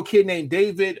 9-year-old kid named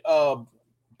David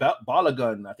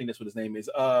Balagun. I think that's what his name is.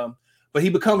 But he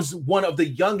becomes one of the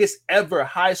youngest ever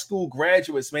high school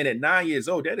graduates, man, at 9 years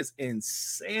old. That is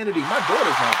insanity. My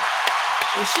daughter's 9.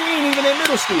 And she ain't even in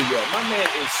middle school yet. My man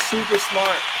is super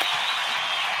smart.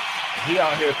 He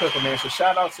out here cooking, man. So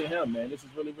shout out to him, man. This is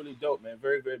really, really dope, man.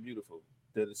 Very, very beautiful.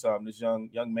 That this young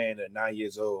man at 9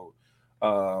 years old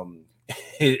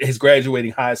is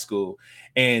graduating high school,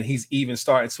 and he's even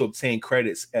starting to obtain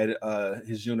credits at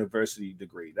his university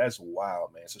degree. That's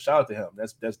wild, man. So shout out to him.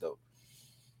 That's dope.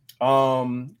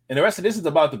 And the rest of this is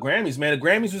about the Grammys, man. The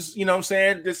Grammys was, you know what I'm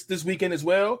saying, this weekend as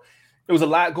well. There was a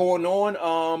lot going on.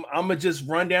 I'm gonna just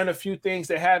run down a few things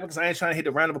that happened because I ain't trying to hit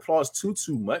the round of applause too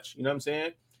much. You know what I'm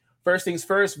saying? First things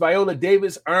first, Viola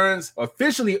Davis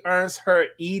officially earns her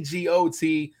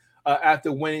EGOT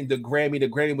after winning the Grammy. The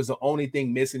Grammy was the only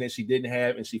thing missing that she didn't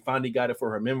have, and she finally got it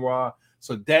for her memoir.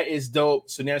 So that is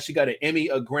dope. So now she got an Emmy,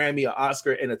 a Grammy, an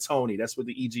Oscar, and a Tony. That's what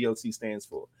the EGOT stands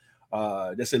for.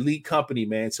 That's elite company,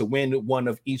 man. To win one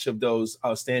of each of those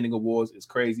outstanding awards is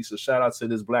crazy. So shout out to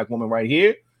this Black woman right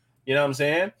here. You know what I'm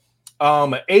saying?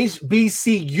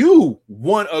 HBCU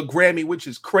won a Grammy, which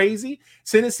is crazy.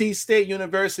 Tennessee State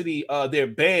University, their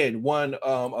band won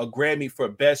a Grammy for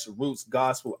Best Roots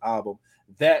Gospel Album.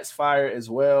 That's fire as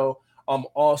well.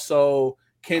 Also,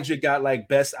 Kendrick got like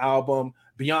Best Album.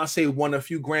 Beyonce won a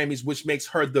few Grammys, which makes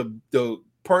her the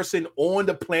person on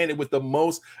the planet with the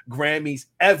most Grammys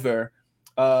ever.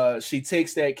 She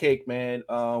takes that cake, man,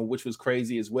 which was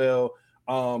crazy as well.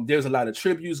 There's a lot of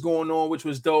tributes going on, which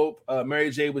was dope.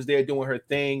 Mary J was there doing her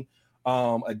thing.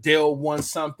 Adele won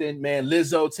something, man.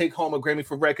 Lizzo take home a Grammy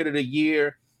for Record of the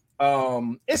Year.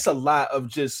 It's a lot of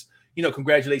just, you know,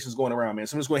 congratulations going around, man.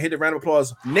 So I'm just going to hit the round of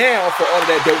applause now for all of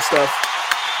that dope stuff.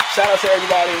 Shout out to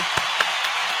everybody.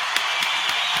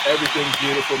 Everything's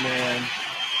beautiful, man.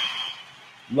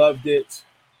 Loved it.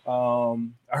 I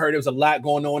heard there was a lot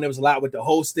going on. There was a lot with the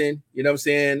hosting. You know what I'm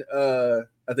saying?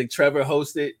 I think Trevor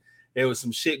hosted. There was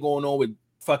some shit going on with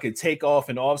fucking Takeoff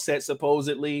and Offset,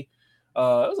 supposedly. There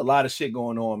was a lot of shit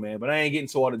going on, man. But I ain't getting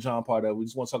to all the John part of it. We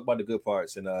just want to talk about the good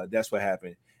parts, and that's what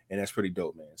happened. And that's pretty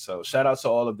dope, man. So shout out to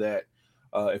all of that.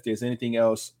 If there's anything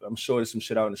else, I'm sure there's some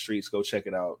shit out in the streets. Go check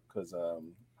it out because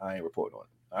I ain't reporting on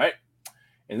it. All right.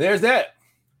 And there's that.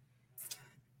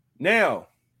 Now,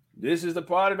 this is the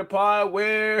part of the pod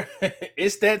where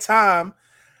it's that time.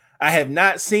 I have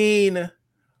not seen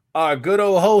our good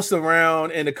old host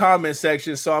around in the comment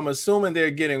section, so I'm assuming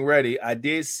they're getting ready. I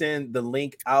did send the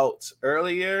link out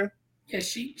earlier. Yeah,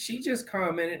 she just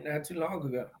commented not too long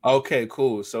ago. Okay,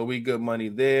 cool. So we good money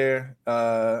there.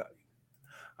 All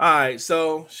right,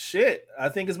 so shit. I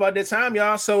think it's about that time,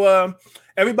 y'all. So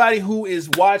everybody who is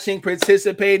watching,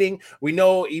 participating, we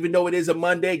know even though it is a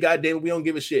Monday, goddamn, we don't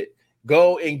give a shit.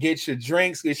 Go and get your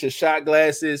drinks, get your shot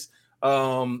glasses.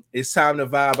 It's time to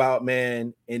vibe out,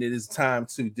 man, and it is time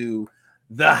to do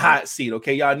the hot seat.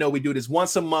 Okay, y'all know we do this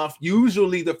once a month,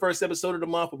 usually the first episode of the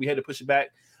month, but we had to push it back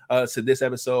to this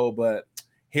episode. But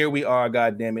here we are.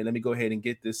 God damn it! Let me go ahead and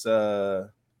get this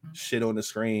shit on the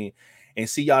screen and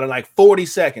see y'all in like 40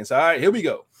 seconds. All right, here we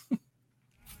go.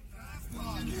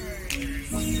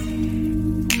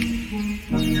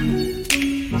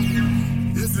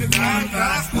 It's the Nine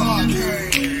Fast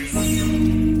Podcast.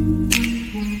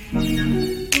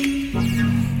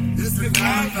 It's the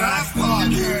Nine Fast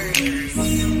Podcast.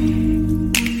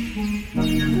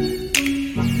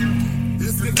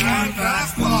 It's the Nine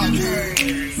Fast Podcast.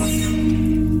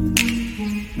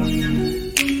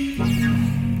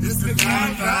 It's the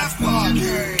Nine Fast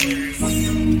Podcast.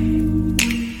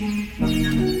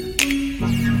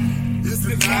 It's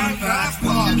the Nine Fast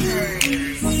Podcast.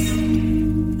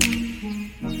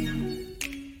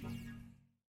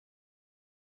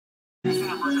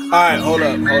 All right, hold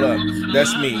up.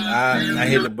 That's me. I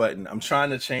hit the button. I'm trying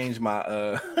to change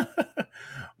my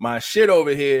my shit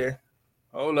over here.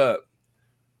 Hold up.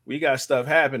 We got stuff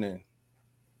happening.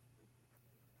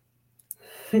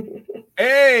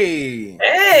 Hey,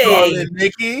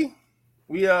 Nikki.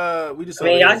 We just. I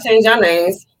mean, y'all changed your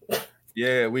names.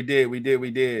 Yeah, we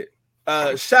did.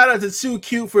 Shout out to Too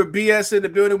Cute for BS in the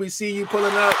building. We see you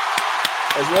pulling up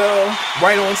as well,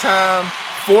 right on time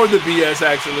for the BS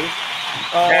actually.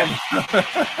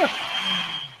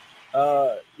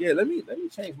 Yeah, let me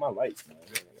change my lights, man.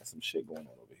 I got some shit going on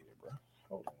over here, bro.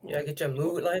 Hold on. Yeah, get your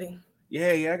mood lighting.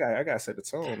 Yeah, I gotta set the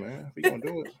tone, man. We gonna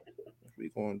do it.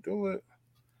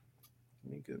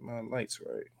 Let me get my lights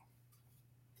right.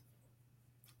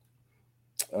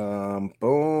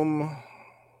 Boom.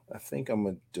 I think I'm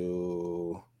gonna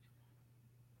do.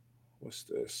 What's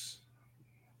this?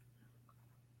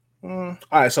 All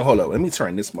right, so hold up. Let me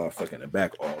turn this motherfucker in the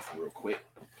back off real quick.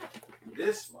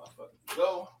 This motherfucker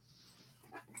go.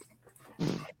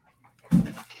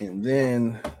 And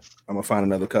then I'm gonna find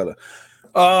another color.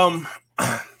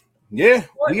 Yeah,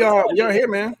 we are here,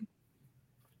 man.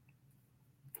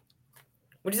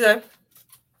 What'd you say?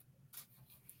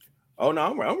 Oh no,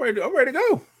 I'm ready to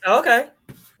go. Okay.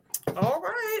 All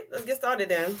right, let's get started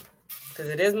then, because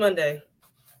it is Monday.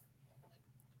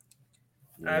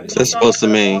 What's that supposed to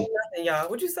mean? Y'all,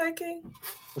 what'd you say, King?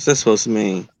 What's that supposed to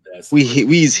mean?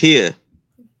 We's here.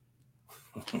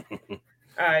 All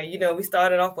right, we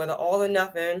started off with an all or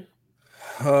nothing.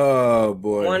 Oh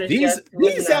boy, these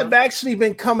have actually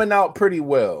been coming out pretty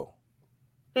well.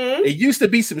 It used to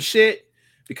be some shit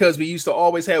because we used to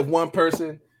always have one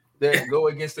person that go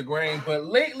against the grain, but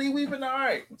lately we've been all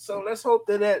right. So let's hope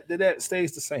that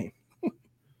stays the same.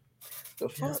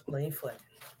 Just plain flat.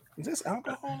 Is this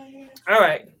alcohol in here? All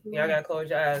right, y'all gotta close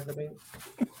your eyes.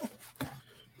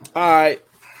 All right.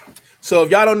 So if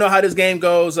y'all don't know how this game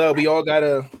goes, we all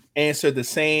gotta answer the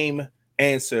same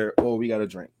answer, or we gotta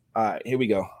drink. All right, here we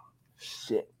go.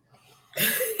 Shit.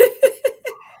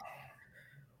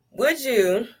 Would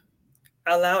you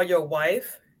allow your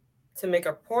wife to make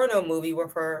a porno movie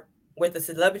with a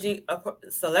celebrity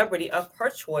of her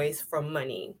choice for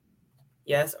money?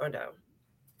 Yes or no?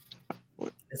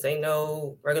 This ain't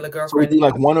no regular girlfriend. So we do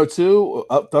like one or two?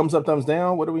 Thumbs up, thumbs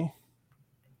down? What do we?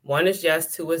 One is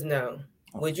yes, two is no.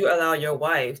 Would you allow your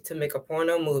wife to make a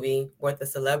porno movie with a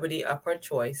celebrity of her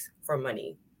choice for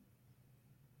money?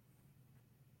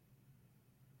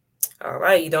 All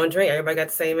right, you don't drink. Everybody got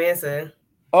the same answer.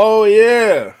 Oh,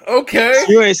 yeah. Okay.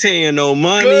 You ain't saying no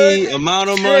money, amount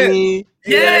of money.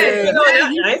 Yeah.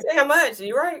 I ain't saying how much.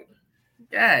 You're right.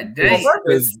 God dang.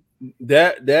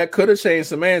 That could have changed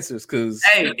some answers because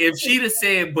hey, if she'd have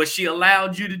said, but she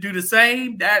allowed you to do the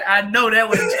same, that I know that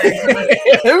would have changed.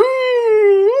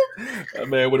 That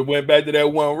man would have went back to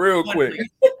that one real quick.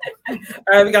 All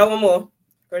right, we got one more.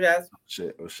 Go, Jazz.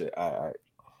 Oh shit. All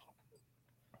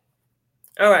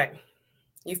right.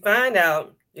 You find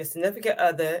out your significant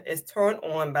other is turned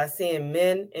on by seeing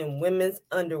men in women's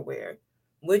underwear.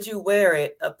 Would you wear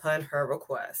it upon her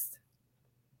request?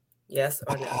 Yes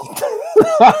or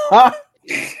no?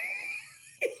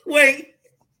 Wait.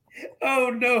 Oh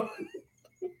no.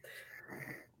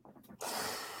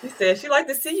 He said she like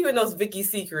to see you in those Vicky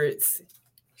secrets.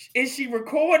 Is she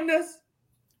recording us?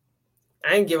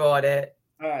 I ain't give all that.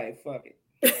 All right, fuck it.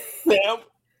 Damn.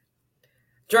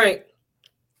 Drink.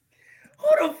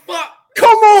 Who the fuck?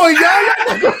 Come on,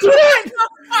 y'all.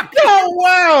 Oh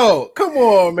wow. Come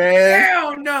on, man.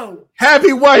 Hell no.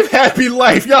 Happy wife, happy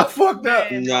life. Y'all fucked up.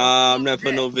 Nah, I'm not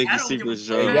putting no Vicky secrets,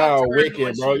 Joe. Hey, y'all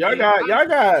wicked, bro. Y'all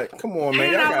got. Come on, man.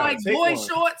 And Y'all I like boy one.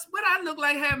 shorts, but I look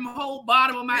like having the whole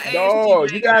bottom of my ass. No,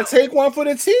 you gotta take one for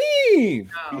the team.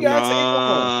 No. You gotta take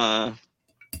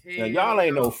one. Now, y'all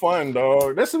ain't no fun,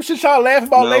 dog. That's some shit y'all laugh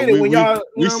about No, later when y'all see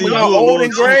when you y'all a old little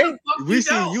and gray. We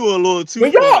see you a little too.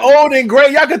 When y'all fun. old and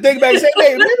gray, y'all can think back and say,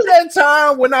 "Hey, remember that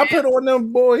time when I put on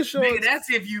them boy Nigga, shorts?" that's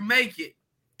if you make it.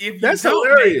 If you That's don't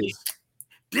hilarious. make it,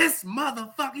 this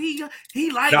motherfucker,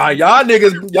 he like Nah, y'all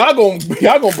niggas,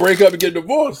 y'all gonna break up and get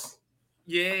divorced.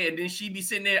 Yeah, and then she be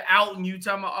sitting there out and you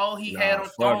talking about all he had Nah, a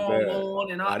fuck thong that.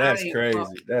 on and all. Nah, that's I ain't crazy.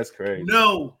 fuck- That's crazy.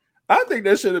 No. I think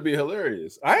that should be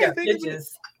hilarious. I ain't thinking.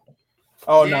 Pictures.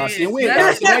 Oh Yeah, no! See, we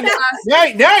that's now,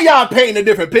 why now y'all painting a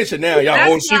different picture. Now y'all,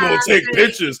 That's she why gonna I take said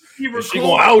pictures he and she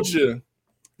gonna out you.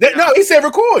 No. No, he said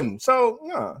recording. So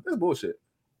no, that's bullshit.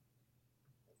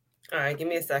 All right, give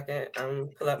me a second.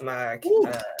 Pull up my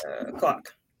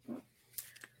clock.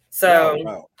 So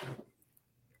Wow.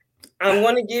 I'm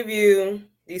going to give you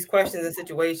these questions and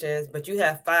situations, but you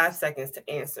have 5 seconds to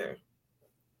answer.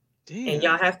 Damn. And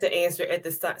y'all have to answer at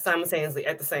the simultaneously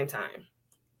at the same time.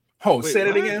 Oh, Wait, say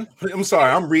that what? again. I'm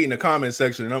sorry. I'm reading the comment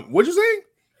section. What'd you say?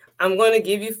 I'm going to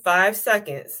give you 5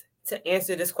 seconds to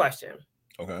answer this question.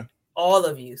 Okay. All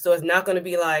of you. So it's not going to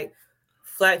be like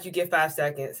Flat, you get 5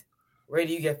 seconds.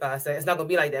 Rady, you get 5 seconds. It's not going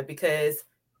to be like that because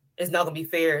it's not going to be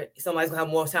fair. Somebody's going to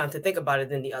have more time to think about it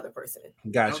than the other person.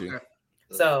 Got you.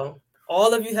 So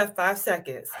all of you have 5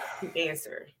 seconds to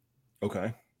answer.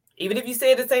 Okay. Even if you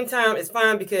say it at the same time, it's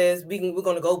fine because we're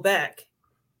going to go back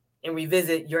and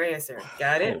revisit your answer.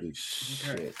 Got it? Holy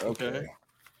shit. Okay.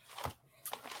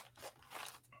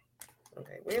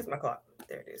 Okay, where's my clock?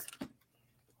 There it is.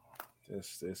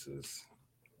 This is.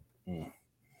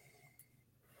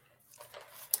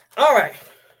 All right.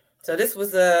 So this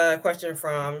was a question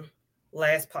from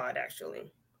last pod,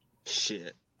 actually.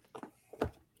 Shit.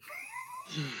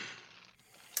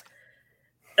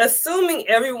 Assuming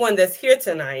everyone that's here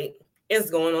tonight is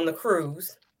going on the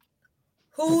cruise,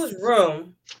 whose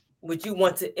room would you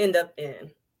want to end up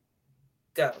in?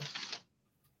 Go.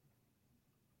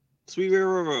 Sweet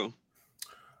River.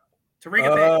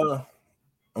 Tarika,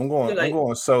 I'm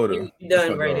going soda. You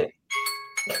done rated.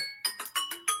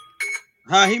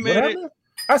 Huh? He made it.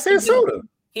 I said soda.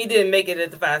 He didn't make it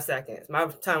at the 5 seconds. My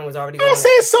time was already I going.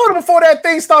 said soda before that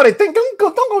thing started. Don't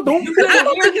go. That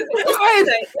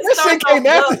shit came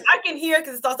after. I can hear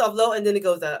because it starts off low and then it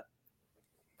goes up.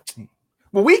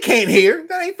 Well, we can't hear.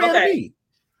 That ain't fair to me.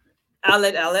 I'll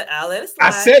let it slide.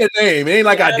 I said a name. It ain't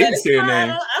like I didn't say a name. I'll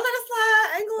let it slide.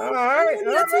 I ain't going.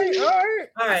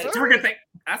 All right. Tarika thing.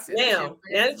 I said Now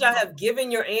that y'all have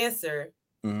given your answer,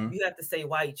 Mm-hmm. you have to say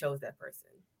why you chose that person.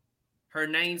 Her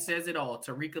name says it all.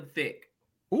 Tarika Thick.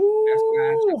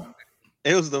 Ooh.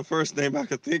 It was the first name I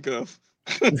could think of.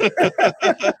 If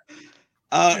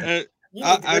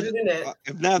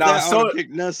not that, I would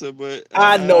pick Nessa, but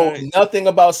I know nothing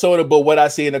about soda but what I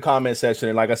see in the comment section.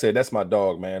 And like I said, that's my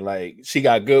dog, man. Like, she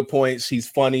got good points. She's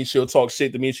funny. She'll talk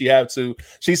shit to me if she have to.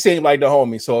 She seemed like the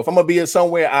homie. So if I'm gonna be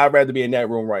somewhere, I'd rather be in that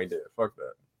room right there. Fuck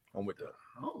that. I'm with that.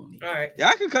 All right. Yeah,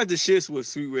 I could cut the shits with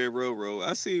Sweet Red Railroad.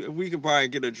 I see if we could probably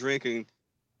get a drink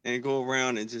and go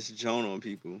around and just joan on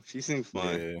people. She seems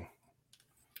fun. Yeah.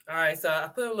 All right, so I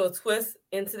put a little twist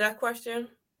into that question.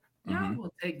 Y'all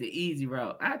will take the easy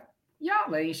route.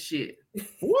 Y'all ain't shit.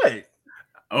 What?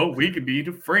 Oh, we could be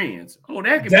the friends. Oh,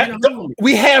 that could be the homie.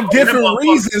 We have different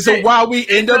reasons of why we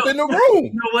end up in the room.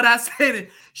 You know what I said?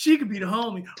 She could be the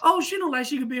homie. Oh, she don't like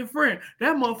she could be a friend.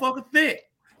 That motherfucker thick.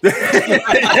 That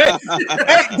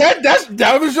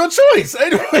was your choice.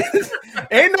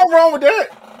 Ain't no wrong with that.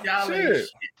 Y'all ain't shit.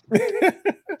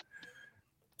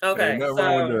 Okay,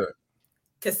 so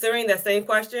considering that same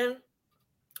question,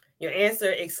 your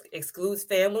answer excludes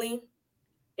family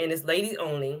and is ladies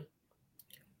only.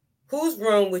 Whose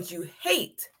room would you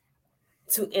hate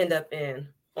to end up in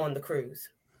on the cruise?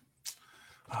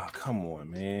 Oh, come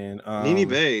on, man. Nene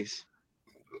Bays.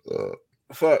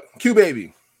 Fuck. Q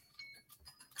Baby.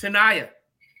 Tanaya.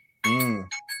 You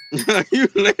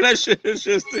let that shit. It's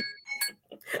just.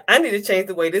 I need to change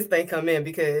the way this thing come in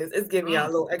because it's giving y'all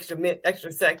a little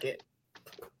extra second.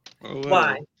 Oh, wow.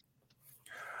 Why?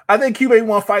 I think Q Baby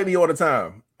want to fight me all the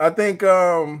time. I think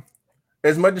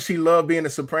as much as she loved being a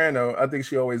soprano, I think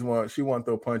she always want to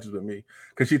throw punches with me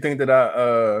because she think that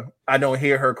I don't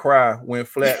hear her cry when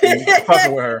Flat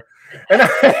fucking with her. And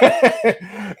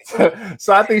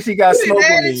so I think she got smoke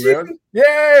with me, man.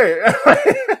 Yeah.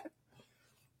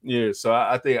 Yeah, so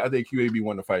I think Q Baby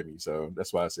want to fight me, so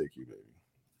that's why I say Q Baby.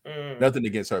 Nothing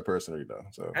against her personally though.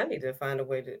 So I need to find a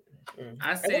way to.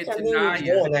 I said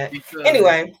Tanaya.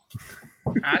 Anyway,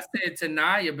 I said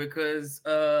Tanaya because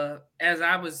as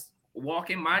I was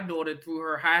walking my daughter through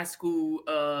her high school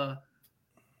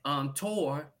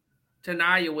tour,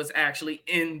 Tanaya was actually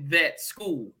in that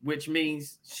school, which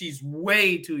means she's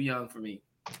way too young for me.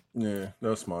 Yeah, that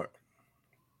was smart.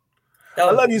 That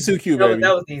I was, love you too, Q, baby.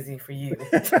 that was easy for you.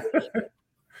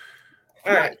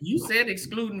 All right. You said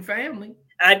excluding family.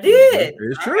 I did.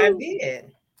 It's true. I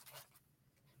did.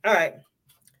 All right.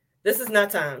 This is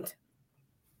not timed.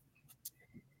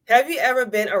 Have you ever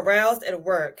been aroused at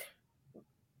work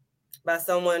by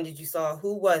someone that you saw?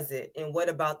 Who was it? And what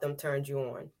about them turned you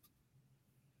on?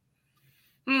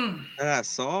 That I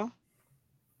saw?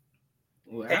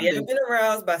 Well, Have you ever been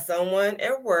aroused by someone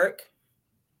at work?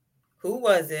 Who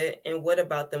was it? And what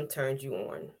about them turned you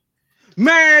on?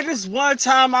 Man, this one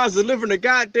time I was delivering a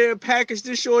goddamn package.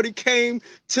 This shorty came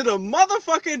to the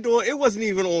motherfucking door. It wasn't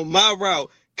even on my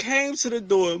route. Came to the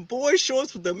door in boy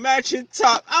shorts with the matching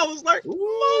top. I was like,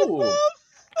 motherfucker.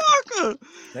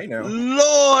 Hey now.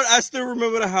 Lord, I still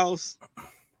remember the house.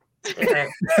 Okay.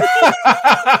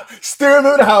 Still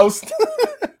remember the house.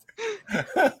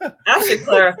 I should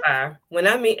clarify. When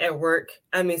I mean at work,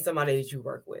 I mean somebody that you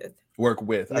work with. Work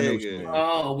with. I know what you mean.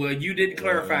 Oh, well, you didn't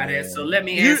clarify that. So let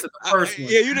me answer the first one.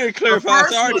 Yeah, you didn't clarify. I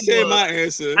already said my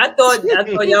answer. I thought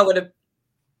y'all would have.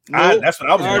 That's what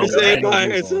I was. I already said my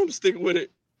answer. I'm sticking with it.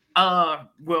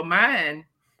 Well, mine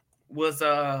was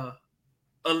a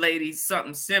lady,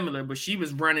 something similar, but she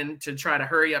was running to try to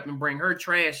hurry up and bring her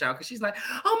trash out because she's like,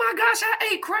 "Oh my gosh, I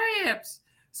ate crabs."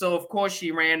 So of course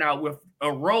she ran out with a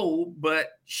robe,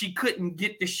 but she couldn't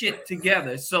get the shit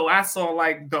together. So I saw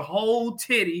like the whole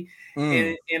titty,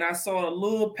 and I saw a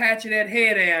little patch of that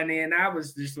hair down there, and I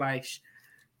was just like,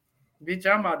 bitch,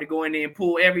 I'm about to go in there and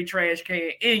pull every trash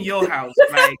can in your house.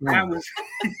 Like I was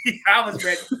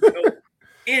ready to go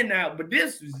in and out. But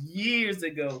this was years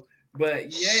ago.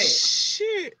 But yeah.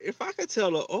 Shit, if I could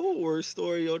tell an old word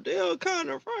story, Odell kind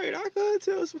of right. I could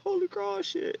tell some Holy Cross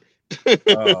shit.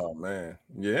 Oh man,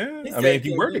 yeah. I mean, if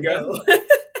you work together.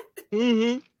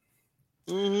 You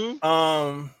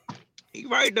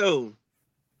right though.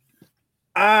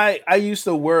 I used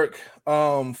to work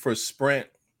for Sprint,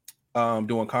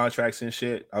 doing contracts and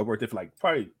shit. I worked there for like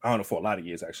probably, I don't know, for a lot of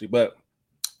years actually, but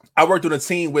I worked on a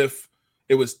team with,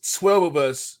 it was 12 of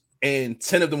us and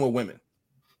 10 of them were women.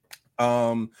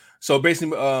 So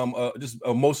basically, just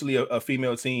mostly a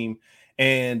female team.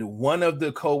 And one of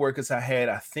the coworkers I had,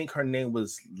 I think her name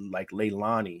was like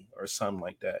Leilani or something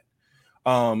like that.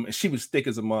 And she was thick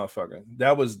as a motherfucker.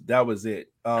 That was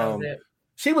it.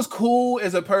 She was cool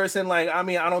as a person. Like, I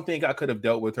mean, I don't think I could have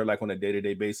dealt with her like on a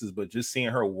day-to-day basis, but just seeing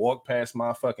her walk past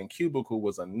my fucking cubicle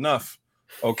was enough.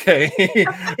 Okay.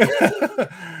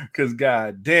 Cause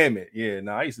god damn it. Yeah,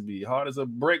 no, I used to be hard as a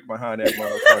brick behind that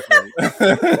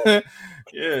motherfucker.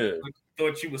 Yeah.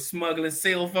 Thought you were smuggling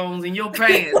cell phones in your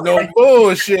pants. No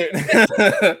bullshit.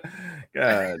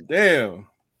 God damn.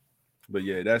 But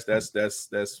yeah, that's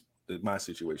my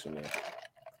situation there.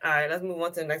 All right, let's move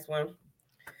on to the next one.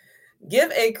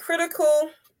 Give a critical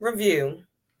review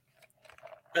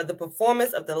of the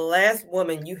performance of the last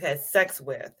woman you had sex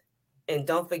with, and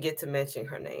don't forget to mention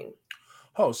her name.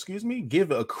 Oh, excuse me.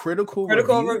 Give a critical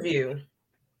review.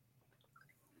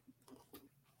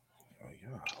 Oh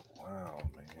yeah. Wow,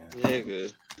 man.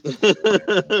 Nigga.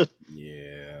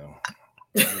 Yeah.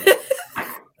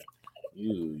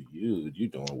 You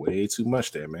doing way too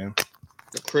much there, man.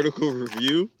 A critical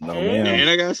review? No, man. And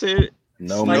I gotta say it.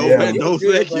 No, man. No,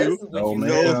 thank you. No, man.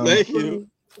 No, thank you.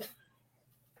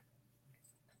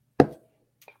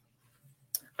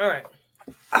 All right.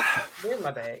 Where's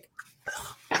my bag?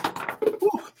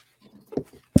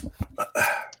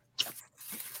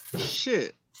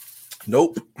 Shit.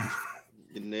 Nope.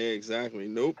 Yeah, exactly.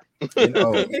 Nope.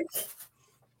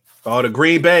 Oh, the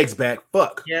green bag's back.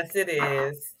 Fuck. Yes, it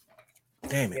is.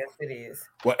 Damn it. Yes, it is.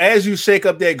 Well, as you shake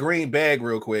up that green bag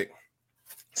real quick,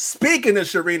 speaking of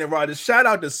Sharina Rogers, shout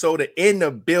out to Soda in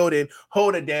the building.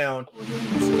 Hold it down.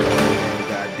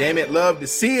 God damn it. Love to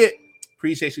see it.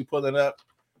 Appreciate you pulling up.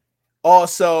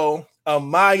 Also,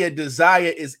 Amaya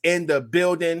Desire is in the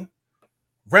building.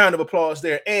 Round of applause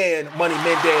there. And Money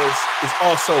Mendez is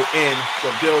also in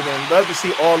the building. Love to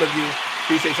see all of you.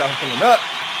 Appreciate y'all pulling up.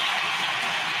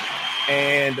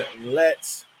 And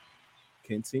let's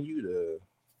continue to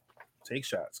take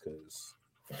shots because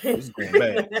this green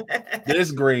bag.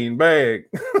 This green bag.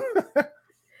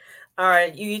 All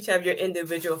right, you each have your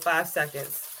individual 5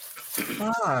 seconds.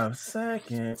 5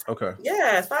 seconds. Okay.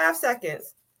 Yes, 5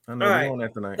 seconds. I know we're on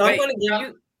that tonight. So I'm going to give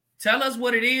you. Tell us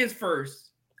what it is first.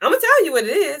 I'm gonna tell you what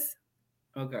it is.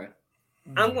 Okay.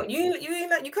 I'm going. You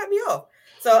cut me off.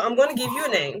 So I'm going to give you a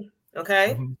name.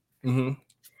 Okay. Mm-hmm.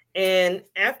 And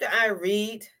after I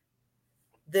read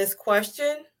this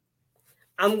question,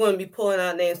 I'm going to be pulling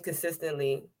out names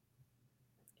consistently.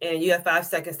 And you have 5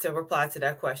 seconds to reply to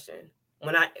that question.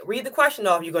 When I read the question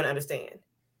off, you're going to understand.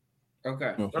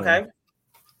 Okay. Okay.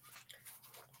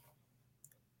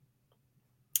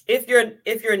 If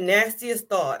your nastiest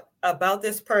thought about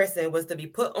this person was to be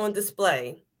put on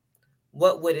display,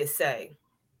 what would it say?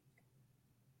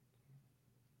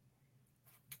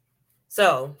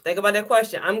 So think about that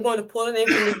question. I'm going to pull a name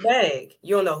from this bag.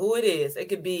 You don't know who it is. It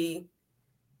could be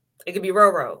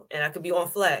Roro, and I could be on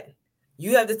flat.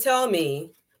 You have to tell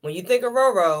me when you think of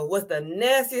Roro, what's the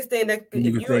nastiest thing that You if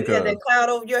can you think had of. that cloud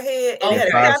over your head and Okay.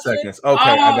 it had a 5 caption, seconds. Okay,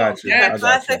 I got you. Oh, I you got got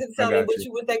 5 you. seconds to I tell me got what you.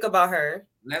 you would think about her.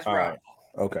 Let's All rock. right.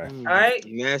 Okay. All right.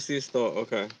 Nastiest thought.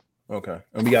 Okay. Okay.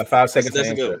 And we got 5 seconds That's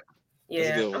to a good answer. one.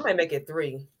 Yeah, good I one. might make it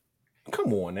 3.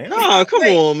 Come on, man. Nah, come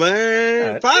Wait. on,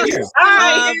 man. God Five, damn. All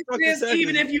five right, fucking even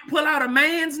seconds. if you pull out a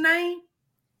man's name.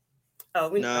 Oh,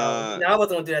 Nah. no, I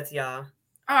wasn't gonna do that to y'all.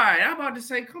 All right, I'm about to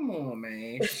say, come on,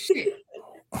 man. Shit.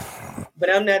 But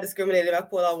I'm not discriminating if I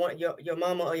pull out your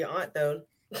mama or your aunt though.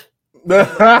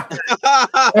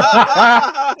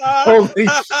 Holy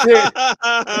shit.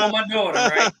 On my daughter,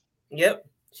 right? Yep,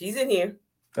 she's in here.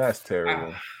 That's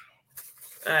terrible.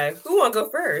 All right, who want to go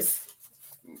first?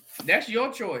 That's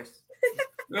your choice.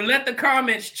 Let the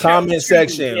comments Comment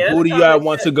section. Yeah, Who do y'all comment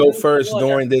want to go section. first Water.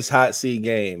 during this hot seat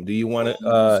game? Do you want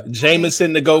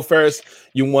Jameson to go first?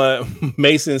 You want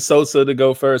Mason Sosa to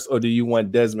go first, or do you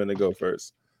want Desmond to go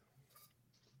first?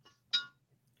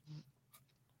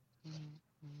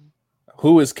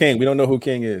 Who is King? We don't know who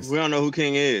King is. We don't know who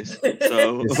King is.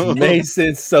 So It's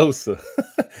Mason Sosa.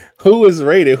 Who is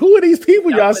rated? Who are these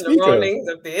people y'all putting the speak wrong of? names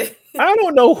up there. I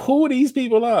don't know who these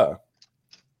people are.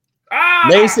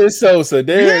 Mason. Mason Sosa.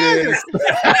 There it is. from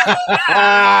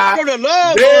the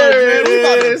love There boys, man. We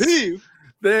about to it is. beef.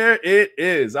 There it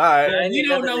is. All right. I We need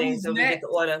don't another know name who's so we get next. the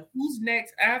order. Who's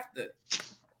next after?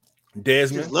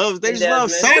 Desmond. They just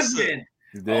love Sosa. Desmond.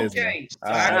 Desmond. Okay.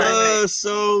 All right. Love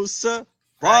Sosa.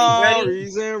 Are you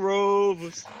Ferraris and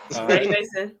Rovers. All Ready, right.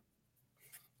 Mason?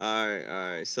 All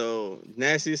right. So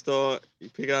nastiest thought. You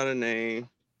pick out a name.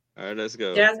 All right, let's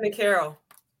go. Jasmine Carroll.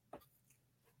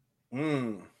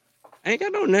 I ain't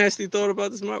got no nasty thought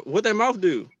about this mouth. What that mouth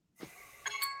do?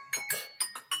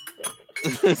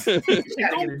 You gotta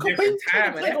get a different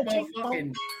time of that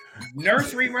motherfucking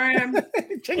nursery rhyme. I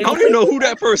don't even know who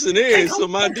that person is, so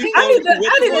my default I is need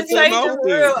what the to fuck that change mouth the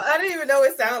do. real. I didn't even know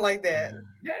it sounded like that.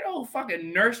 That old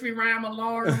fucking nursery rhyme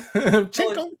alarm.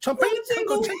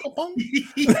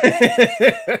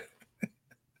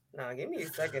 No, give me a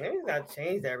second. Let me gotta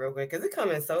change that real quick because it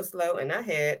coming so slow, and I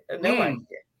had no idea.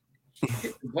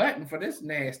 Hit the button for this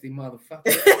nasty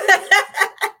motherfucker.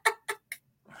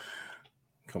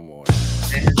 Come on.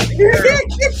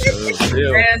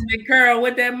 Jasmine Curl,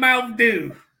 what that mouth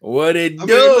do? What it I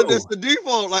do? mean, look, that's the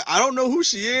default. Like, I don't know who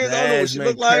she is. I don't know what she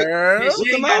look like. Bitch, What she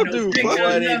the ain't mouth got no do? picture Fuck or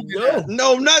What it nothing. do?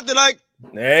 No, nothing. Like,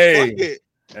 Hey, fuck it.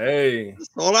 hey. That's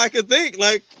all I can think.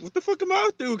 Like, what the fuck the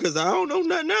mouth do? Because I don't know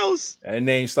nothing else. That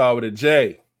name start with a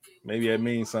J. Maybe that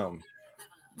means something.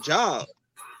 Job.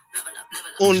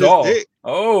 On Jaw. this dick.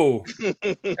 Oh. All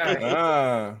right.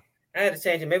 Ah. I had to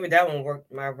change it. Maybe that one work.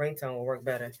 My ringtone will work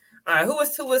better. All right. Who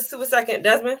was second?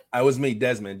 Desmond. I was me,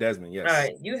 Desmond. Desmond, yes. All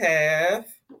right. You have.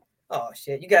 Oh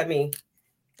shit! You got me.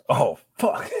 Oh,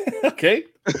 fuck. Okay.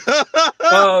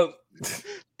 Count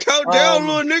down,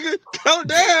 little nigga. Count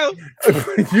down.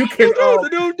 You can.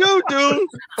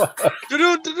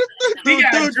 He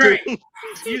got a drink.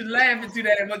 You laughing to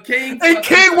that, but King. And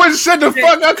King wouldn't shut the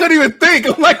fuck. I couldn't even think.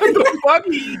 I'm like, what the fuck?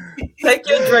 Take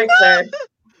your drink, sir.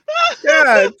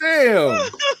 God damn.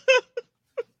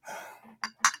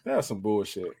 That's some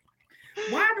bullshit.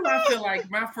 Why do I feel like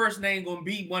my first name gonna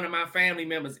be one of my family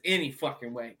members any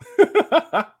fucking way?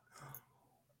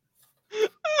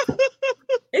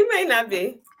 It may not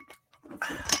be.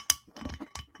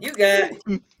 You got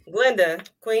Glenda,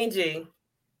 Queen G.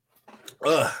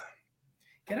 Ugh.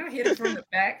 Can I hit it from the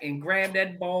back and grab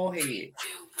that ball head?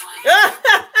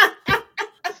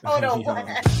 Hold on.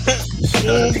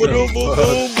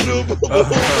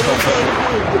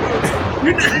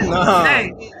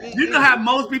 Hey, you know how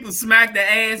most people smack the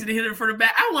ass and hit it from the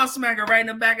back? I want to smack her right in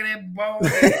the back of that ball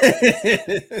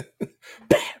head.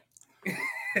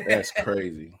 That's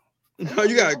crazy. No,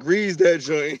 you gotta grease that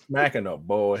joint. Smacking a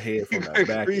ball head from the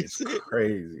back is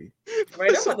crazy.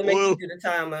 Right, I'm about to make you do the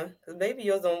timer because maybe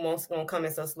yours almost gonna come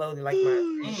in so slowly like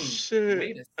mine. Oh, shit.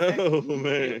 Wait a second. Oh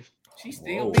man. She's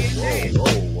still Whoa, being dead.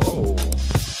 whoa.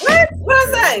 What? What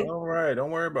I say? All right,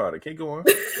 don't worry about it. Keep going.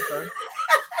 Okay.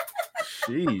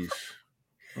 Sheesh.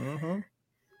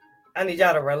 I need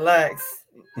y'all to relax.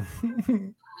 All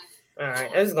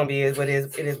right, this is gonna be what it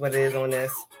is. It is what it is on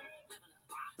this.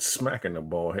 Smacking the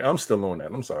ball head. I'm still on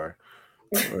that. I'm sorry.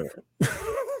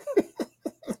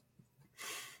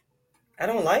 I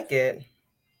don't like it.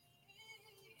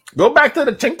 Go back to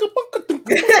the tinker.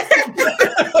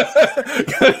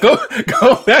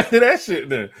 go back to that shit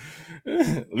then.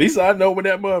 At least I know what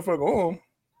that motherfucker on.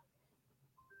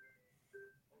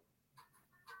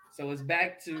 So it's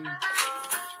back to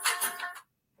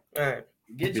All right.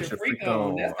 get your freak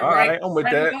on. That's the All right. right, I'm with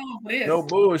that. No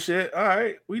bullshit. All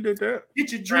right, we did that.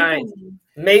 Get your drink Right. on.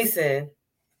 Mason,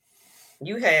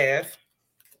 you have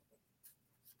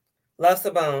Love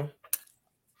Sabone.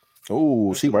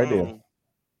 Oh, she right there.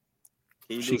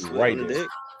 She's right right there. there.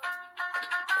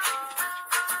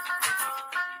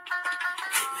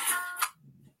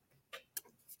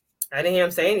 I didn't hear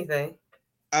him say anything.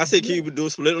 I said, can you do a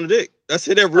split on the dick? I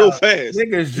said that real fast.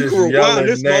 Niggas You just can rewind yelling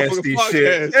this nasty motherfucking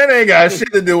shit. podcast. That ain't got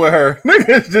shit to do with her.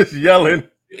 Niggas just yelling.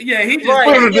 Yeah, he just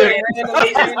Right.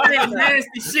 yeah,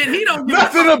 nasty shit. He don't give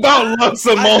Nothing about Love I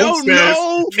Simone don't says.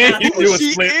 know Can you who do a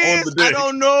she split on the is. I dick?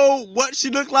 don't know what she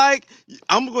look like.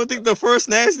 I'm gonna think the first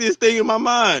nastiest thing in my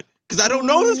mind because I don't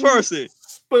know this person.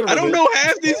 Split on I the don't dick. know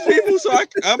half these people, so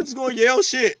I'm just gonna yell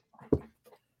shit.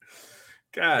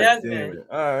 God Jasmine. damn it.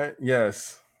 All right.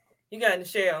 Yes. You got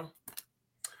Michelle.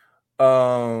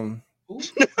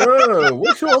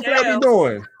 What you be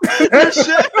doing?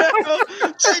 Michelle,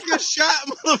 take a shot,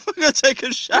 motherfucker. Take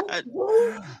a shot.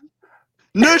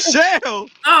 Michelle.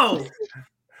 Oh,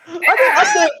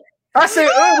 I said,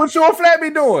 what you on flat be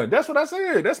doing? That's what I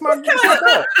said. That's my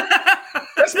thought.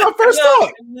 That's my first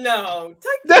thought. No.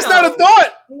 That's not a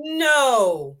thought.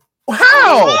 No.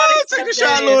 How? Oh, take a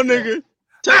shot, little nigga.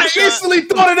 Take I a shot. instantly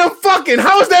thought of them fucking.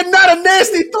 How is that not a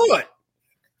nasty thought?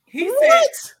 he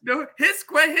What?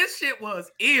 said his shit was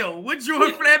ill. What you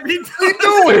and Flat be What you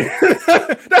doing?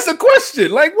 That's a question.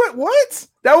 Like what?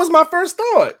 That was my first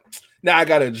thought. Now I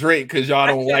got a drink because y'all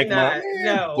don't like my.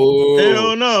 No.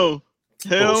 Hell no.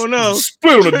 Hell no.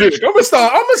 Split on the dick. I'm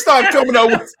gonna start coming up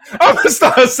with. I'm gonna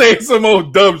start saying some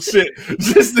old dumb shit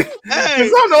just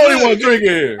because I'm the only one drinking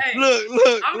here. Hey,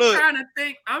 Look.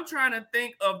 I'm trying to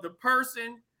think of the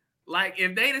person. Like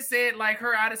if they'd have said like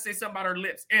her, I'd have said something about her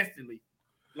lips instantly.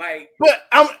 Like, But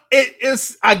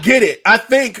it's I get it. I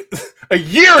think a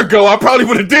year ago I probably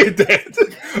would have did that,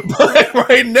 but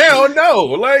right now, no.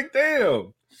 Like,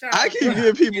 damn. I keep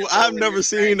getting people I've never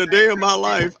seen a day in my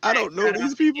life. I don't know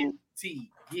these people.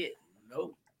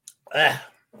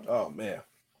 Oh man.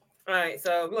 All right,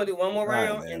 so we're gonna do one more All right,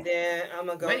 round, man. and then I'm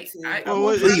gonna go to. Please,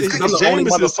 'cause I'm the only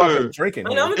motherfucker drinking.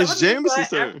 No, here. It's Jameson's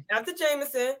turn. After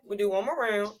Jameson, we do one more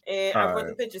round, and I brought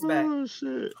the pictures back. Oh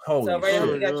shit! Holy So right now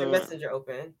you got shit. your messenger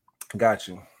open. Got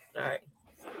you. All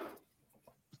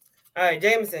right,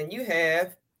 Jameson, you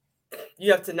have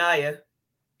Tanaya.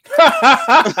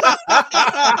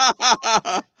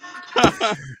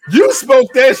 You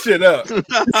spoke that shit up.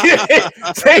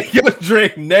 Take your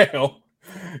drink now,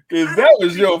 because that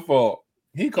was your fault.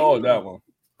 He called that one.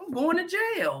 I'm going to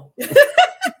jail.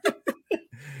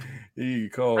 He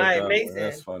called All right, that Mason. one.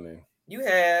 That's funny. You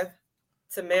have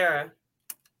Tamara.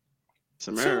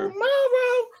 Tomorrow.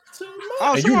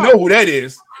 And you know who that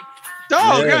is.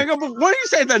 Dog, Yeah. when you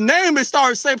say the name and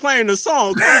start playing the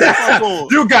song,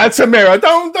 You got Tamara.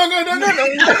 Don't. No, that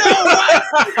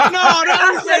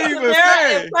ain't even Tamara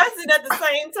fair. and Preston at the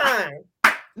same time.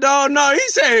 No, he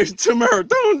said Tamara.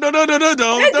 Don't. That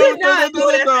did not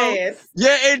go that fast.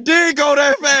 Yeah, it did go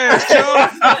that fast, yo.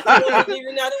 You want to give you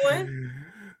another one?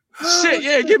 Shit,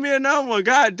 yeah, give me another one.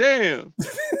 God damn.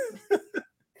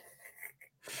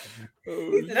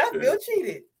 He said, I feel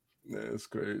cheated. That's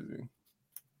crazy.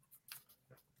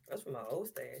 That's from my old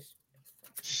stash.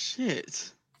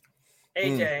 Shit.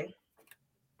 AJ.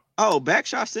 Oh,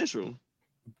 Backshot Central.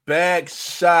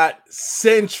 Backshot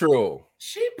Central.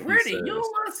 She pretty. He You says. don't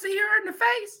want to see her in the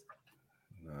face.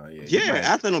 No, Yeah,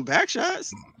 after them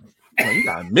backshots. You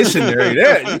got missionary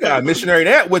that. You got missionary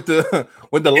that with the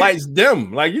lights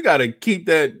dim. Like you got to keep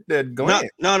that glance.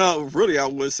 No. Really, I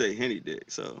would say Henny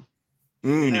dick. So.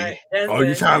 Mm. All right, that's Oh,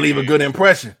 you it. trying to leave a good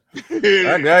impression?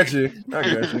 I got you.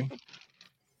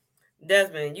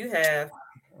 Desmond, you have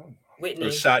Whitney.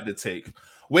 A shot to take.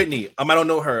 Whitney. I don't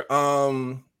know her.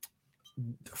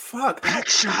 Fuck.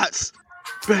 Backshots.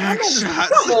 Come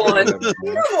on, man.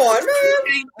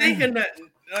 Ain't thinking nothing.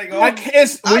 Like, I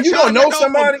can't. When you don't know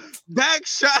somebody,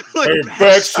 backshot.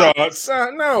 Backshots.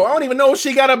 No, I don't even know if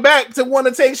she got a back to want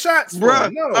to take shots, bro.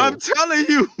 No. I'm telling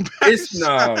you, It's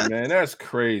no, man. That's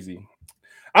crazy.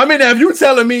 I mean, if you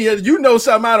telling me you know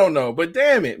something I don't know, but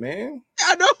damn it, man.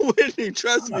 I know Whitney.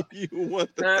 Trust me, you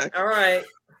want the back. All right,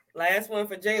 last one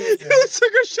for Jameson. You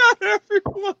took a shot at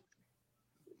everyone.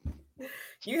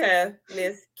 You have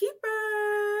Miss Keeper.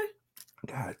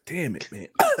 God damn it, man.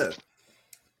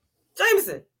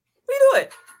 Jameson, what you doing?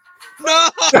 No.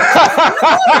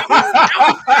 I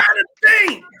was trying to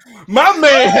think. My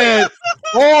man had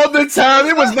all the time.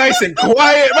 It was nice and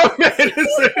quiet. My man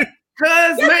is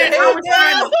Cause man, I was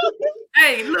trying to.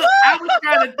 Hey, look, I was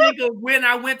trying to think of when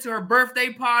I went to her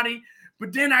birthday party,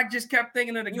 but then I just kept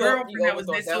thinking of the girlfriend that was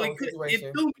there, so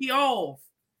it threw me off.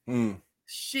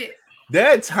 Shit.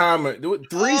 That time, 3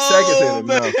 seconds ain't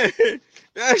enough.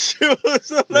 That shit was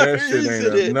hilarious. That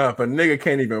shit ain't enough. A nigga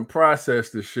can't even process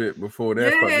the shit before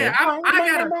that. Yeah,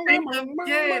 I gotta think of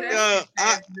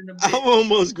I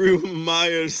almost agree with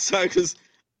Maya because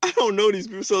I don't know these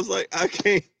people, so it's like I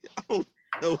don't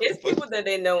know. It's people that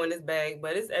they know in this bag,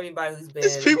 but it's everybody who's been.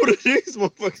 It's people that these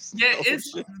motherfuckers. Yeah,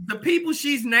 it's the people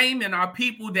she's naming are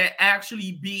people that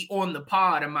actually be on the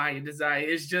pod of Maya Desire.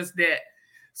 It's just that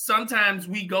sometimes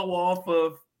we go off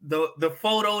of the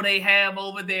photo they have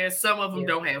over there. Some of them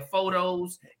don't have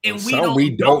photos, and we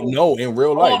don't know in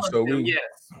real life. So we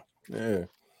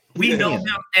know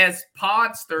them as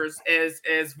podsters,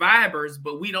 as vibers,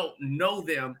 but we don't know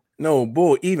them. No,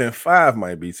 boy, even 5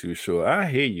 might be too short. I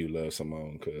hear you, Love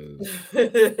Simone, because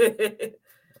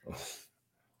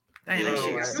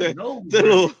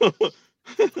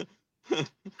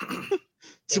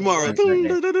tomorrow.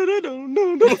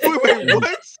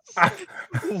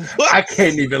 What? I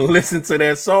can't even listen to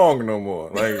that song no more.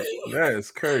 Like, that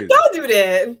is crazy. Don't do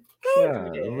that.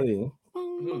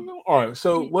 All right,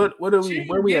 so what are we?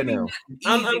 Where are we at now?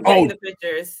 I'm getting the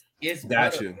pictures. It's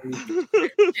gotcha.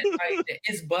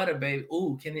 It's butter, baby.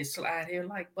 Ooh, can it slide here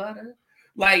like butter?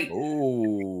 Like,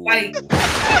 ooh, like.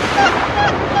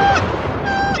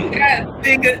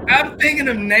 I'm thinking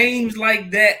of names like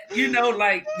that, you know,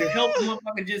 like to help the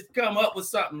motherfucker just come up with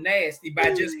something nasty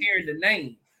by just hearing the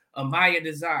name. Amaya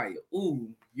Desire.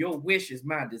 Ooh, your wish is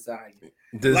my desire.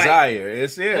 Desire.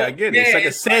 It's I get it. It's like a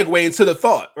segue into the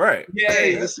thought, right? Yeah.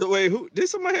 Hey, this the way. Who did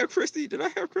somebody have Christy? Did I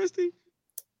have Christy?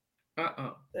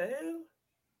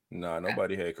 No,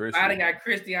 nobody had Christy. I'd have got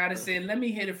Christy. I'd have said, let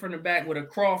me hit it from the back with a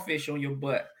crawfish on your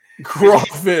butt.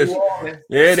 Crawfish.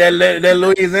 Yeah, that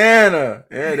Louisiana.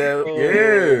 Yeah,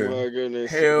 Oh my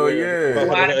goodness. Hell yeah.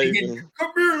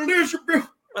 Come here, Elizabeth.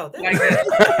 Oh, like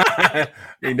that.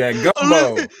 Need that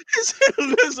gumbo.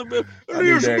 Elizabeth. I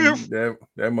need that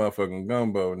motherfucking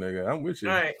gumbo, nigga. I'm with you.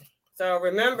 All right. So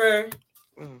remember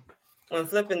when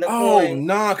flipping the coin. coin.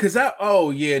 Nah, cause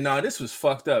this was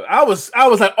fucked up. I was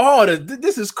like,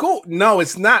 this is cool. No,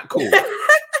 it's not cool.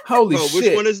 Holy shit.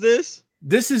 Which one is this?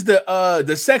 This is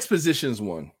the sex positions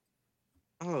one.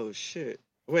 Oh shit.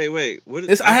 Wait. What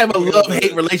is I have a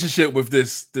love-hate relationship with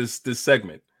this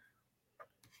segment.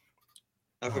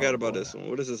 I forgot about this one.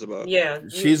 What is this about? Yeah.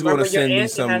 She's gonna send me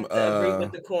some agree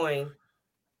with the coin.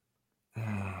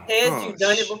 Heads, you've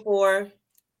done it before.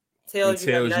 Tails,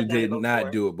 you did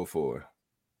not do it before.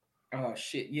 Oh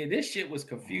shit. Yeah, this shit was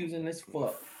confusing as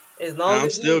fuck. As long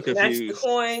as still you confused. match the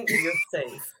coin, you're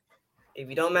safe. If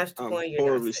you don't match the coin, you're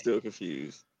horribly still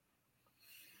confused.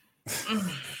 All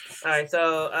right,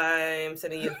 so I'm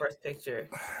sending you the first picture.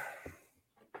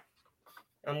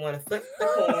 I'm gonna flip the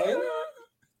coin.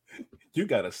 You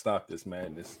gotta stop this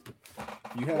madness.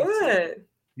 You have what? to.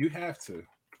 You have to.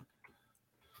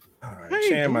 All right,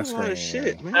 share my screen.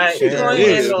 Shit, man. All right, it's going to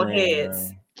land on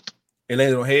heads. It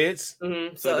landed on heads.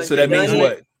 Mm-hmm. So that means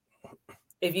what?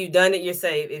 If you've done it, you're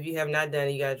safe. If you have not done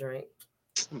it, you gotta drink.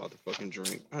 I'm about to fucking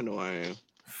drink. I know I am.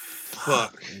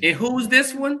 Fuck. And who's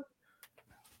this one?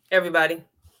 Everybody.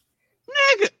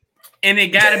 Nigga. And it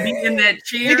gotta be in that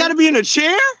chair. It gotta be in a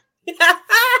chair?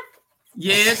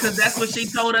 Yeah, because that's what she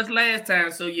told us last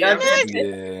time. So yeah.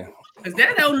 Because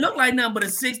that don't look like nothing but a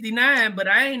 69, but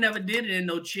I ain't never did it in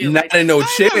no chair. Not in no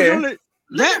chair.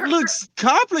 That looks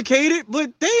complicated,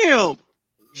 but damn.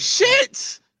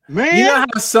 Shit. Man. You know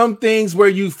how some things where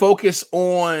you focus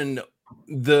on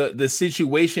the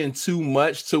situation too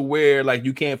much to where like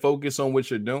you can't focus on what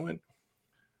you're doing?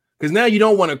 Because now you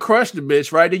don't want to crush the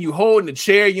bitch, right? Then you holding the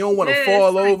chair, you don't want to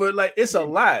fall over. Like it's a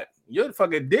lot. Your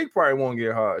fucking dick probably won't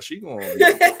get hard. She gonna be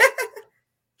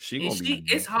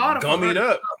it's harder gummied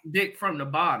up dick from the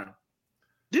bottom.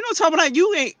 You know, talking about he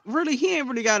ain't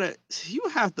really gotta. You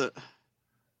have to.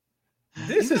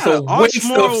 This is a waste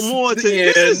of more to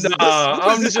this is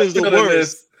the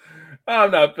worst. I'm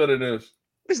not feeling this.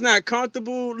 It's not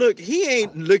comfortable. Look, he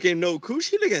ain't looking no cooch.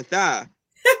 He looking thigh.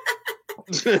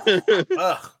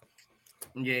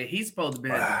 Yeah, he's supposed to be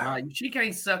at the bottom. She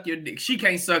can't suck your dick. She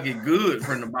can't suck it good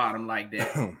from the bottom like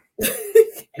that.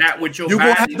 Not with your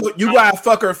body. You gotta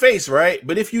fuck her face, right?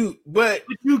 But you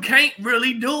can't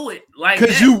really do it like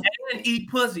that and eat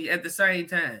pussy at the same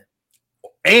time.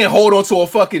 And hold on to a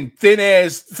fucking thin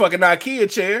ass fucking IKEA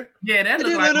chair. Yeah, that And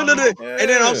looks then, like and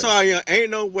then I'm sorry,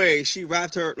 ain't no way she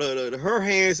wrapped her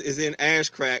hands is in ash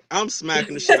crack. I'm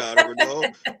smacking the shit out of her, though.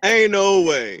 Ain't no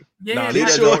way. Yeah,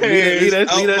 Get your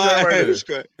hands out my ash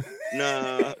crack.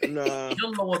 Nah.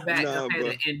 Your lower back Nah, had bro.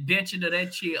 an indention of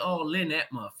that chair all in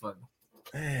that motherfucker.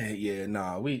 Yeah,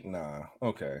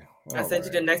 okay. I sent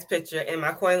you the next picture, and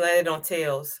my coin landed on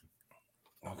tails.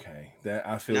 Okay, that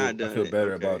I feel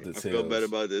better about the tails. I feel better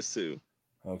about this too.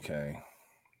 Okay.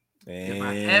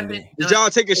 And did y'all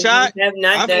take a shot? I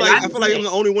feel like I'm the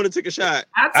only one to take a shot.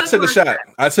 I took a shot.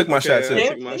 I took my shot too. I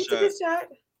took my shot.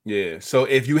 Yeah. So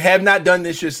if you have not done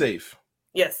this, you're safe.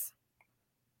 Yes.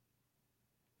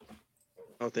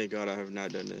 Oh, thank God I have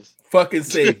not done this. Fucking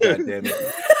safe, goddammit.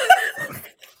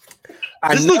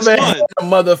 I This never looks had fun. a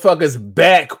motherfucker's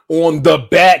back on the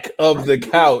back of the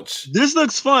couch. This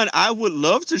looks fun. I would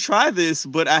love to try this,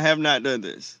 but I have not done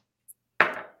this.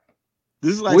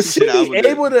 This is like Would some she shit I be would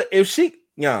able to? If she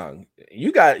young,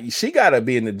 she gotta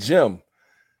be in the gym,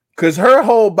 cause her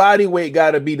whole body weight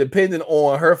gotta be dependent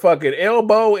on her fucking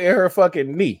elbow and her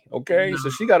fucking knee. Okay,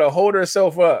 so she gotta hold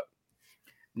herself up.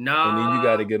 No, and then you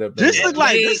gotta get up. This look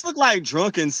like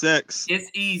drunken sex. It's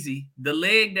easy. The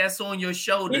leg that's on your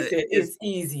shoulder is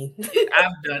easy.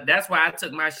 I've done. That's why I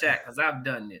took my shot, because I've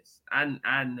done this.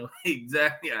 I know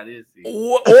exactly how this is.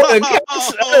 Okay,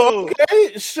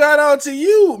 shout out to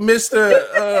you, Mr.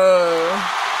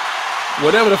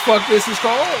 Whatever the fuck this is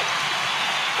called.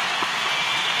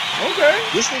 Okay.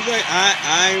 This looks like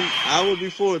I will be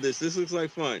for this. This looks like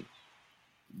fun.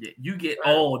 Yeah, you get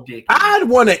all dick. I'd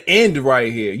want to end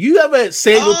right here. You ever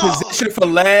save a position for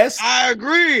last? I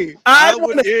agree. I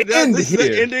want to end this here. is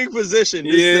the ending position.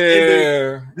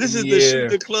 This is the shoot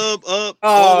the club up.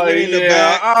 Oh in the yeah,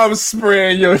 back. I'm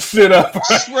spraying your shit up.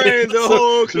 Spraying the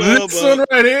whole club this up. one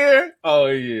right here. Oh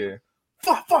yeah.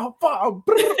 I'm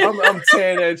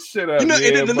tearing that shit up. You know,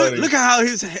 yeah, and then look at how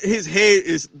his head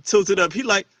is tilted up. He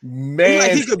like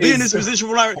he could be in this position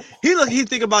for like he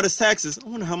think about his taxes. I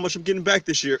wonder how much I'm getting back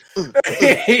this year.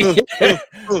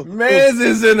 Man's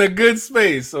is in a good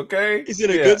space, okay? He's in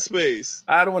a good space.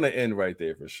 I don't want to end right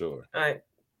there for sure. All right.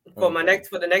 For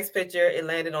the next picture, it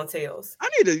landed on tails.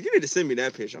 You need to send me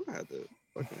that picture. I'm gonna have to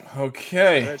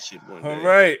okay. that shit one All day.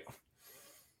 right.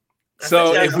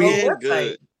 So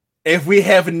if we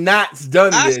have not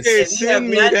done I this, said send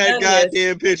me that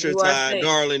goddamn picture, Ty,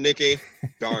 darling Nikki.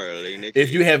 Darling Nikki.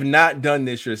 If you have not done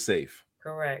this, you're safe.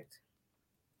 Correct.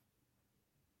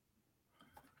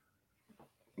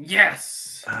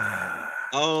 Yes.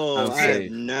 Oh, I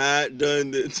have not done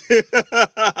this.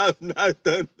 I've not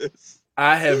done this.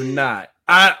 I have not.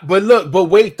 But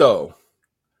wait though.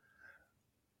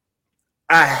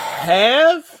 I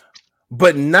have,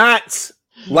 but not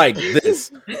like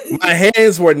this. My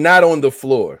hands were not on the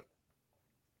floor.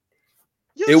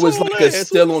 It was like a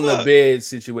still on the bed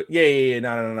situation. Yeah.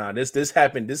 No. This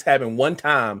happened. This happened one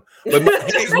time, but my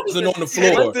hands wasn't on the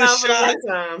floor.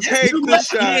 Take the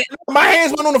shot. My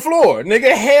hands went on the floor,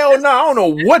 nigga. Hell no. I don't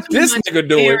know what this nigga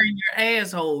doing. Air in your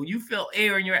asshole. You felt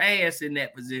air in your ass in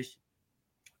that position.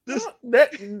 I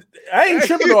ain't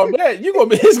tripping on that.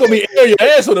 It's gonna be air your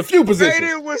ass on a few positions.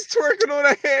 Aiden was twerking on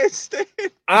a handstand.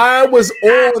 I was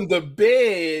on the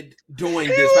bed doing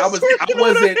this. I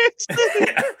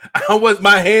wasn't.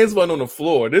 My hands weren't on the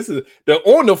floor. This is the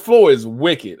on the floor is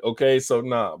wicked. Okay, so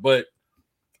nah, but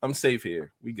I'm safe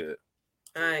here. We good.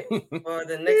 All right. For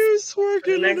the next one,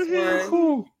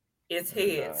 it's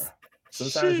heads.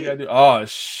 Sometimes you gotta do. Oh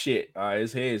shit! All right,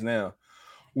 it's heads now.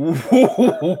 Oh,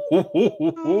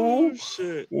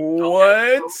 shit.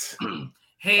 What?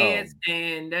 Heads,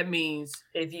 and that means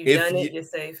if you've done it, you're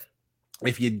safe.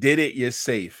 If you did it, you're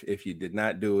safe. If you did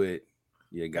not do it,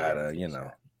 you gotta,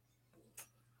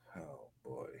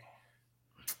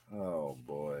 Oh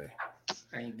boy.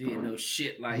 I ain't did no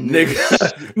shit like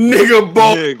nigga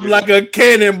ball like a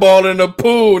cannonball in the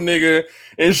pool, nigga,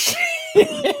 and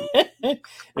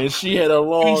she had a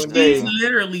long day. She's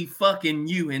literally fucking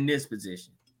you in this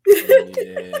position.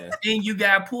 Yeah. And you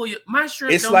gotta pull my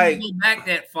shirt. It's don't like go back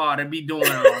that far to be doing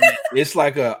all that. It's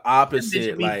like a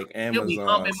opposite, like Amazon. Be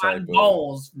up in my type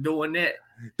balls doing that.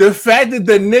 The fact that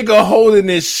the nigga holding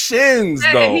his shins,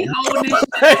 though. He holding his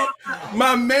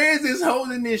my man's is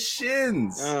holding his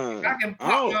shins. I can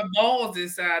pop my balls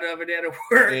inside of it. That'll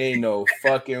work. Ain't no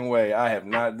fucking way. I have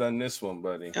not done this one,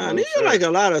 buddy. These are like a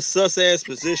lot of sus ass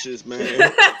positions,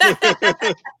 man.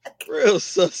 Real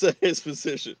sus ass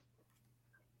position.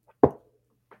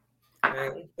 All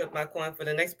right, put my coin for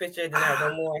the next picture. Then I have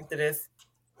one more after this.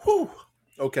 Whew.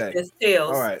 Okay. It's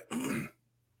tails. All right.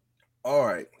 All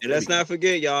right. And let's not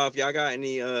forget, y'all, if y'all got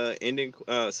any ending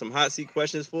some hot seat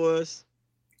questions for us,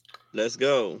 let's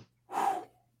go.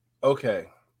 Okay.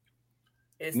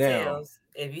 It Now. sounds,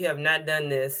 if you have not done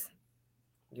this,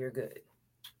 you're good.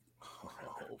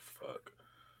 Oh fuck.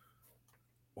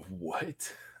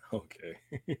 What? Okay.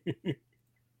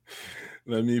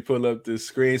 Let me pull up the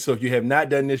screen. So if you have not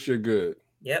done this, you're good.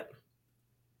 Yep.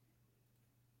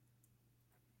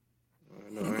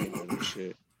 No, I ain't doing this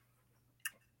shit.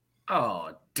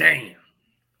 Oh, damn.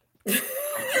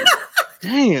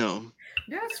 Damn.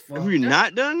 That's Have fucked we up.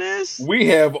 not done this? We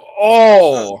have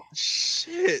all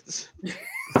Shit.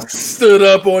 stood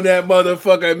up on that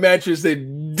motherfucking mattress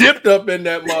and dipped up in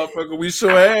that motherfucker. We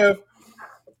sure have.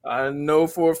 I know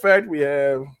for a fact we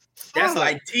have. That's Fuck.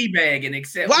 like teabagging,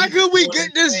 except Why we could we just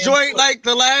get this joint like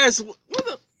the last? What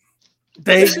the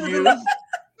Thank you. fuck?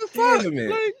 Damn it.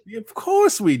 Like, Of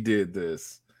course we did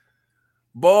this.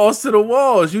 Balls to the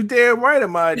walls. You damn right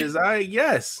am I design.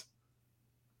 Yes.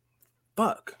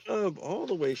 Fuck. all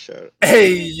the way shut.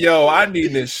 Hey, yo, I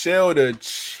need Michelle to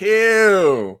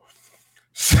chill.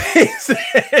 She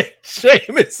said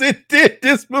Jameson did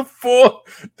this before.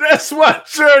 That's why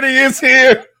Journey is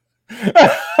here. That's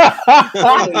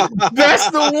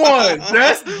the one.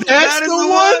 That's That is the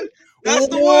one. That's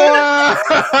the one.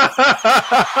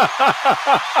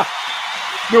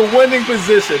 The winning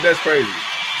position. That's crazy.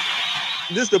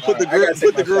 Just to put the I girl, gotta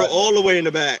take my shot. all the way in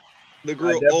the back. The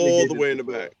girl definitely all did the this way in the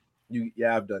before. back.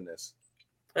 Yeah, I've done this.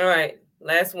 All right.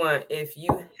 Last one. If you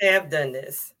have done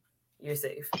this, you're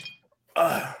safe.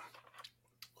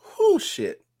 Oh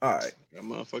shit. All right. That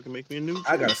motherfucker make me a new.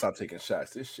 I gotta stop taking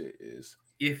shots. This shit is.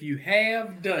 If you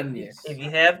have done this, If you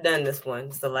have done this one,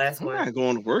 it's the last I'm one. not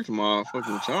going to work tomorrow,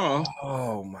 fucking with y'all.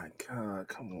 Oh my god.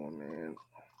 Come on, man.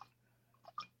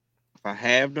 If I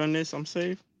have done this, I'm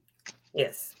safe.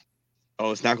 Yes. Oh,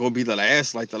 it's not gonna be the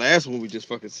last, like the last one we just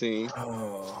fucking seen.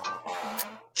 Oh.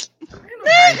 ain't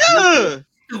nobody do Nigga!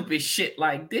 stupid shit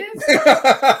like this.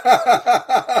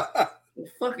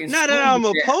 Fucking Not that I'm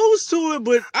school debt. opposed to it,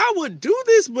 but I would do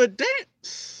this, but that.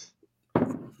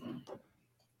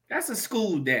 That's a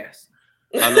school desk.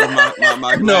 I love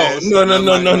my No, glass. no, I no, love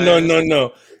no, my no, no, glass. no,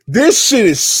 no. This shit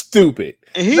is stupid.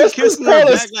 And he Let's kissing just her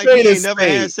call a back like spade he a ain't never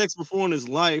spade. had sex before in his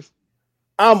life.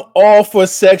 I'm all for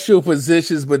sexual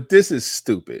positions, but this is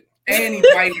stupid. And he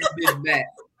biting his back.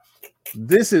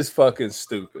 This is fucking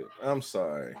stupid. I'm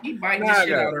sorry. He biting Nah, the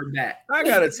shit I out got- of her back. I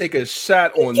gotta take a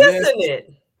shot on Kissing this.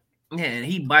 it. Yeah, and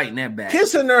he biting that back.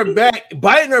 Kissing her back,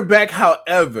 biting her back.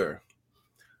 However,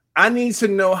 I need to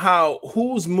know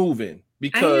who's moving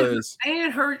because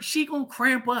And she gonna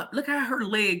cramp up. Look how her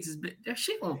legs is.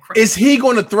 She gonna cramp. is he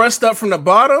going to thrust up from the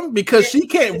bottom? Because she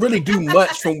can't really do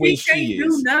much from where He she can't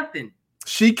is. do nothing.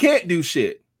 She can't do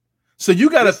shit. So you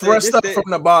got to This- thrust this- up this-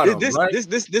 from the bottom, This right?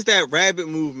 that rabbit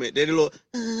movement. That little.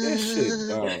 This shit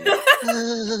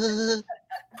dumb.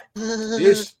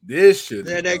 This shit.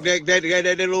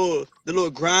 That little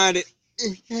grinded.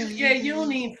 Yeah, you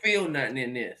don't even feel nothing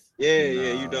in this. Yeah,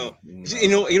 you don't.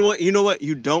 You know what?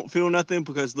 You don't feel nothing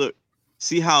because look,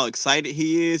 see how excited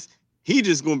he is. He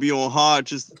just gonna be on hard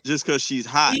just because she's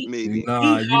hot, maybe.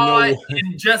 Nah, He you hard know.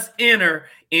 and just enter,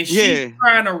 and she's Yeah.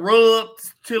 trying to rub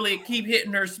till it keep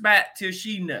hitting her spot till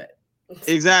she nut.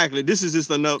 Exactly. This is just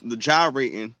enough the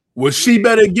gyrating. Well, she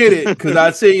better get it, because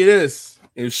I tell you this.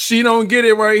 If she don't get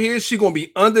it right here, she gonna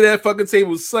be under that fucking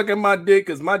table sucking my dick,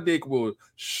 because my dick will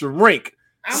shrink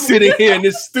sitting here in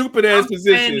this stupid ass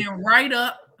position. Standing right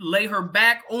up, lay her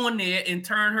back on there, and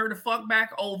turn her the fuck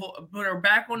back over, put her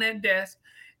back on that desk,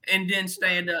 and then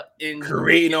stand up and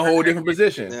Creating a whole different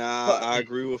position. Yeah, I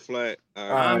agree with Flat. All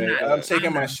right, not- I'm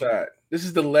taking my shot. This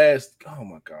is the last. Oh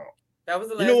my god. That was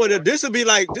the last You know what? one. This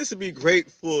would be great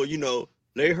for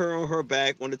lay her on her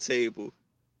back on the table.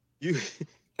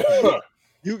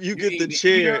 You you get the eat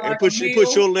chair her and like put a your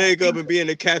meal? leg up and be in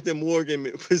the Captain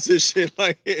Morgan position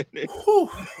like Whew.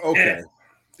 Okay.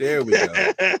 There we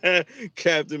go.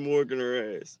 Captain Morgan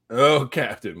her ass. Oh,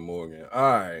 Captain Morgan. All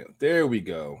right. There we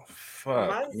go. Fuck.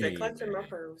 Mine said me, clutching my man.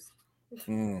 pearls.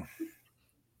 Mm.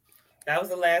 That was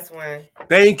the last one.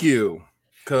 Thank you.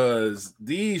 Cause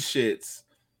these shits,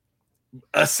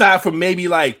 aside from maybe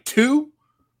like two,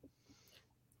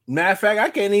 matter of fact, I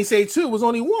can't even say two. It was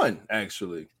only one,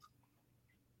 actually.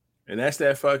 And that's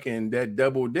that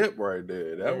double dip right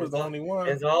there. That was the only one.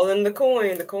 It's all in the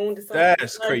coin. The coin decides.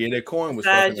 That's crazy. That coin was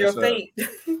Decide fucking your us up. fate.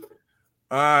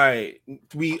 All right,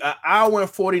 we hour and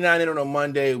 49 in on a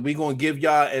Monday. We're gonna give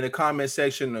y'all in the comment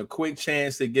section a quick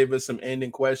chance to give us some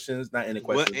ending questions, not ending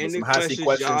questions, What but ending some hot seat questions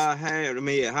questions. y'all have? I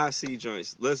mean, hot seat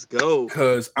joints. Let's go.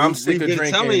 Because I'm sick We've of been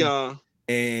drinking. telling y'all.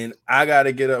 and I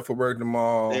gotta get up for work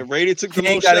tomorrow. And Brady took the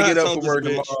King most gotta shots get up on for this work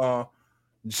bitch. tomorrow.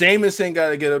 Jameson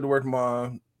gotta get up to work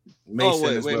tomorrow.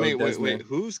 Mason Wait.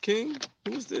 Who's King?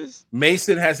 Who's this?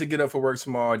 Mason has to get up for work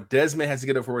tomorrow. Desmond has to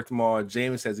get up for work tomorrow.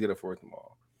 James has to get up for work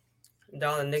tomorrow.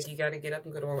 Darling Nikki got to get up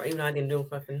and go to work. Even though I didn't do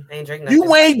nothing. I ain't drinking nothing.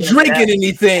 You ain't drinking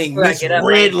anything, When I Miss get up,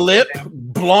 Red I Lip,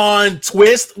 ain't blonde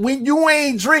twist. When you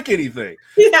ain't drink anything.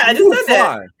 Yeah, I You just said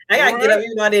that. fine. I got to All get up right?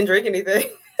 even though I didn't drink anything.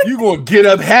 You gonna get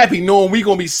up happy knowing we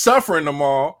gonna be suffering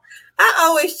tomorrow. I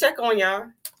always check on y'all.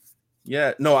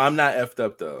 Yeah, no, I'm not effed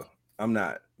up though. I'm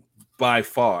not. By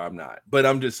far, I'm not. But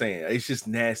I'm just saying, it's just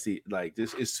nasty. Like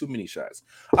this, it's too many shots.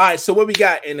 All right, so what we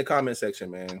got in the comment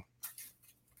section, man?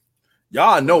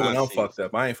 Y'all know when I'm fucked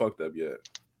up. I ain't fucked up yet.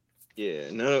 Yeah,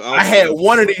 no. I had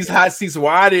one of these hot seats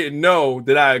where I didn't know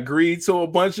that I agreed to a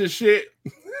bunch of shit.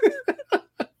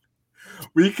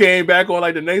 We came back on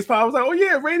like the next part. I was like, oh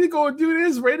yeah, Randy gonna do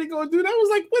this, Randy gonna do that. I was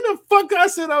like, what the fuck I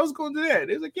said I was gonna do that?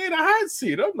 They was like, yeah, the hot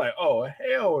seat. I'm like, oh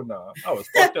hell no. Nah. I was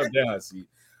fucked up that hot seat.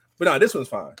 But no, this one's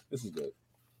fine. This is good.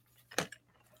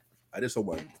 I just don't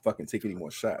want to fucking take any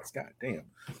more shots. God damn.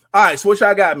 All right, so what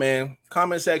y'all got, man?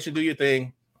 Comment section, do your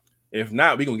thing. If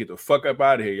not, we gonna get the fuck up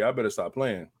out of here. Y'all better stop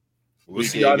playing. We'll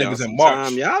see y'all niggas in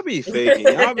March. Y'all be faking.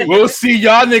 We'll see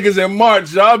y'all niggas in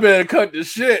March. Y'all better cut the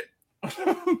shit.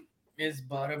 Miss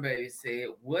Butterbaby said,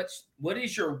 what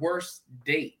is your worst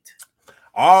date?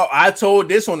 Oh, I told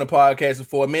this on the podcast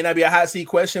before. It may not be a hot seat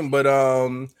question, but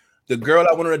the girl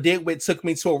I went on a date with took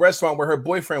me to a restaurant where her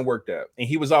boyfriend worked at, and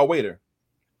he was our waiter.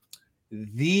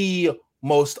 The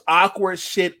most awkward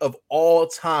shit of all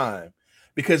time.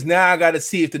 Because now I got to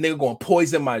see if the nigga going to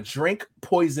poison my drink,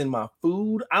 poison my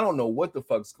food. I don't know what the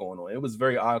fuck's going on. It was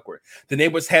very awkward. The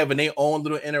neighbors having their own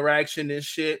little interaction and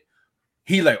shit.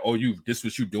 He like, oh, this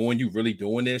what you doing? You really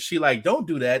doing this? She like, don't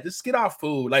do that. Just get our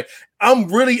food. Like, I'm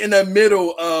really in the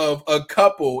middle of a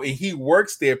couple and he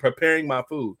works there preparing my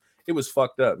food. It was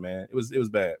fucked up, man. It was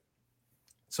bad.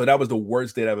 So that was the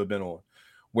worst date I've ever been on,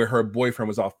 where her boyfriend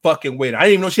was all fucking waiting. I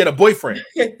didn't even know she had a boyfriend.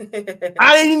 I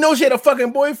didn't even know she had a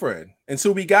fucking boyfriend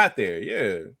until we got there.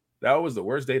 Yeah, that was the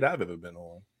worst date I've ever been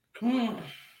on.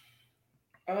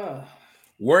 The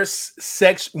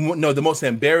most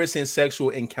embarrassing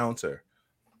sexual encounter.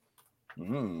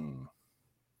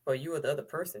 Or you or the other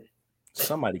person.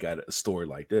 Somebody got a story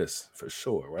like this for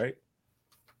sure, right?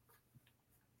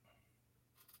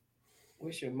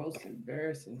 What's your most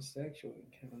embarrassing sexual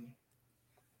encounter?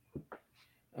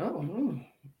 I don't know.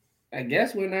 I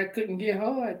guess when I couldn't get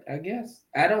hard. I guess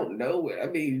I don't know. I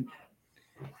mean,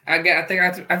 I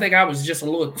think I was just a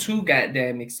little too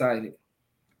goddamn excited.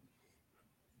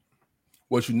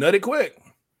 Was you nutted quick?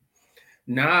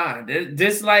 Nah,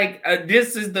 this is like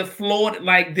the Florida.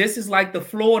 Like this is like the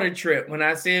Florida trip when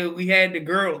I said we had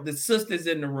the sisters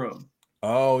in the room.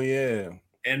 Oh yeah.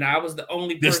 And I was the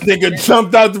only this person nigga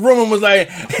jumped out the room and was like,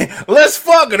 let's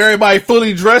fuck, and everybody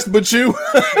fully dressed but you.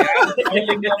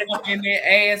 In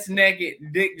their ass naked,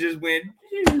 dick just went.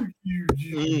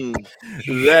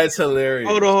 That's hilarious.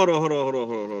 Hold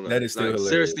on. That is still hilarious.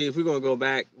 Seriously, if we're gonna go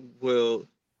back,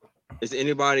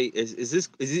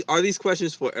 are these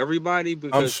questions for everybody?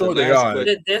 Because I'm sure they are.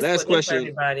 Last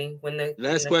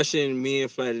question, me and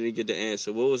Flat didn't get the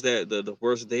answer. What was that? The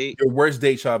worst date? Your worst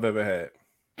date y'all have ever had?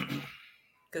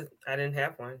 Because I didn't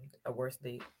have one. A worst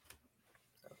date.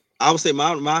 I would say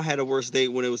my had a worst date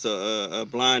when it was a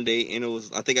blind date, and it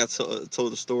was, I think I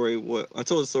told the story. I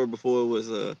told the story before. It was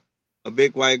a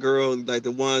big white girl, like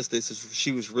the ones that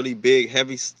she was really big,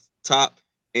 heavy top,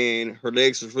 and her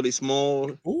legs was really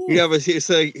small. Ooh. You ever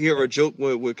hear a joke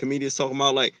when comedians talking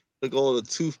about like look all the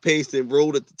toothpaste and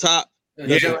rolled at the top?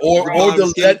 Yeah, or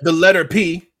the letter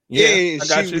P. Yeah, and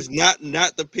she was not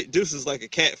the. This is like a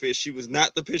catfish. She was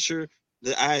not the picture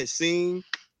that I had seen.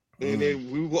 And then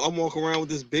I'm walking around with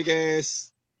this big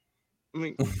ass. I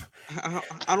mean, I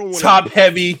don't want top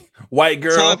heavy white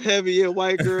girl.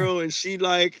 White girl, and she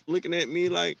like looking at me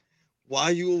like, "Why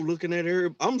are you looking at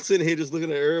her?" I'm sitting here just looking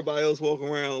at everybody else walking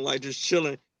around like just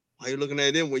chilling. Why are you looking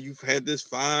at them when you've had this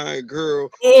fine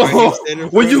girl?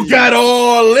 When you got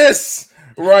all this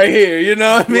right here, you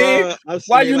know what I mean?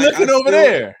 Why are you looking over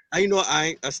there?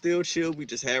 I still chill. We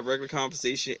just have regular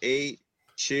conversation, ate,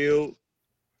 chill.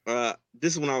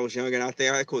 This is when I was younger, and I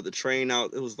think I caught the train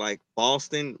out. It was like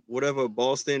Boston, whatever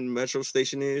Boston metro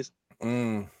station is.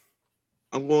 I'm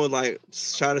going like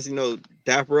try to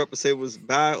dapper up and say it was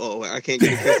bye. Oh, I can't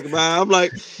get a kiss goodbye. I'm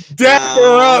like dapper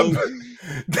up.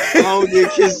 I don't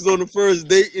get kisses on the first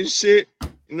date and shit.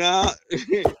 Nah.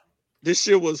 This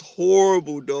shit was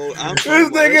horrible, though. This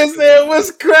nigga said, "What's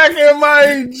cracking,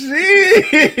 my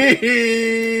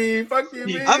G?" Fuck you,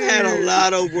 man. I've had a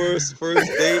lot of worse first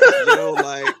dates, yo.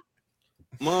 Like,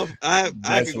 I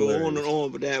could go on and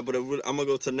on with that, but I'm gonna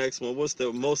go to the next one. What's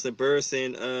the most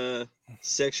embarrassing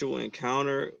sexual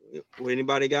encounter?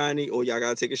 Anybody got any? Or y'all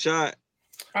gotta take a shot?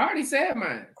 I already said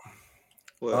mine.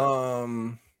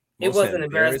 Well, it wasn't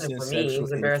embarrassing for me. It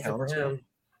was embarrassing for him.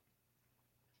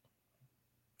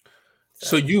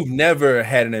 So you've never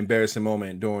had an embarrassing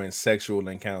moment during sexual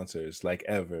encounters, like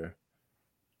ever?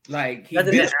 Like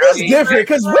it's different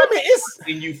because women, it's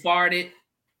and you farted.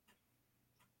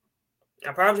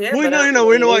 I probably have. You know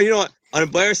what? An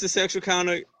embarrassing sexual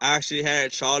encounter. I actually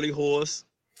had Charlie Horse.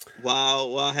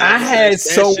 Wow, I had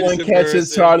someone catch a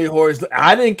Charlie Horse.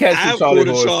 I didn't catch the Charlie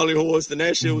Horse. Charlie Horse, and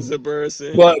that shit was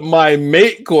embarrassing. But my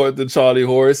mate caught the Charlie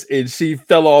Horse, and she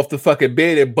fell off the fucking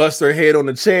bed and bust her head on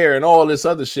the chair and all this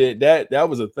other shit. That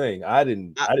was a thing. I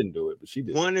didn't do it, but she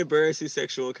did. One embarrassing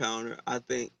sexual encounter. I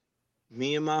think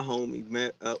me and my homie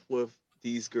met up with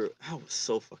these girls. I was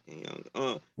so fucking young.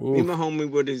 Me and my homie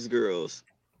were these girls,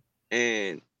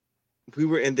 and we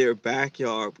were in their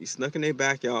backyard. We snuck in their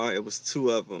backyard. It was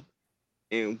two of them,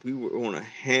 and we were on a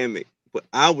hammock. But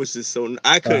I was just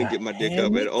I couldn't get my dick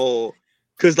up at all,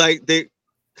 because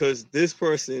this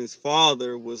person's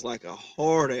father was like a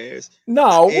hard ass.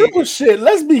 No, real shit.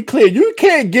 Let's be clear. You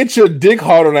can't get your dick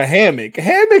hard on a hammock.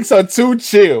 Hammocks are too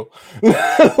chill.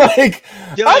 Like,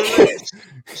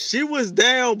 she was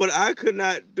down, but I could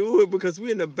not do it because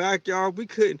we in the backyard. We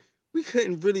couldn't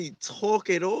really talk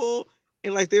at all.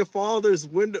 And like their parents'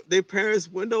 window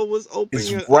was open.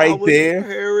 It's right there.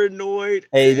 Paranoid.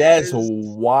 Hey, that's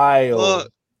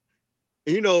wild.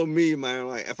 You know me, man.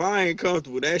 Like, if I ain't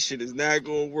comfortable, that shit is not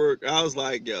gonna work. I was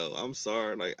like, yo, I'm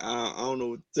sorry. Like, I don't know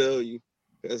what to tell you.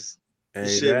 That's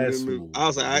shit. I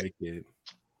was like,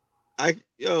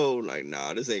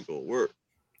 nah, this ain't gonna work.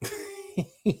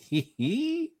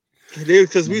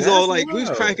 Because we was all like, we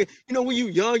was cracking. You know, when you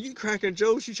young, you cracking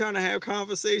jokes. You trying to have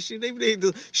conversation. They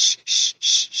do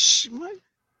shh.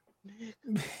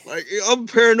 Like, I'm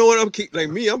paranoid. I'm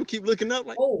gonna keep looking up.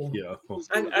 Like, yeah,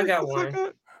 I got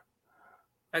one.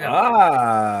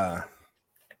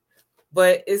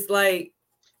 But it's like,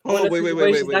 wait. I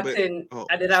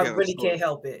really can't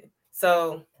help it.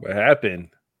 So what happened?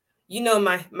 You know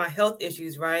my health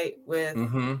issues, right? With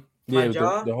my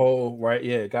jaw. The whole right.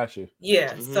 Yeah, got you.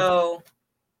 Yeah. Mm-hmm. So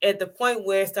at the point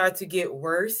where it started to get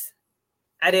worse,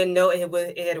 I didn't know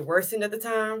it had worsened at the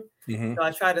time. Mm-hmm. So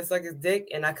I tried to suck his dick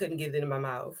and I couldn't get it in my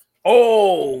mouth.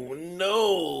 Oh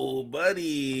no,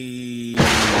 buddy!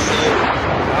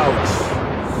 Ouch.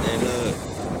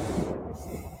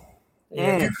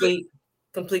 Yeah,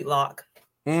 complete lock.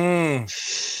 Hey,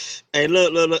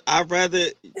 look! I'd rather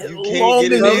you can't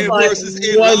get it in versus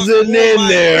it wasn't in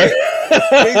there.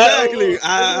 Exactly.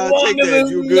 I'll take that.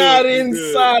 You not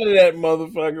inside of that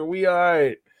motherfucker. We all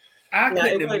right. I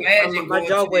couldn't imagine my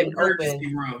jaw wouldn't open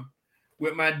room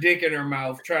with my dick in her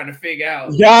mouth trying to figure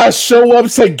out. Y'all show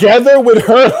up together with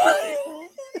her.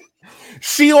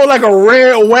 She on like a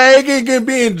red wagon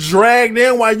being dragged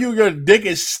in while your dick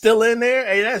is still in there.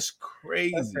 Hey, that's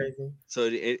crazy. So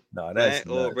that's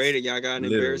rated. Y'all got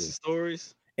any embarrassing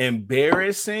stories?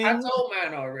 Embarrassing? I told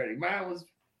mine already. Mine was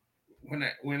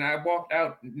when I walked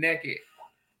out naked.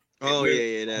 Oh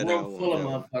yeah, that room full of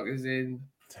motherfuckers in.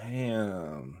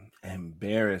 Damn,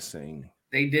 embarrassing.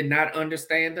 They did not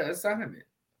understand the assignment.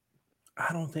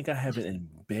 I don't think I have an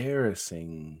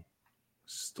embarrassing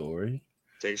story.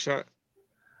 Take a shot.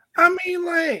 I mean,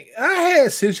 like, I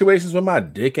had situations where my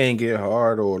dick ain't get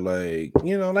hard or like,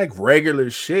 like regular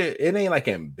shit. It ain't like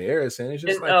embarrassing. It's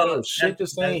just shit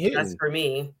just ain't hitting. That's for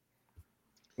me.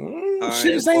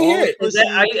 Shit just ain't hit.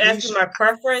 Are you asking my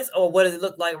preference or what does it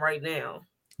look like right now?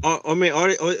 I mean,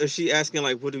 is she asking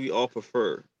like, what do we all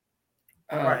prefer?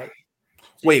 All right.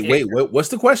 Wait. What's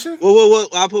the question? Well,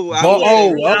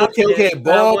 okay.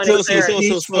 Ball, pussy,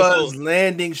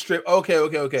 landing strip.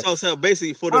 Okay. So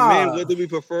basically, for the men, what do we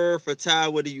prefer? For Ty,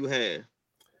 what do you have?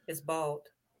 It's bald.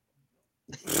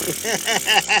 She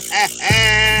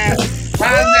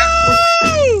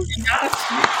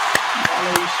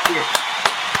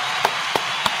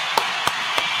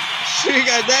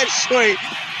got that straight.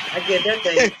 I get that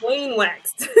thing clean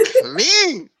waxed.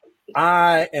 Mean.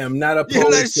 I am not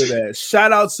opposed to that.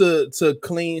 Shout out to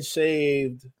clean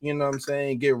shaved, you know what I'm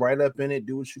saying? Get right up in it,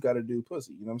 do what you gotta do,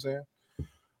 pussy. You know what I'm saying?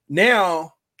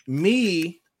 Now,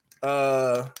 me,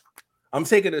 I'm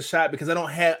taking a shot because I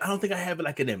don't think I have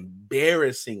like an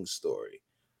embarrassing story.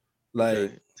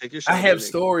 Like take your shot, I have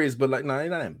stories, but like, no, it's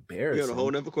not embarrassing. You got a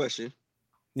whole nother question.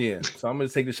 Yeah, so I'm gonna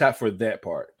take the shot for that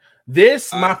part.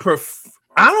 This my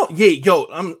I don't. Yeah,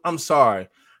 yo, I'm sorry.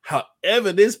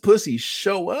 However, this pussy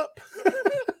show up,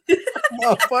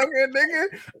 motherfucker,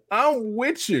 nigga, I'm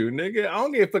with you, nigga. I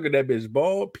don't give a fuck if that bitch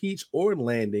bald, peach, or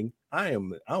landing.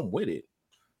 I'm with it.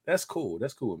 That's cool.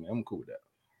 That's cool, man. I'm cool with that.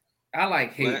 I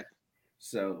like hair,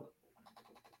 so.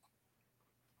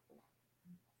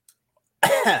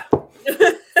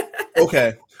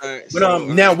 Okay, Right, but so,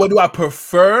 now what do I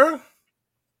prefer?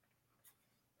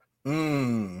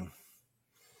 I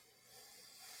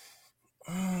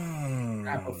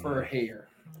prefer hair.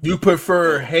 You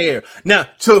prefer hair now,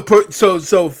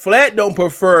 so Flat don't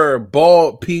prefer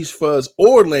bald, peach fuzz,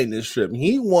 or landing strip.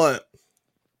 He want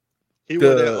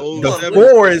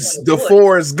the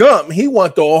Forrest Gump. He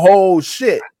want the whole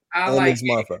shit. I on like this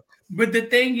motherfucker. But the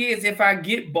thing is, if I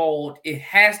get bald, it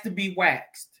has to be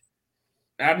waxed.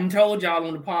 I done told y'all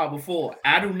on the pod before.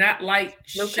 I do not like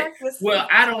well,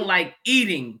 I don't like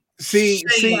eating. See,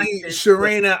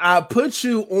 Sharena, I put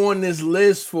you on this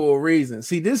list for a reason.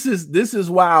 See, this is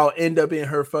why I'll end up in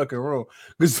her fucking room.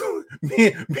 Because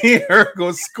me and her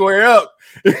go square up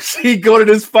if she go to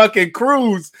this fucking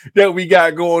cruise that we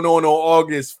got going on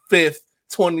August 5th,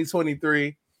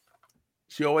 2023.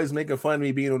 She always making fun of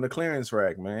me being on the clearance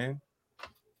rack, man.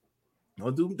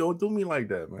 Don't do me like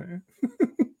that, man.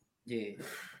 Yeah,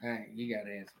 all right, you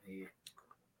gotta answer me.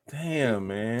 Damn,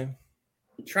 man.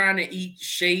 Trying to eat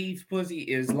shaved pussy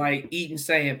is like eating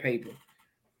sandpaper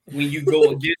when you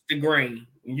go against the grain.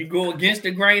 When you go against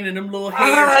the grain and them little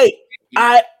hairs.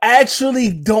 I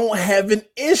actually don't have an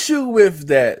issue with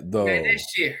that though. Man, that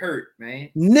shit hurt, man.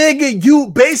 Nigga, you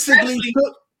basically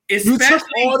took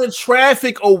all the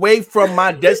traffic away from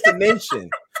my destination.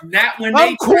 Not when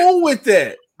I'm cool with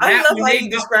that. I love how you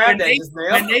described that.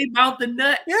 When they mount the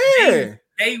nut, yeah,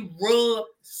 they rub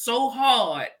so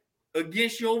hard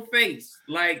against your face,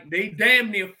 like they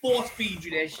damn near force feed you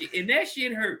that shit, and that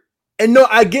shit hurt. And no,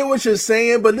 I get what you're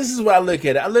saying, but this is what I look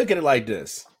at it. I look at it like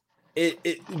this: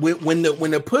 when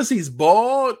the pussy's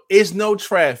bald, it's no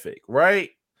traffic, right?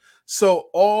 So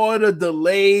all the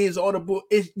delays,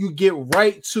 you get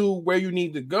right to where you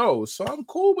need to go. So I'm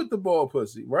cool with the bald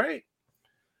pussy, right?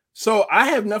 So I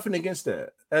have nothing against that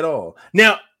at all.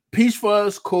 Now, peach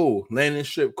fuzz, cool. Landing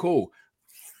strip, cool.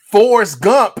 Forrest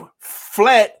Gump,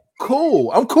 flat,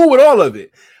 cool. I'm cool with all of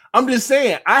it. I'm just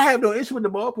saying, I have no issue with the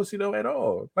bald pussy though at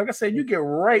all. Like I said, you get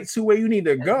right to where you need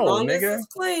to go, nigga. It's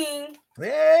clean.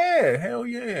 Yeah, hell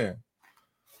yeah.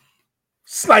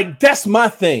 It's like that's my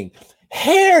thing.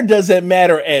 Hair doesn't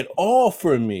matter at all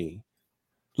for me.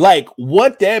 Like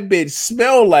what that bitch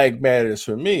smell like matters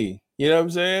for me. You know what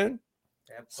I'm saying?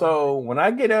 So when I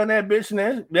get on that bitch and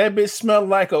that bitch smell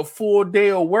like a full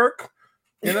day of work,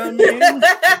 you know what I mean?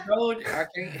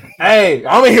 Hey,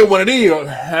 I'm gonna hit one of these. All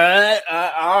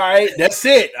right, that's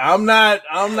it. I'm not.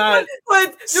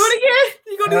 What? Do it again.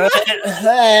 You gonna do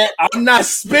that? I'm not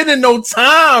spending no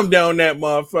time down that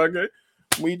motherfucker.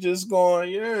 We just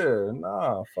going, yeah,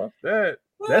 nah, fuck that.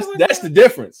 That's the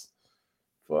difference.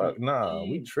 Fuck, nah,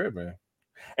 we tripping.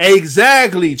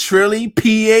 Exactly, Trilly.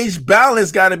 pH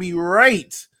balance got to be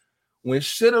right. When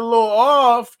shit a little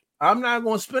off, I'm not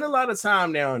gonna spend a lot of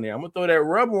time down there. I'm gonna throw that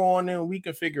rubber on there and we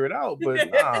can figure it out.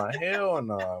 But nah, hell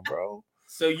nah, bro.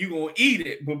 So you gonna eat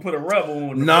it, but put a rubber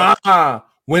on? Nah.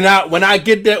 When I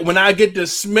get the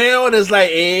smell, that's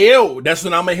like, ew. That's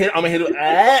when I'm gonna hit.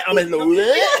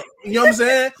 You know what I'm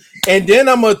saying? And then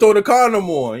I'm gonna throw the condom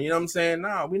on. You know what I'm saying?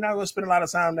 Nah, we're not gonna spend a lot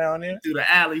of time down there. Do the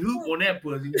alley hoop on that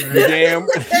pussy. Damn.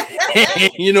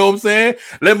 You know what I'm saying?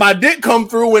 Let my dick come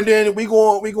through, and then we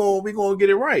gonna get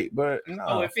it right. But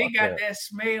no, if it got that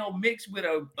smell mixed with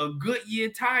a Goodyear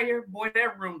tire, boy,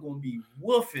 that room gonna be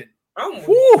woofing.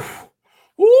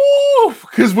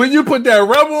 Because when you put that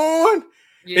rubber on.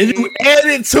 Yeah, and you add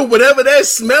it to whatever that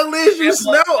smell is, you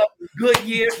smell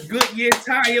Goodyear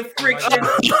tire friction.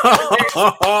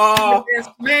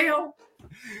 That smell.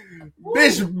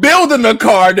 Bitch, building a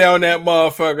car down that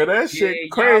motherfucker. That shit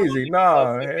crazy.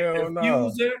 Nah, hell no.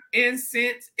 Diffuser,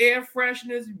 incense, air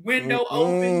fresheners, window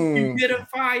open,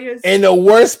 humidifiers. And the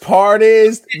worst part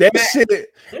is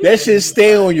that shit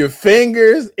stay on your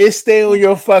fingers. It stay on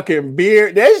your fucking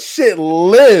beard. That shit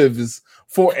lives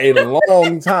for a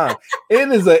long time.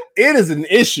 It is an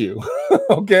issue.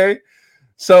 Okay.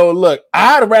 So look,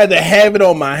 I'd rather have it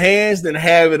on my hands than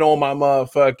have it on my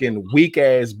motherfucking weak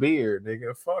ass beard,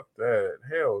 nigga. Fuck that.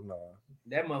 Hell no.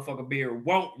 That motherfucker beard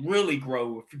won't really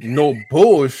grow. No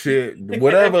bullshit.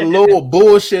 Whatever little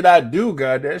bullshit I do,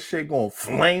 God, that shit gonna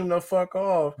flame the fuck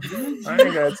off. I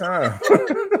ain't got time.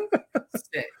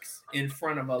 Sex in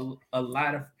front of a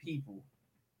lot of people.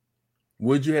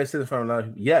 Would you have sex in front of a lot of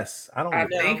people? Yes. I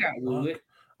think I would.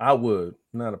 I would.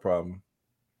 Not a problem.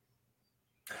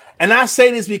 And I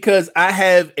say this because I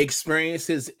have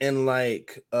experiences in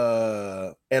like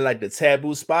the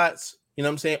taboo spots. You know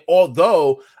what I'm saying?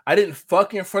 Although I didn't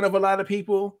fuck in front of a lot of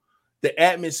people, the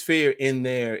atmosphere in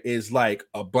there is like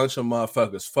a bunch of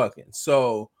motherfuckers fucking.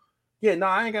 So yeah, no,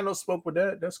 I ain't got no smoke with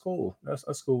that. That's cool.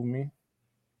 That's cool with me.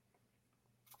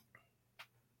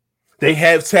 They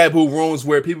have taboo rooms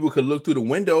where people could look through the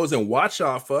windows and watch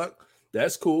y'all fuck.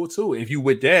 That's cool too. If you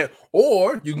with that,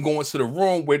 or you can go into the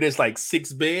room where there's like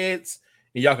 6 beds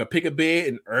and y'all can pick a bed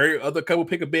and every other couple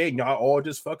pick a bed and y'all all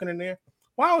just fucking in there.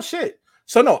 Wow, shit.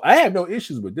 So no, I have no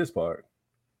issues with this part,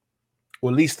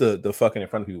 or at least the fucking in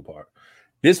front of people part.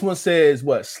 This one says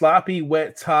what? Sloppy,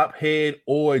 wet top head,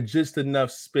 or just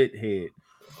enough spit head.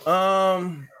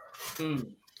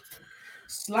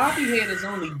 Sloppy head is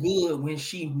only good when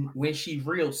she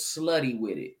real slutty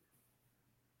with it.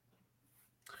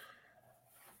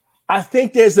 I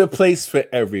think there's a place for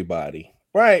everybody,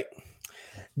 right?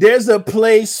 There's a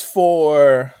place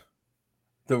for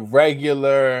the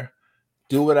regular,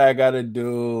 do what I gotta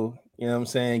do, you know what I'm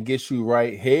saying, get you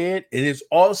right head. It is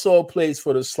also a place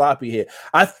for the sloppy head.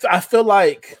 I feel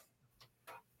like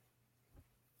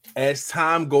as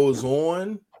time goes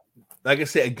on, like I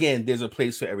said, again, there's a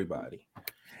place for everybody.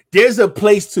 There's a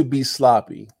place to be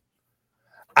sloppy.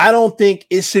 I don't think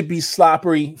it should be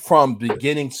sloppy from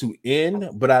beginning to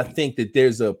end, but I think that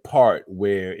there's a part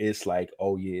where it's like,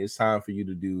 oh yeah, it's time for you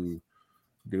to do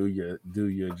your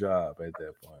job at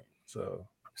that point. So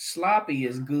sloppy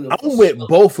is good. I'm with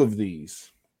both of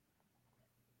these.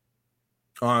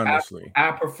 Honestly,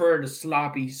 I prefer the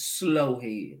sloppy slow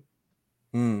head.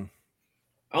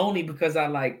 Only because I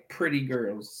like pretty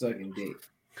girls sucking dick.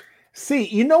 See,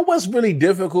 you know what's really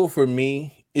difficult for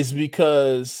me is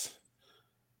because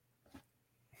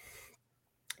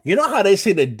you know how they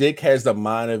say the dick has the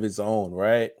mind of its own,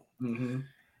 right? Mm-hmm.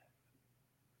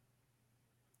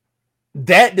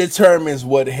 That determines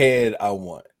what head I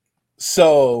want.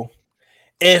 So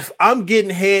if I'm getting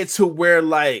head to where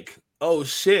like, oh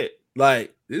shit,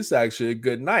 like this is actually a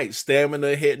good night,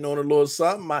 stamina hitting on a little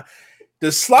something,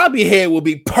 the sloppy head will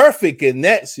be perfect in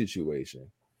that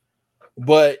situation.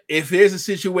 But if there's a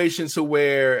situation to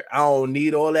where I don't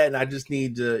need all that and I just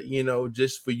need to, you know,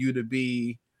 just for you to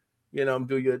be, you know,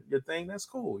 do your thing, that's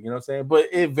cool. You know what I'm saying? But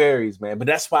it varies, man. But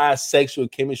that's why sexual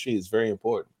chemistry is very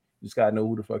important. You just gotta know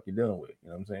who the fuck you're dealing with. You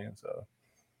know what I'm saying? So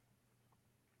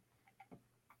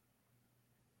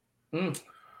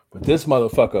but this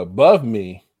motherfucker above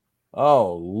me,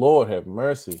 oh Lord have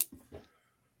mercy.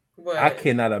 What? I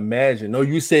cannot imagine. No,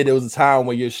 you said there was a time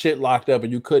when your shit locked up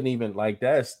and you couldn't even, like,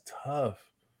 that's tough.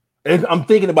 And I'm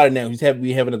thinking about it now.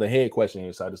 We have another head question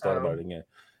here, so I just thought about it again.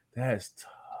 That's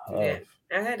tough. Yeah,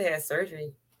 I had to have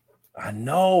surgery. I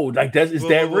know. Like, is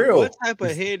that real? What type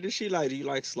of head does she like? Do you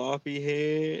like sloppy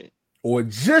head? Or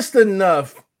just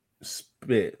enough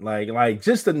spit? Like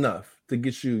just enough to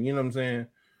get you, you know what I'm saying?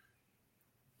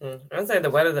 I'd say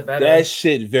the wetter the better. That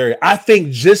shit I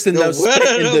think just enough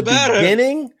spit in the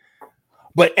beginning.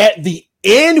 But at the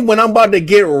end, when I'm about to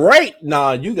get right,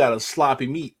 nah, you gotta sloppy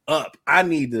me up. I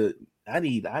need the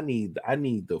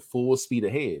full speed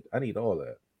ahead. I need all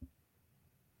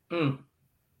that.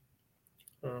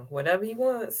 Whatever he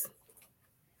wants.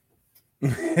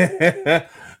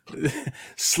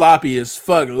 Sloppy as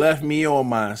fuck left me on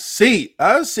my seat.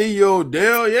 I see your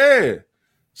deal, yeah.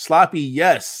 Sloppy,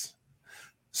 yes.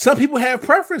 Some people have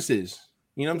preferences.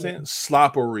 You know what I'm saying?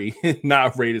 Sloppery. Not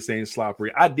afraid of saying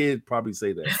sloppery. I did probably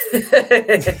say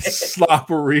that.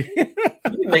 Sloppery.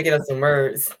 You're making up some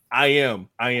words. I am.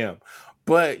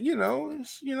 But y'all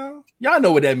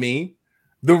know what that means.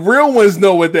 The real ones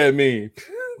know what that means.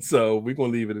 So we're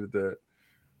gonna leave it at that.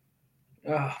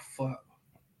 Oh fuck.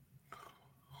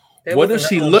 What does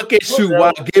she look at you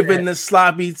while giving the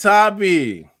sloppy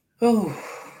toppy? Oh,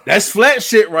 that's flat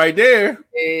shit right there.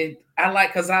 And I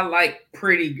like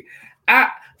pretty. I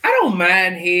don't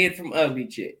mind head from ugly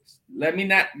chicks.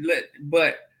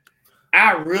 But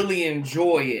I really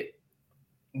enjoy it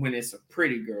when it's a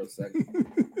pretty girl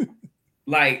second.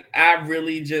 Like I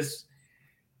really just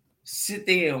sit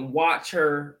there and watch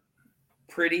her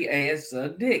pretty ass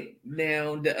suck dick.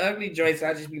 Now the ugly joints,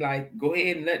 I just be like, go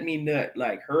ahead and let me nut.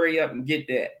 Like hurry up and get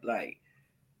that. Like,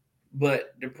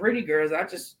 but the pretty girls, I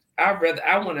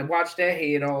want to watch that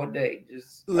head all day.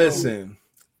 Just listen.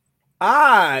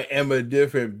 I am a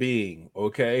different being,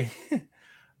 okay?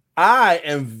 I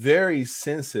am very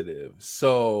sensitive.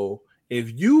 So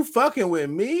if you fucking with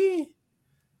me,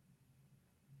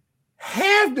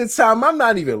 half the time I'm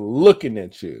not even looking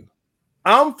at you.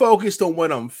 I'm focused on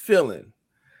what I'm feeling.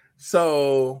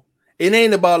 So it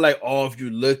ain't about like, oh, if you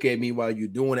look at me while you're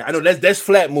doing it. I know that's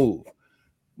flat move.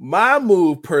 My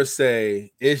move per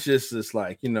se is just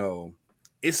like, you know,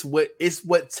 it's what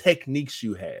techniques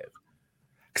you have.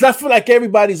 Because I feel like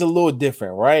everybody's a little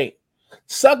different, right?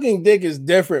 Sucking dick is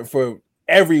different for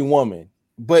every woman,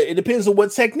 but it depends on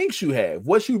what techniques you have,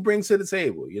 what you bring to the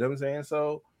table. You know what I'm saying?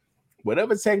 So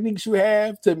whatever techniques you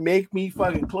have to make me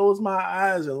fucking close my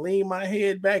eyes and lean my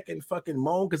head back and fucking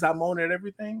moan because I moan at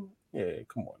everything. Yeah,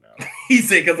 come on now. He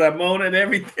said because I moan at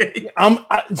everything. I'm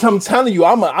telling you,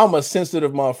 I'm a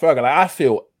sensitive motherfucker. Like I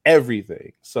feel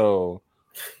everything. So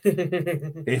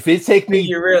if it take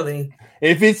me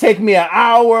an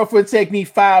hour, or if it take me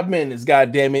 5 minutes,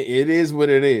 god damn it, it is what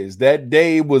it is. That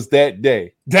day was that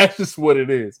day. That's just what it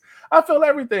is. I feel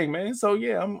everything, man. So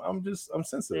yeah, I'm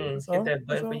sensitive. Get that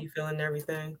butt for you feeling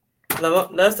everything.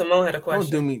 Love Simone had a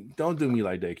question. Don't do me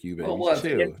like that, Q,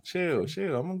 baby. Chill.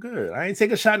 I'm good. I ain't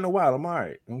take a shot in a while. I'm all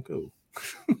right. I'm cool.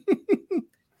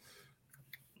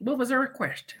 What was her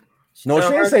question? No, she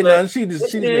didn't say nothing. She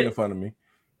just making fun of me.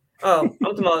 Oh,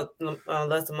 I'm talking about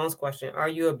Les Simone's question. Are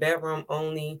you a bedroom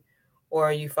only, or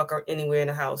are you fucker anywhere in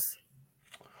the house?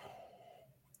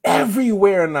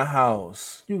 Everywhere in the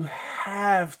house. You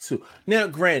have to. Now,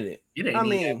 granted, it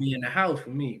ain't be in the house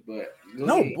for me, but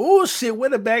no bullshit.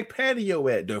 Where the back patio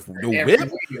at? The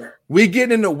whip? We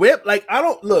get in the whip. Like, I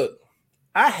don't look.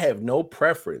 I have no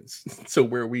preference to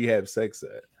where we have sex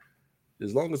at,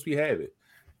 as long as we have it.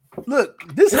 Look,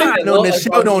 this how I know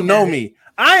Michelle don't know me.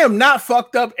 I am not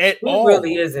fucked up at all. He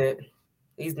really isn't.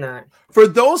 He's not. For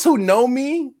those who know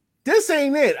me, this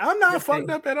ain't it. I'm not fucked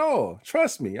up at all.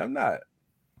 Trust me, I'm not.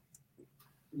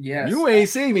 Yes. You ain't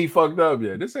seen me fucked up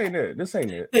yet. This ain't it.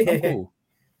 I'm cool.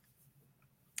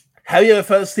 Have you ever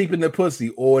fell asleep in the pussy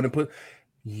or in the pussy?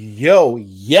 Yo,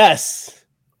 yes.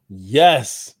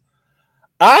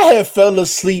 I have fell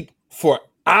asleep for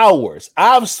hours.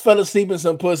 I've fell asleep in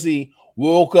some pussy,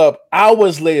 woke up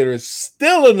hours later,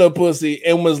 still in the pussy,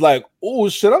 and was like, oh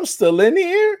shit, I'm still in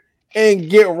here, and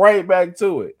get right back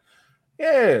to it.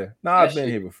 Yeah, I've been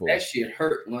here before. That shit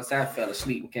hurt once I fell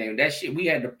asleep and came. That shit, we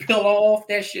had to peel off.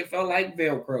 That shit felt like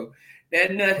Velcro.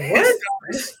 That nut.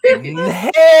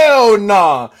 Hell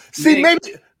nah. See,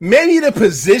 maybe the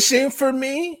position for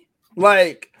me,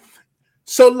 like,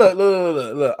 so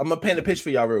look. I'm gonna paint a picture for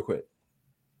y'all real quick.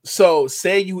 So,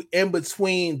 say you in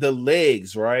between the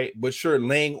legs, right? But you're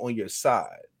laying on your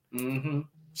side. Mm-hmm.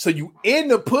 So you in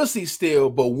the pussy still,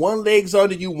 but one leg's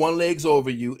under you, one leg's over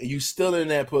you, and you still in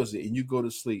that pussy, and you go to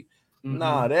sleep. Mm-hmm.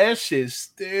 Nah, that shit's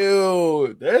still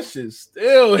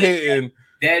hitting.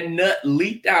 That nut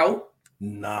leaked out.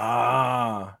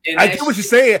 Nah, I get what you're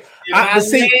saying. My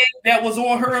leg that was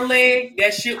on her leg,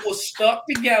 that shit was stuck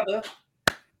together.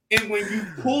 And when you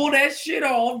pull that shit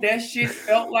off, that shit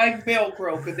felt like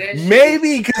Velcro.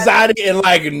 Maybe because I didn't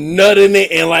like nut in it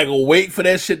and like wait for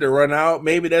that shit to run out.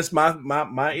 Maybe that's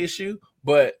my issue.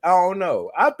 But I don't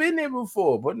know. I've been there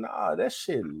before, but nah, that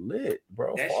shit lit,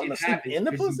 bro. Falling asleep in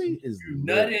the pussy is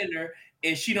nut in her,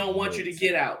 and she don't want you to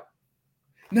get out.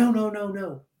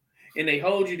 No. And they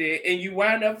hold you there, and you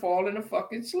wind up falling to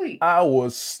fucking sleep. I will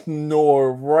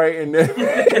snore right in there.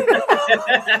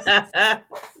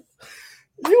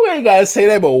 You ain't gotta say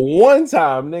that but one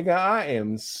time, nigga. I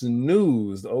am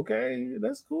snoozed. Okay,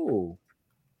 that's cool.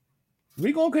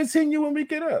 We gonna continue when we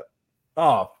get up.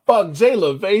 Oh fuck, Jay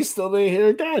LaVey still in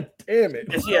here. God damn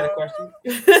it. She had a question.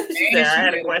 I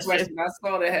had a question. I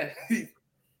saw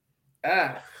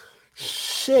that.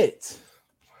 Shit.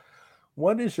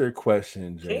 What is your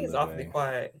question, Jay? King's awfully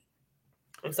quiet.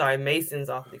 I'm sorry,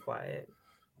 Mason's awfully quiet.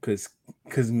 Cause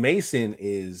Mason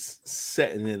is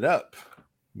setting it up.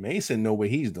 Mason know what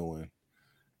he's doing.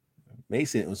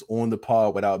 Mason was on the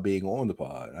pod without being on the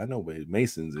pod. I know what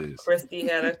Mason's is. Christy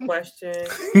had a question.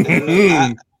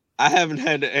 I haven't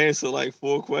had to answer like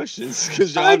 4 questions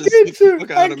because y'all just get you.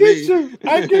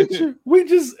 I get you. We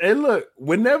just look,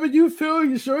 whenever you feel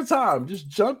it's your time, just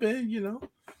jump in, you know.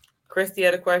 Christy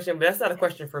had a question, but that's not a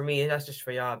question for me. That's just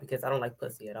for y'all because I don't like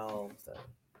pussy at all. So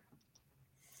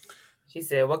she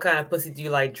said, what kind of pussy do you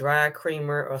like? Dry,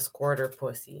 creamer, or squirter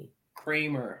pussy?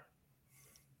 Creamer.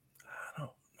 I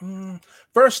don't.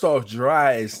 First off,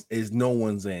 dry is no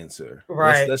one's answer.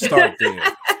 Right. Let's start there.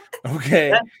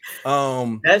 Okay.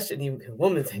 That shouldn't even be a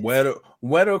woman's answer.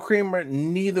 Wet or creamer,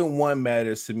 neither one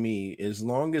matters to me. As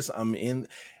long as I'm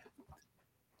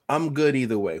good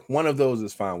either way. One of those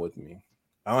is fine with me.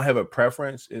 I don't have a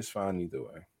preference. It's fine either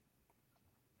way.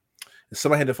 If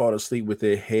somebody had to fall asleep with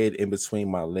their head in between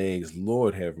my legs,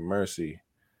 Lord have mercy.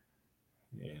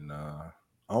 And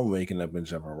I'm waking up and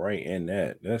jumping right in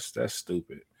that. That's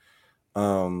stupid.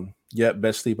 Yep,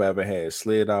 best sleep I ever had.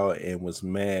 Slid out and was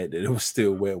mad that it was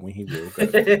still wet when he woke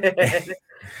up.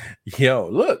 Yo,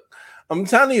 look, I'm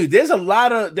telling you, there's a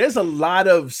lot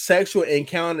of sexual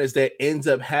encounters that ends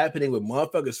up happening with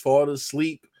motherfuckers fall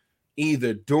asleep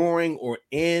either during or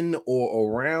in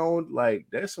or around. Like,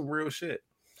 that's some real shit.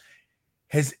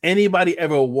 Has anybody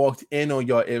ever walked in on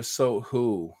y'all? If so,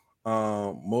 who?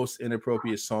 Most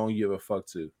inappropriate song you ever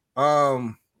fucked to?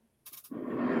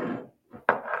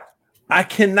 I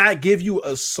cannot give you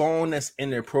a song that's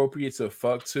inappropriate to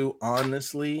fuck to,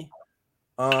 honestly.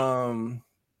 I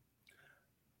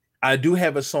do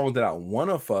have a song that I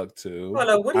want to fuck to. Hold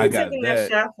on, what are you taking that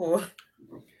shot for?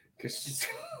 Because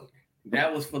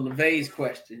that was for LeVay's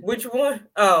question. Which one?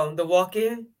 Oh, the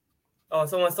walk-in? Oh,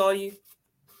 someone saw you?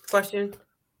 Question?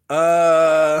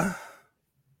 Okay,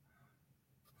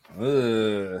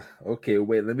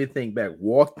 wait, let me think back.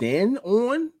 Walked in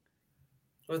on?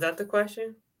 Was that the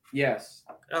question? Yes.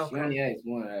 Oh, she only asked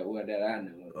one that I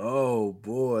know of. Oh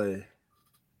boy.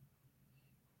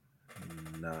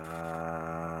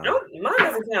 Nah. No, mine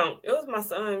doesn't count. It was my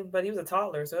son, but he was a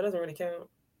toddler, so it doesn't really count.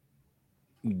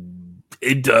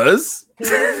 It does? They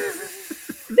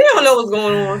don't know what's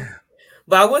going on.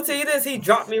 But I will tell you this, he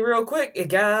dropped me real quick. It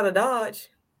got out of Dodge.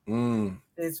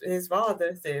 His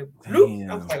father said, Bloop.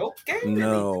 I was like, okay.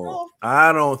 No,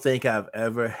 I don't think I've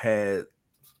ever had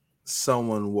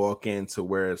someone walk into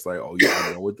where it's like, oh, you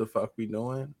don't know what the fuck we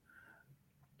doing?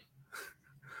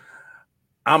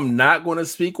 I'm not going to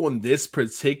speak on this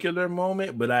particular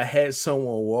moment, but I had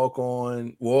someone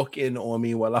walk in on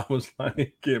me while I was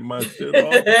like getting my shit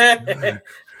off.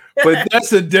 But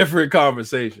that's a different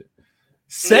conversation.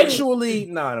 Sexually,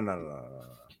 no. I don't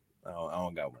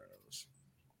got one of those.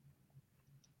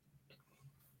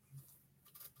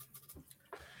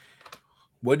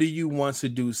 What do you want to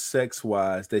do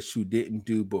sex-wise that you didn't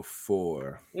do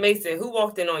before? Mason, who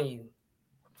walked in on you?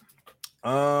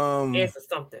 Answer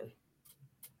something.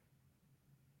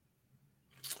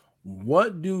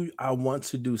 What do I want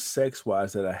to do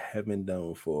sex-wise that I haven't done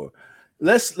before?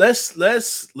 Let's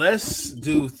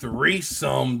do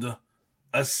threesome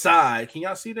aside. Can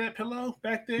y'all see that pillow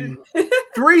back there?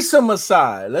 Threesome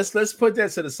aside. Let's put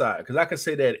that to the side because I can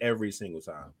say that every single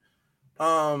time.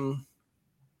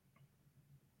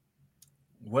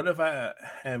 What if I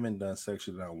haven't done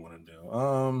sexually that I want to do?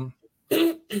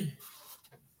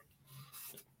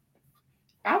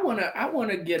 I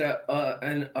wanna get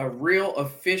a real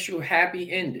official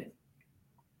happy ending.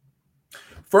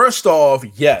 First off,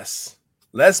 yes.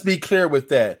 Let's be clear with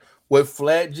that. What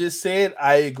Flat just said,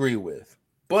 I agree with.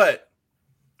 But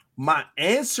my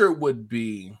answer would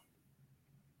be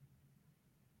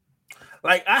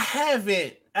like I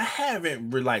haven't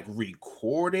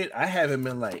recorded. I haven't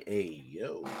been like, hey,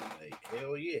 yo, like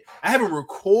hell yeah. I haven't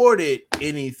recorded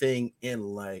anything in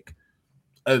like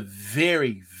a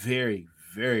very, very,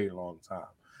 very long time.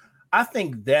 I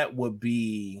think that would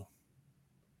be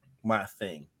my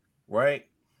thing, right?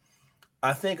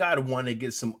 I think I'd want to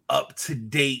get some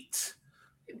up-to-date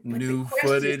new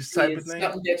footage type of thing.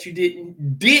 Something that you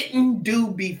didn't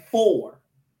do before.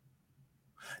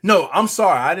 No, I'm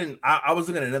sorry. I was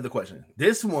looking at another question.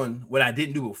 This one, what I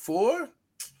didn't do before,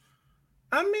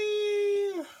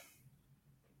 I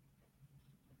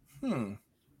mean,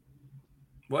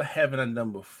 what haven't I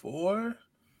done before?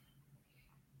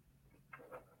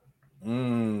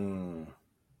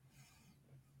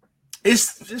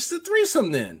 It's just a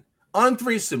threesome then. On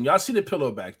threesome. Y'all see the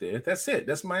pillow back there. That's it.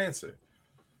 That's my answer.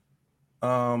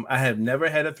 I have never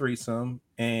had a threesome,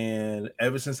 and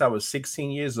ever since I was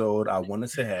 16 years old, I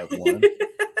wanted to have one.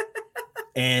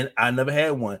 And I never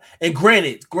had one. And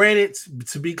granted,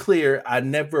 to be clear, I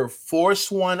never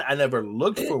forced one. I never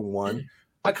looked for one.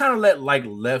 I kind of let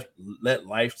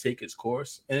life take its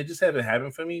course, and it just haven't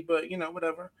happened for me. But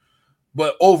whatever.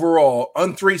 But overall,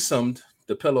 unthreesomed,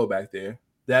 the pillow back there.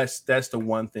 That's the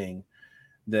one thing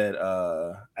that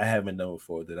I haven't done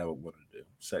before that I would want to do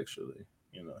sexually.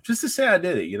 Just to say I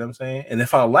did it. You know what I'm saying? And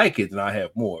if I like it, then I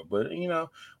have more. But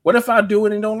what if I do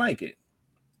it and don't like it?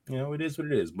 It is what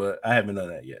it is. But I haven't done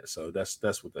that yet. So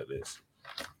that's what that is.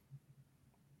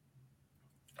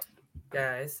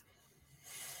 Guys.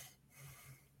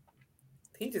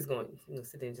 He's just going to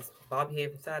sit there and just bob your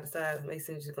head from side to side.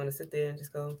 Mason's just going to sit there and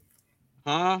just go.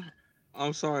 Huh?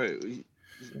 I'm sorry.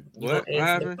 What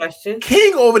happened?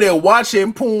 King over there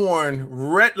watching porn.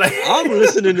 I'm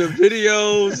listening to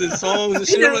videos and songs and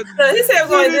shit. He said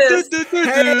like this.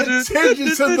 Pay attention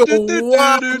to the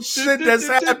wild shit that's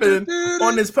happening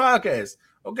on this podcast.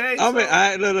 Okay. I mean,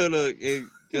 look.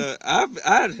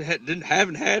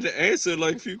 haven't had to answer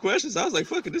like a few questions. I was like,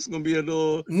 "Fuck it, this is gonna be a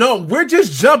little." No, we're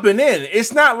just jumping in.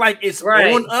 It's not like it's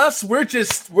Right. on us. We're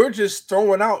just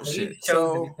throwing out He shit.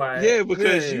 chose to be So quiet. Yeah,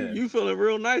 because Yeah. you feeling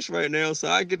real nice right now, so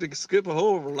I get to skip a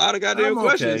whole lot of goddamn I'm okay.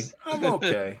 questions. I'm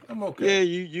okay. I'm okay.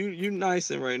 Yeah, you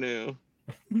nicing right now.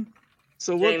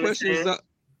 So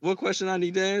what question I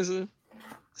need to answer?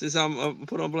 Since I'm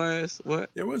put on blast, what?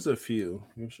 There was a few,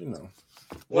 you should know.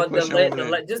 Well, What question I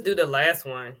wanna- just do the last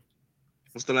one.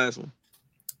 What's the last one?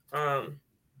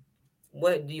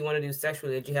 What do you want to do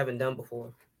sexually that you haven't done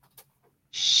before?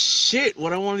 Shit,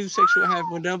 what I want to do sexual I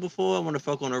haven't done before. I want to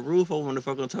fuck on a roof. I want to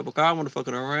fuck on top of a car. I want to fuck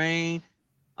in the rain.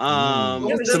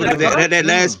 That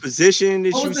last position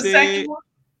that What you was the said, second one?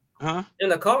 huh? In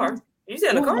the car? You said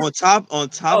in the car? On top Oh, of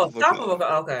a top car. of a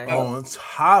car. Okay. On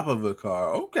top of a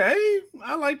car. Okay.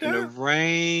 I like In the that.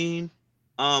 rain.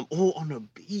 On the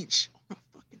beach. On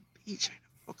a fucking beach. I ain't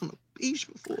fucked on the beach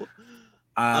before.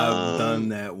 I've done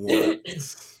that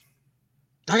once.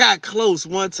 I got close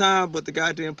one time, but the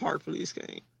goddamn park police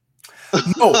came.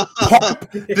 No,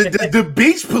 the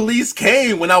beach police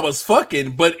came when I was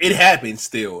fucking, but it happened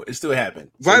still. It still happened.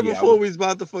 So, Right yeah, before we was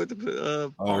about to fuck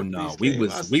the oh park no, police we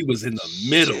came. was in the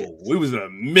middle. Shit. We was in the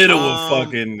middle of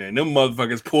fucking, and them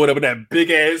motherfuckers pulled up in that big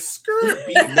ass skirt.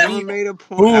 Never made a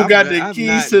point. Who got I've the not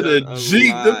keys to the done a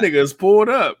Jeep? Them lot. niggas pulled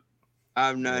up.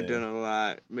 I've not Yeah. done a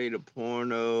lot. Made a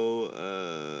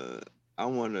porno. I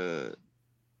want to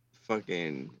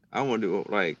do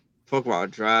like fuck while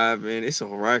driving. It's a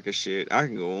rack of shit. I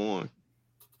can go on.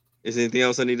 Is there anything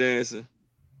else I need to answer?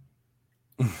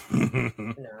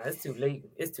 No, it's too late.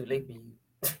 It's too late for you.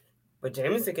 But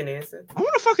Jameson can answer. I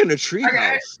want to fuck in the I got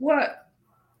treehouse. what?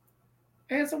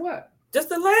 Answer what? Just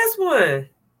the last one.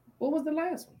 What was the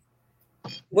last one?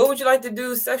 What would you like to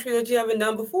do sexually that you haven't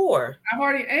done before? I've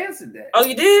already answered that. Oh,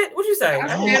 you did? What'd you say? I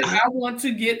said I want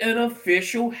to get an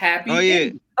official happy Oh yeah.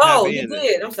 ending. Oh, Happy you ending.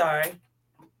 did. I'm sorry.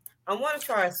 I want to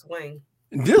try a swing.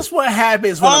 This what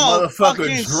happens when a motherfucker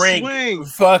fucking drink swing.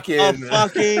 fucking A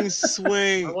fucking I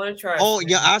swing. want to try. Oh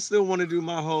yeah, I still want to do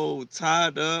my whole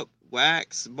tied up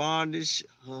wax bondage.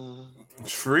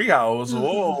 treehouse.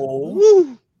 Whoa.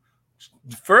 Woo.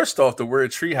 First off, the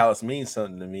word treehouse means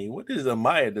something to me. What is a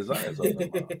Maya desire something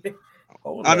about?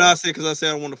 Hold I know up. I said because I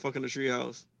said I want to fuck in the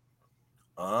treehouse.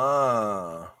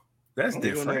 That's I'm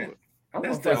different. I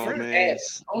That's want to fuck different. in the man.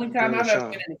 cabins. Only time I've Give it a ever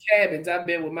shot. been in the cabins, I've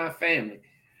been with my family.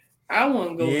 I want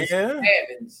to go to some Yeah.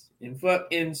 cabins and fuck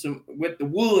in some with the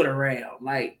wood around.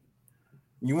 Like,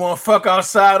 You want to fuck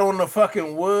outside on the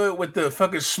fucking wood with the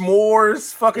fucking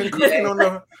s'mores, fucking cooking on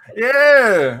the.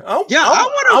 Yeah. I want to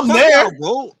I'm fuck there. y'all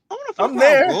role. I want to fuck I'm y'all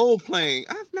there. role playing.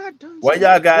 I've not done. Why some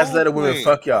y'all guys let a role women playing.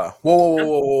 fuck y'all?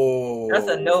 Whoa. That's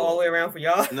a no all the way around for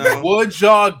y'all. No. Would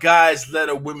y'all guys let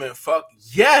a woman fuck?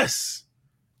 Yes.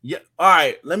 Yeah. All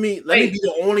right. Let me be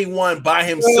the only one by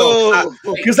himself. Oh.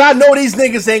 Because I know these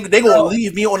niggas ain't they gonna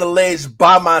leave me on the ledge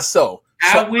by myself.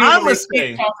 So I will I'ma if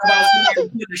say we talk about somebody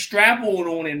putting a strap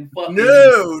on and fucking.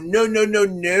 no.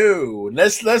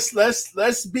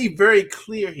 Let's be very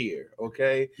clear here.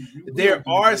 Okay. There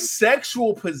are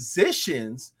sexual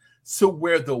positions to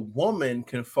where the woman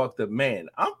can fuck the man.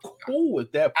 I'm cool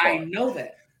with that part. I know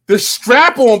that. The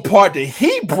strap-on part that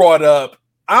he brought up,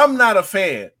 I'm not a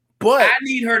fan. But I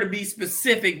need her to be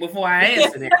specific before I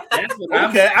answer that. That's what I'm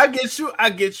okay, saying. I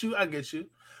get you.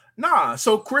 Nah,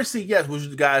 so Chrissy, yes, would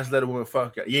you guys let a woman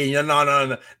fuck you? Yeah, no.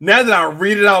 Now that I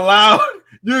read it out loud,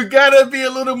 you gotta be a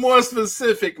little more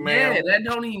specific, man. Yeah, that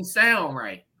don't even sound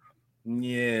right.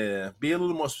 Yeah, be a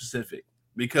little more specific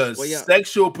because Well, yeah.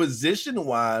 sexual position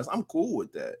wise, I'm cool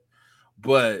with that.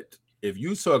 But if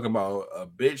you talking about a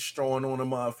bitch throwing on a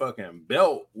motherfucking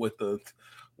belt with the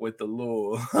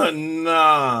little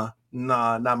nah,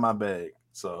 not my bag.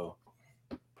 So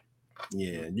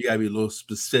yeah, you gotta be a little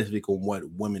specific on what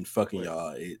women fucking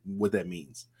y'all, what that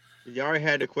means. You already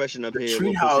had the question up The here.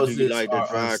 tree What pussy do you houses like, the are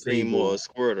dry cream or a unstable.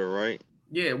 squirter, right?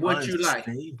 Yeah, what you like?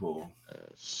 Unstable.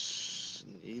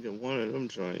 Either one of them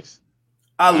joints.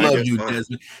 I I love guess you, so.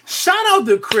 Desmond. Shout out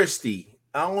to Christy.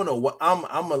 I don't know what I'm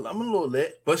a little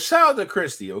lit, but shout out to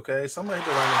Christy, okay? Somebody hit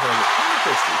the round of applause. Shout out to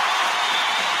Christy.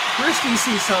 Christy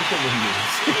sees something in me.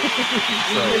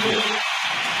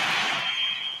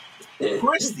 So,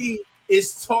 Christy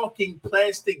is talking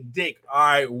plastic dick. All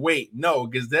right, wait, no,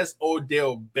 because that's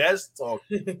Odell Best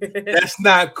talking. That's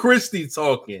not Christy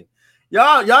talking.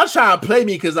 Y'all trying to play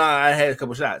me because I had a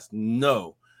couple shots.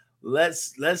 No.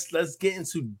 Let's get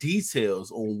into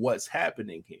details on what's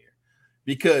happening here.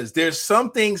 Because there's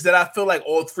some things that I feel like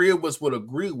all three of us would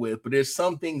agree with, but there's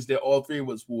some things that all three of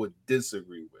us would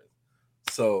disagree with.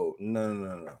 So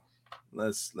no.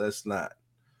 Let's not.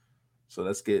 So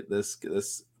let's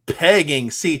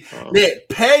pegging. See,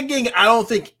 pegging, I don't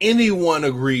think anyone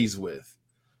agrees with.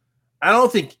 I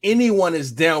don't think anyone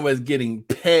is down with getting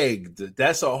pegged.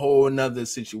 That's a whole nother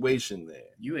situation there.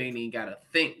 You ain't even gotta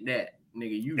think that,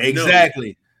 nigga. You exactly.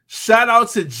 know. Shout out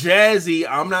to Jazzy.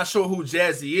 I'm not sure who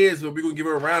Jazzy is, but we're gonna give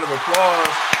her a round of applause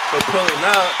for pulling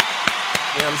up.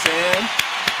 You know what I'm saying?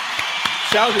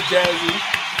 Shout out to Jazzy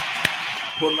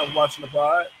pulling up, watching the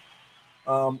pod.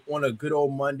 On a good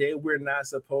old Monday. We're not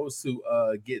supposed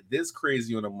to get this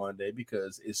crazy on a Monday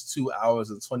because it's 2 hours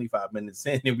and 25 minutes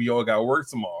in and we all got work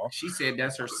tomorrow. She said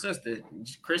that's her sister.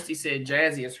 Christy said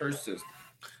Jazzy is her sister.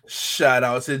 Shout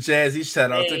out to Jazzy.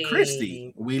 Shout out to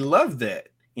Christy. We love that.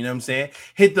 You know what I'm saying?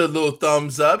 Hit the little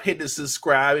thumbs up. Hit the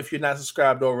subscribe if you're not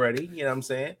subscribed already. You know what I'm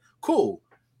saying? Cool.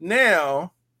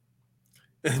 Now,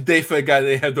 they forgot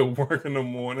they had to work in the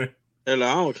morning. I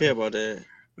don't care about that.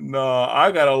 No,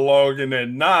 I gotta log in at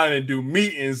 9 and do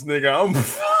meetings, nigga.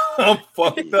 I'm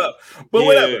fucked up. But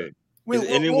whatever.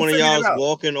 Anyone of y'all's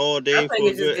walking all day for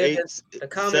a good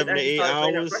 7 to 8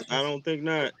 hours? I don't think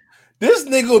not. This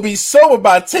nigga will be sober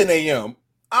by 10 a.m.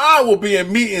 I will be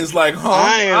in meetings like,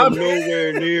 I am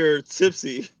nowhere near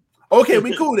tipsy. Okay,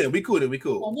 we cool then. We cool.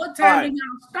 Well, what time did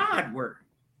y'all start work?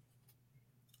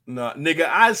 No, nigga,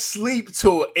 I sleep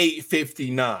till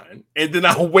 8:59, and then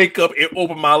I wake up and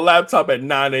open my laptop at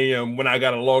 9 a.m. when I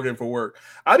gotta log in for work.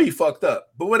 I be fucked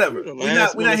up, but whatever. We're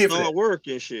not here for that. Work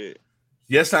and shit.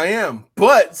 Yes, I am,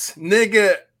 but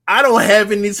nigga, I don't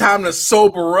have any time to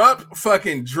sober up,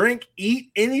 fucking drink,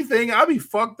 eat anything. I'll be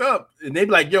fucked up, and they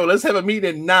be like, "Yo, let's have a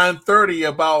meeting at 9:30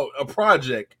 about a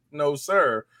project." No,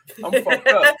 sir. I'm fucked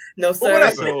up. No,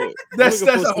 sir. So, that's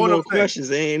a whole other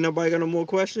questions. Ain't nobody got no more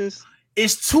questions.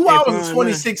 It's 2 hours and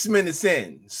 26 minutes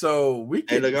in, so we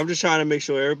can. Hey, look, I'm just trying to make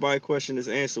sure everybody's question is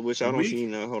answered, which I don't see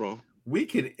now. Hold on. We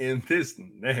can end this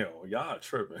now. Y'all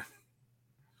tripping.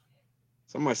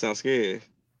 Somebody sounds scared.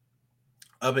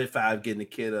 Up at 5, getting the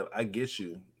kid up. I get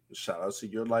you. Shout out to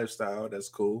your lifestyle. That's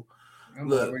cool. I'm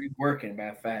already working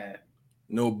by 5.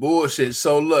 No bullshit.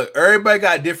 So look, everybody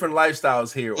got different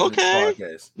lifestyles here on this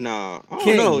podcast. No,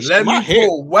 King, let me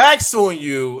pour wax on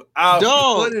you.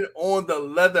 I'll put it on the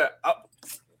leather.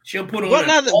 She'll put on leather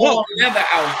outfit. What leather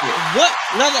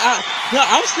outfit? No,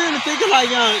 I'm still thinking like,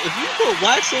 if you put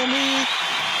wax on me,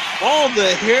 all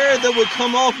the hair that would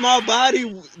come off my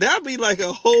body, that'd be like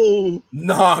a whole.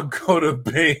 Nah, go to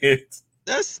bed.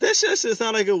 That shit should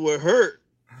sound like it would hurt.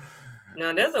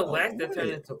 No, there's a wax that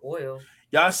turns into oil.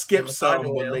 Y'all skip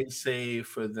something what they say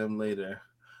for them later.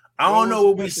 I don't know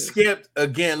what we skipped.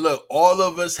 Again, look, all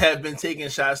of us have been taking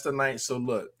shots tonight. So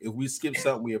look, if we skip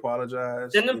something, we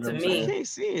apologize. Send them to me. I can't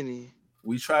see any.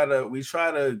 We try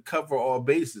to cover all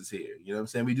bases here. You know what I'm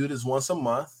saying? We do this once a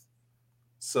month.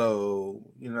 So,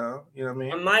 you know what I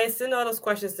mean? Maya, send all those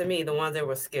questions to me, the ones that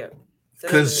were skipped.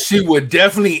 Because she would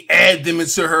definitely add them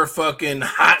into her fucking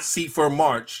hot seat for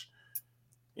March.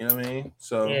 You know what I mean?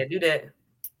 So yeah, do that.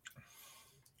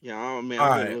 Yeah, I'm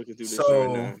looking through this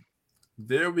right now.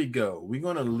 There we go. We're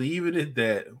gonna leave it at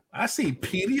that. I see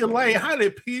Pedialyte. How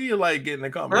did Pedialyte get in the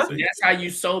conversation? That's how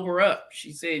you sober up.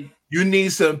 She said you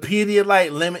need some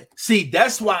Pedialyte lemon. See,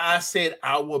 that's why I said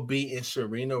I would be in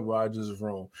Sharina Rogers'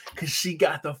 room because she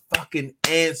got the fucking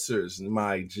answers,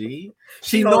 my G.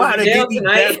 She know how to get me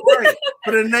that right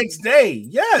for the next day.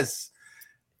 Yes.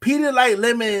 Pedialyte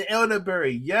lemon and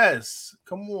elderberry. Yes.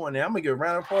 Come on now. I'm gonna give a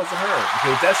round of applause to her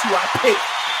because that's who I picked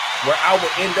where I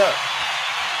would end up.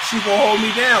 She gonna hold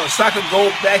me down so I could go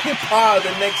back and pod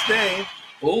the next day.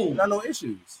 Oh, got no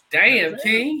issues. Damn,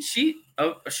 King.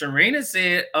 Sharina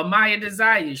said Amaya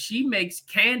Desire. She makes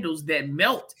candles that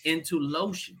melt into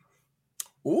lotion.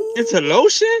 Ooh. Into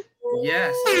lotion?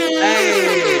 Yes.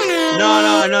 Hey.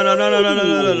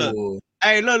 No.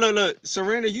 Hey, look.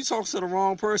 Serena, you talk to the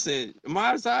wrong person.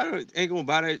 Amaya Desire ain't gonna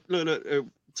buy that. Look.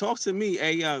 Talk to me.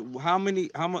 Hey, how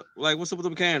much? Like, what's up with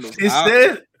them candles? She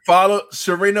said,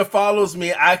 Sharina follows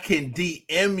me. I can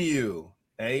DM you.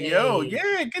 Hey, yo,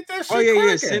 yeah, get that shit. Oh, yeah,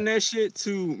 cracking. Send that shit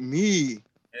to me.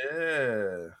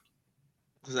 Yeah.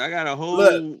 Because I got a whole,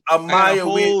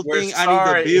 Amaya, we're thing sorry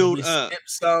I need to build if we up. Skip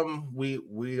some.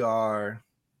 We are,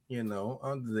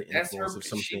 under the influence of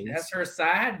some things. That's her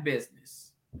side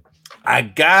business. I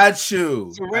got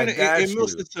you. Serena, it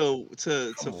moves to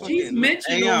She's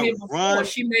mentioned on here before.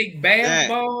 She makes bath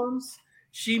bombs.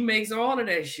 She makes all of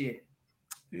that shit.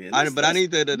 Yeah, but I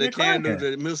need the candle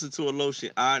that melts into a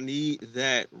lotion. I need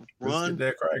that. Run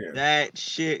that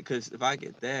shit. Because if I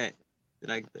get that,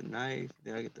 then I get the knife.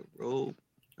 Then I get the rope.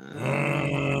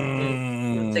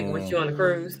 Take it with you on the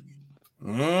cruise.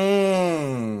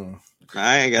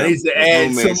 I ain't got I need to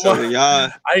add some so more.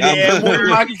 y'all. I need to add more to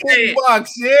my king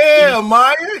box. Yeah,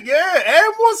 Maya. Yeah,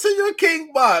 add more to your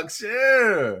king box.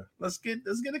 Yeah, let's get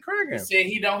it cracking. He said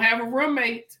he don't have a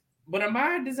roommate, but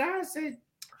Amaya Desire said,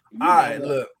 all right,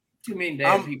 look. Too many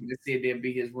damn people that said they'd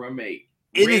be his roommate.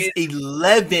 It is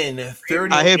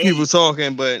 11:30. I hear people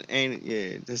talking, but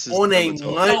this is on a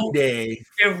Monday.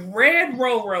 So if Red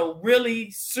Roro really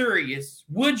serious,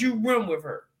 would you room with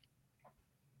her?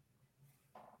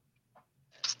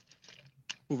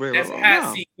 That's a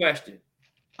hot seat question.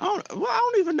 I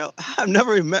don't even know. I've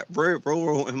never met Red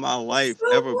Roro in my life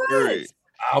ever. Period.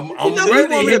 I'm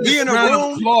ready to be in a round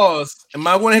of applause. Am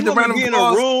I going to hit the round of applause? In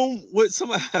a room with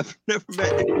somebody I've never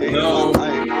met. No,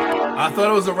 I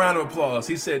thought it was a round of applause.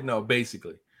 He said no,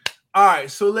 basically. All right,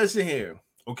 so listen here,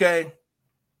 okay?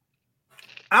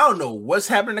 I don't know what's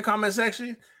happening in the comment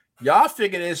section. Y'all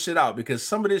figure this shit out because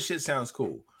some of this shit sounds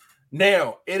cool.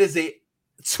 Now, it is a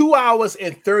 2 hours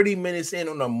and 30 minutes in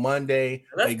on a Monday.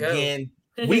 Let's go.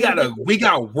 we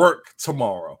got work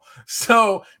tomorrow.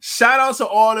 So shout out to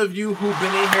all of you who've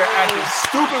been in here acting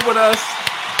stupid with us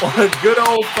on a good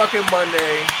old fucking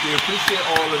Monday. We appreciate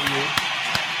all of you.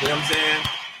 You know what I'm saying?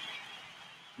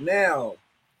 Now,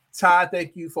 Todd,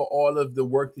 thank you for all of the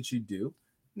work that you do.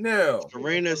 No,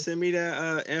 Serena, send me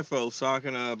that info so I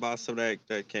can buy some of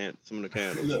the candles.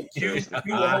 Look, you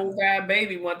a whole guy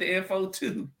baby want the info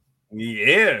too.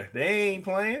 Yeah, they ain't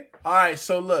playing. All right,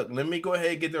 so look, let me go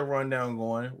ahead and get the rundown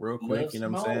going real quick. You know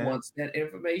what I'm saying? Wants that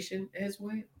information as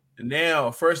well.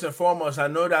 Now, first and foremost, I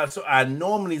know that I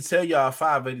normally tell y'all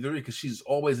 583 because she's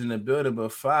always in the building,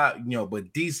 but but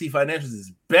DC Financials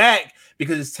is back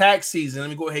because it's tax season. Let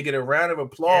me go ahead and get a round of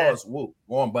applause. Yeah. Whoa,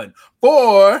 wrong button.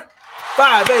 For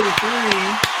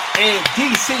 583 and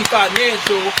DC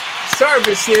Financial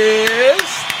Services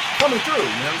coming through. You know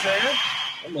what I'm saying?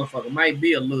 That motherfucker might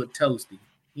be a little toasty.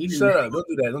 Shut up. Don't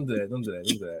do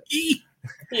that.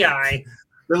 Yeah.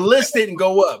 The list didn't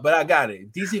go up, but I got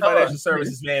it. DC Financial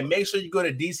Services, man. Make sure you go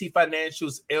to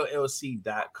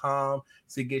dcfinancialsllc.com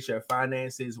to get your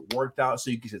finances worked out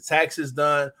so you get your taxes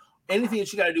done. Anything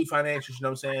that you got to do financials, you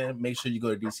know what I'm saying? Make sure you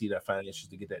go to DC.financials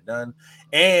to get that done.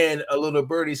 And a little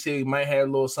birdie said we might have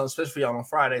a little something special for y'all on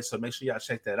Friday, so make sure y'all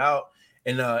check that out.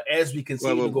 And as we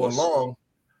continue to go along,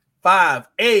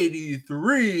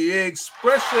 583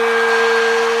 Expressions.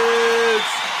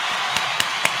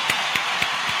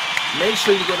 Make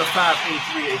sure you go to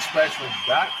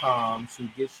 583expressions.com to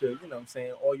get your,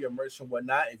 all your merch and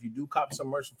whatnot. If you do cop some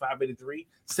merch from 583,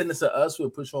 send it to us.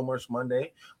 We'll push on Merch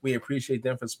Monday. We appreciate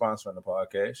them for sponsoring the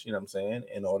podcast, you know what I'm saying,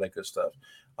 and all that good stuff.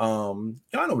 Y'all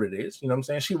know what it is, you know what I'm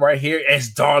saying? She right here as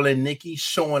Darling Nikki,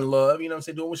 showing love, you know what I'm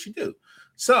saying, doing what she do.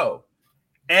 So,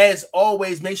 as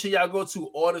always, make sure y'all go to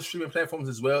all the streaming platforms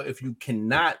as well. If you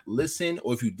cannot listen,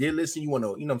 or if you did listen, you want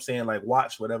to,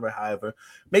 watch, whatever, however,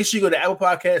 make sure you go to Apple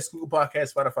Podcasts, Google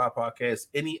Podcasts, Spotify Podcasts,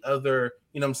 any other,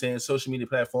 social media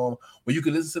platform where you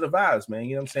can listen to the vibes, man.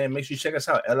 You know what I'm saying? Make sure you check us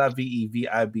out,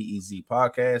 LIVEVIBEZ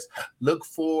Podcast. Look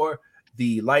for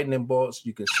the lightning bolts.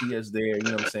 You can see us there, you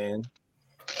know what I'm saying?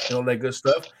 And all that good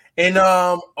stuff. And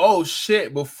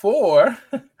before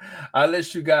I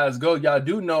let you guys go, y'all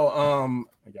do know,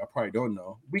 y'all probably don't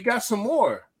know, we got some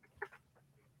more.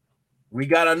 We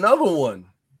got another one.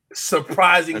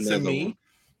 Surprising to me.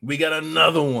 We got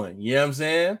another one. You know what I'm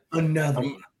saying? I'm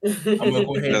gonna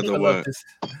go ahead and pull up this.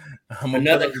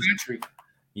 Another country.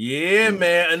 Yeah,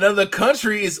 man. Another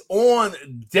country is on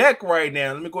deck right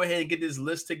now. Let me go ahead and get this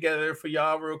list together for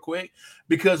y'all real quick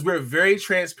because we're very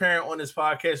transparent on this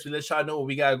podcast. We let y'all know what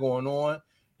we got going on.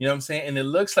 You know what I'm saying? And it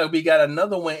looks like we got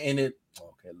another one in it.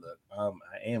 Okay, look. I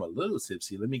am a little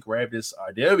tipsy. Let me grab this. All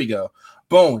right, there we go.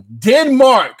 Boom.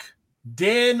 Denmark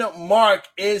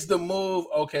is the move.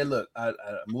 Okay, look. I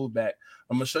moved back.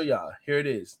 I'm going to show y'all. Here it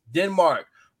is. Denmark.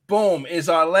 Boom. Is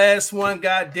our last one.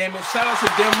 God damn it. Shout out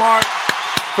to Denmark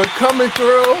for coming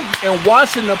through and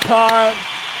watching the pod.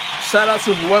 Shout out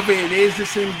to whoever it is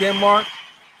that's in Denmark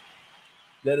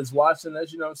that is watching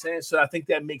us, you know what I'm saying? So I think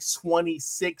that makes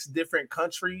 26 different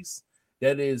countries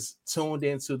that is tuned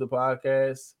into the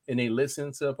podcast and they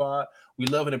listen to the pod. We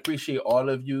love and appreciate all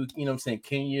of you, you know what I'm saying?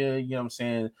 Kenya, you know what I'm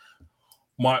saying?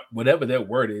 Mark, whatever that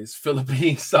word is,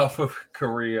 Philippines, South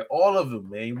Korea, all of them,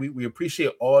 man. We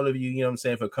appreciate all of you, you know what I'm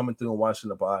saying, for coming through and watching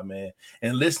the pod, man,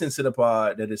 and listening to the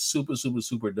pod. That is super, super,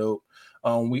 super dope.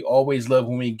 We always love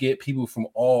when we get people from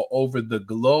all over the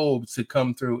globe to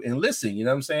come through and listen, you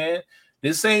know what I'm saying?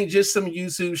 This ain't just some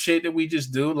YouTube shit that we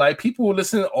just do. Like, people who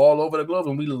listen all over the globe,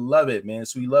 and we love it, man.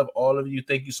 So we love all of you.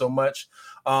 Thank you so much.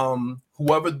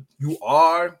 Whoever you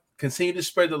are, continue to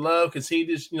spread the love.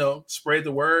 Continue to, spread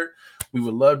the word. We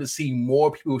would love to see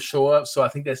more people show up. So I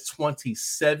think that's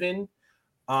 27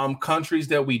 countries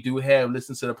that we do have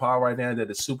listen to the pod right now.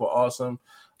 That is super awesome.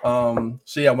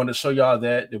 So yeah, I want to show y'all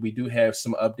that we do have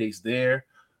some updates there.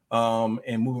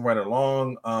 And moving right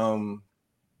along.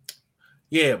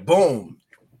 Yeah, boom.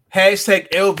 Hashtag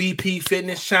LVP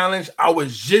Fitness Challenge. I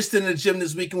was just in the gym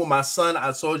this weekend with my son.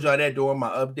 I told y'all that during my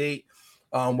update,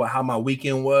 with how my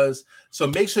weekend was. So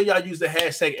make sure y'all use the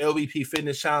hashtag LVP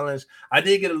Fitness Challenge. I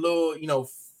did get a little,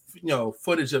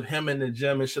 footage of him in the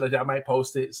gym and shit like that. I might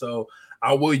post it. So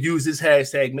I will use this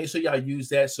hashtag. Make sure y'all use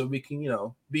that so we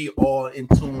can, be all in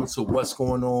tune to what's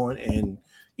going on and,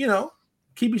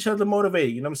 keep each other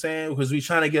motivated. You know what I'm saying? Because we're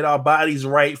trying to get our bodies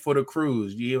right for the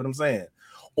cruise. You hear what I'm saying?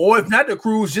 Or if not the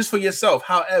cruise, just for yourself.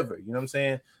 However, you know what I'm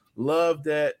saying? Love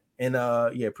that. And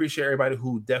appreciate everybody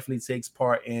who definitely takes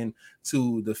part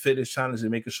into the fitness challenge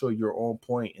and making sure you're on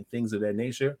point and things of that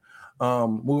nature.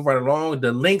 Move right along.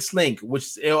 The links link,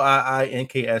 which is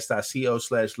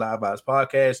links.co/live vibes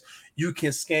podcast. You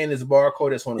can scan this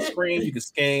barcode that's on the screen. You can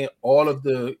scan all of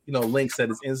the links that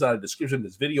is inside the description of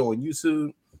this video on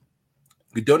YouTube.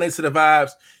 You can donate to the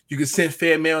vibes. You can send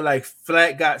fan mail like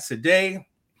Flat got today.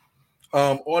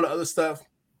 All the other stuff.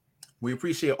 We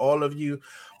appreciate all of you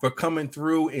for coming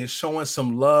through and showing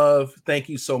some love. Thank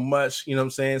you so much. You know what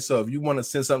I'm saying? So if you want to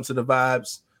send something to the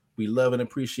vibes, we love and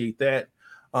appreciate that.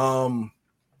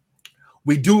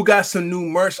 We do got some new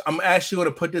merch. I'm actually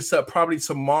going to put this up probably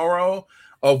tomorrow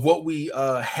of what we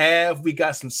have. We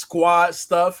got some squad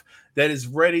stuff that is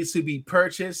ready to be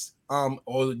purchased.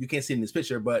 Or you can't see it in this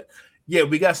picture, but yeah,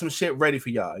 we got some shit ready for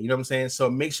y'all. You know what I'm saying? So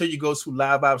make sure you go to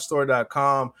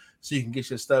livevibestore.com so you can get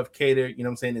your stuff catered, you know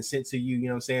what I'm saying, and sent to you, you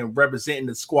know what I'm saying, representing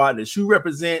the squad that you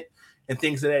represent and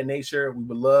things of that nature. We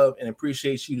would love and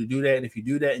appreciate you to do that. And if you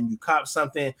do that and you cop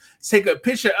something, take a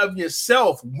picture of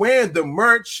yourself wearing the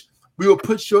merch. We will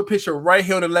put your picture right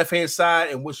here on the left-hand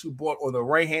side and what you bought on the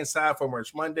right-hand side for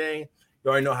Merch Monday. You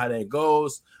already know how that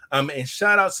goes. And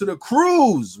shout out to the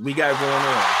cruise we got going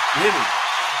on. Really.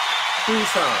 Cruise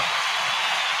time.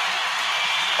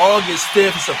 August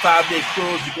 5th, it's a 5-day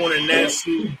cruise. You're going to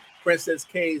Nassau, Princess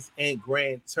Cays, and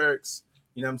Grand Turks.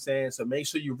 You know what I'm saying? So make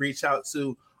sure you reach out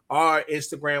to our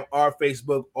Instagram, our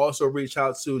Facebook. Also reach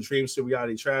out to Dreams to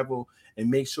Reality Travel and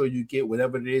make sure you get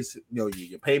whatever it is, your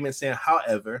payments in.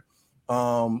 However, we're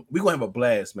going to have a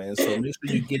blast, man. So make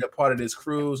sure you get a part of this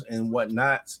cruise and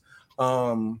whatnot.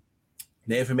 The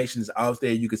information is out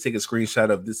there. You can take a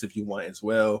screenshot of this if you want as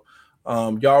well.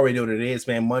 Y'all already know what it is,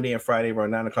 man. Monday and Friday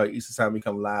around 9 o'clock Eastern time, we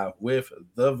come live with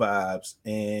the vibes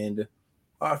and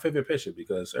our favorite picture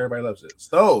because everybody loves it.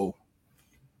 So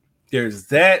there's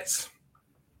that.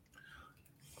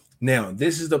 Now,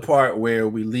 this is the part where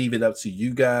we leave it up to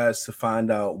you guys to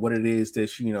find out what it is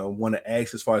that you want to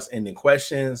ask as far as ending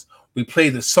questions. We play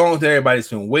the song that everybody's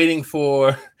been waiting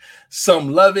for.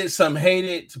 Some love it, some hate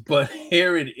it, but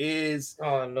here it is.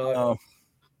 Oh no.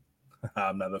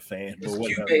 I'm not a fan. It's a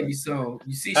cute baby song.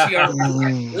 You see, she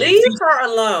already leave her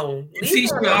alone. You see,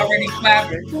 she already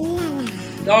clapping.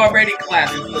 Already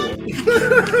clapping for it.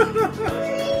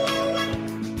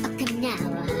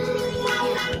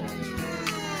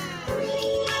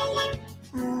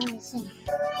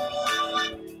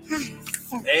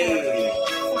 Hey.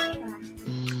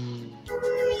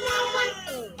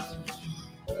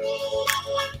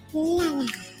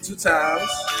 2 times.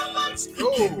 Let's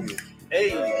go.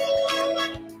 Hey.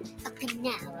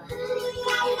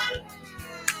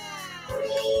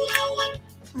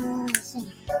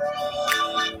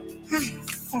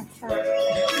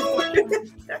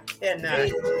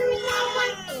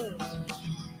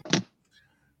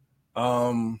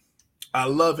 I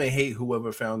love and hate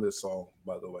whoever found this song,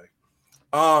 by the way.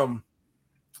 All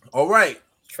right.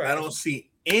 I don't see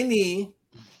any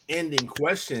ending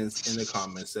questions in the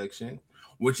comment section,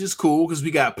 which is cool because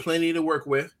we got plenty to work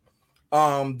with.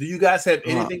 Do you guys have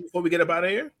anything before we get up out of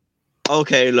here?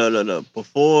 Okay, look.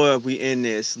 Before we end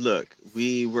this, look,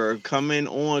 we were coming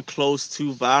on close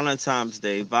to Valentine's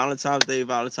Day,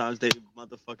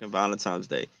 motherfucking Valentine's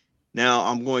Day. Now,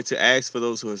 I'm going to ask for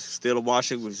those who are still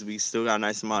watching, because we still got a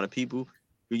nice amount of people.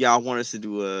 Do y'all want us to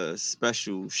do a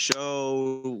special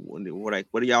show? What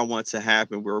do y'all want to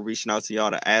happen? We're reaching out to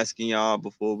y'all to asking y'all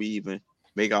before we even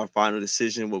make our final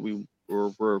decision what we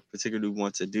particularly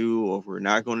want to do, or if we're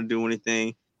not going to do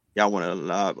anything. Y'all want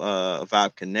a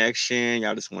vibe connection?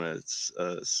 Y'all just want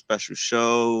a special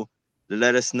show?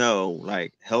 Let us know.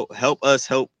 Like, help us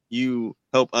help you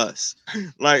help us.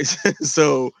 Like,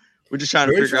 so we're just trying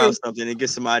to figure out something and get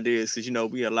some ideas,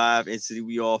 because we a live entity,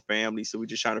 we all family, so we're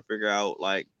just trying to figure out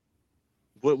like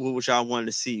what would y'all want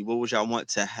to see, what would y'all want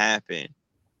to happen.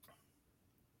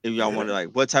 if y'all want to, like,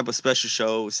 what type of special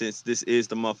show, since this is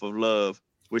the month of love,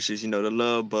 which is, the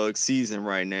love bug season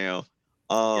right now.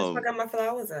 Yes, I got my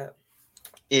flowers up.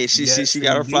 Yeah, she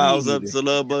got her flowers up. It's the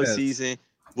love bug season.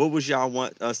 What would y'all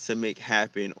want us to make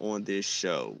happen on this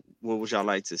show? What would y'all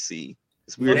like to see?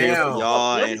 Because we're here for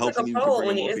y'all, and hopefully we can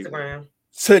bring more people.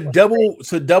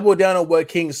 To double down on what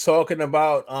King's talking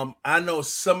about, I know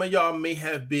some of y'all may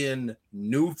have been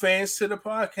new fans to the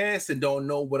podcast and don't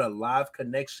know what a live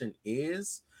connection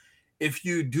is. If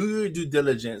you do your due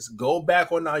diligence, go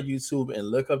back on our YouTube and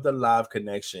look up the live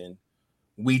connection.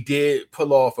 We did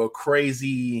pull off a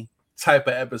crazy type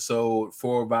of episode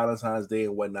for Valentine's Day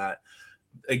and whatnot.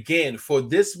 Again, for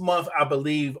this month, I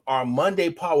believe our Monday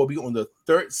pod will be on the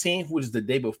 13th, which is the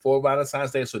day before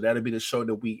Valentine's Day. So that'll be the show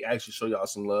that we actually show y'all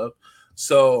some love.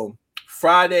 So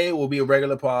Friday will be a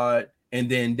regular pod, and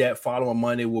then that following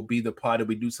Monday will be the pod that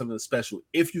we do something special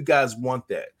if you guys want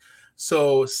that.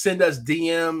 So send us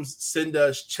DMs, send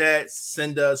us chats,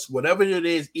 send us whatever it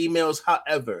is, emails,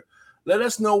 however. Let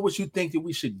us know what you think that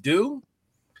we should do,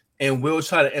 and we'll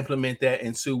try to implement that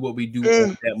into what we do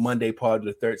on that Monday part of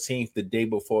the 13th, the day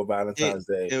before Valentine's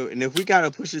Day. And if we got to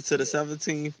push it to the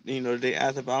 17th, the day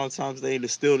after Valentine's Day,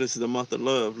 this is the month of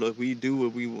love. Look, we do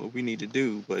what we need to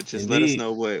do, but just let us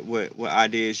know what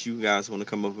ideas you guys want to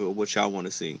come up with, what y'all want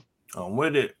to see. I'm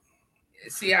with it.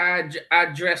 See, I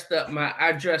dressed up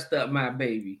my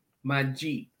baby, my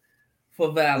Jeep,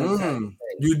 for Valentine's Day.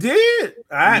 You did?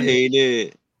 Yeah, he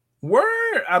did.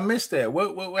 Word, I missed that.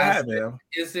 What happened?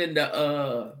 It's in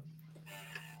the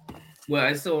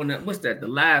it's on the, what's that? The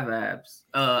live apps.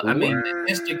 The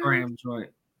Instagram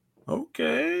joint.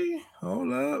 Okay,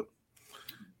 hold up.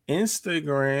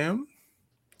 Instagram.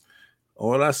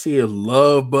 All I see is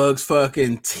love bugs,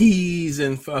 fucking teas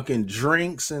and fucking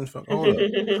drinks and fucking. Hold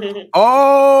up.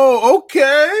 Oh,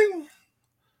 okay.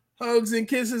 Hugs and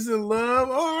kisses and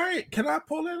love. All right, can I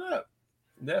pull it up?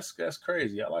 That's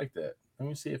crazy. I like that. Let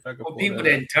me see if I can. For people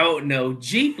that don't know,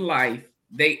 Jeep Life,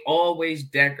 they always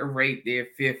decorate their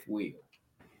fifth wheel.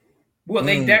 Well,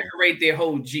 they decorate their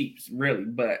whole Jeeps, really,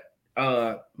 but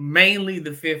mainly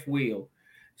the fifth wheel.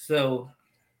 So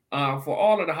for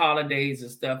all of the holidays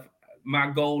and stuff, my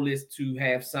goal is to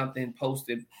have something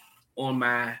posted on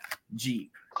my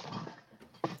Jeep.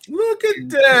 Look at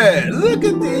that. Look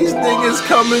at these niggas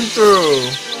coming through.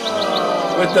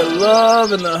 With the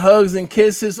love and the hugs and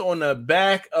kisses on the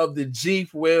back of the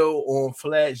Jeep wheel on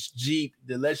Flash Jeep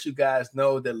to let you guys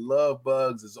know that Love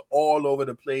Bugs is all over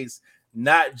the place,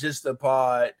 not just a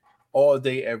pod, all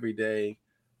day, every day.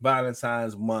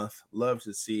 Valentine's month. Love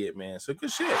to see it, man. So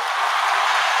good shit.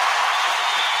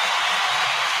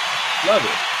 Love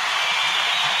it.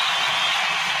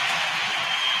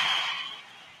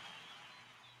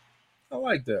 I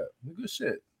like that. Good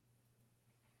shit.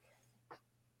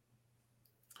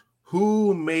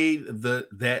 Who made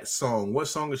that song? What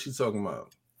song is she talking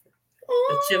about?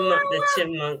 The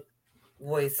chipmunk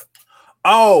voice.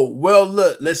 Oh, well,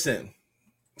 listen.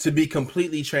 To be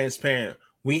completely transparent,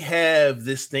 we have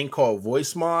this thing called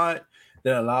Voice Mod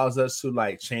that allows us to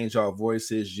like change our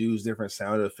voices, use different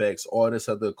sound effects, all this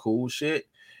other cool shit.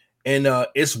 And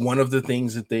it's one of the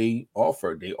things that they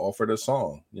offer. They offered a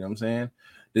song. You know what I'm saying?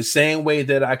 The same way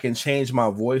that I can change my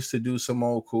voice to do some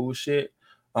old cool shit.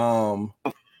 Like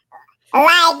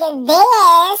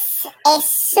this is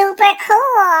super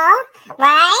cool,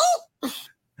 right?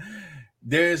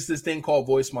 There's this thing called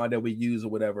Voice Mod that we use or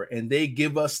whatever, and they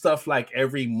give us stuff like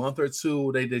every month or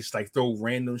two. They just like throw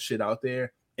random shit out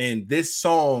there, and this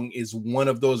song is one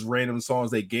of those random songs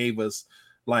they gave us.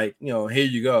 Like, here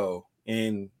you go.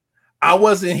 And I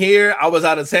wasn't here. I was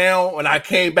out of town. When I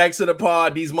came back to the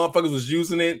pod, these motherfuckers was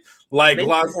using it like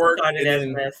clockwork.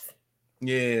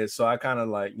 Yeah, so I kind of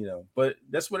like, but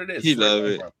that's what it is. He love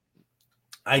it.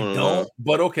 I don't,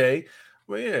 but okay.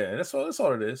 Well, yeah, that's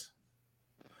all it is.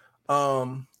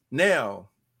 Now,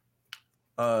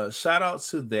 shout out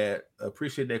to that.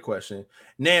 Appreciate that question.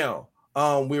 Now,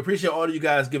 we appreciate all of you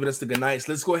guys giving us the good nights.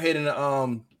 Let's go ahead and I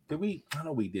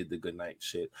know we did the good night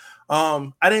shit.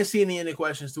 I didn't see any other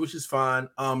questions, which is fine.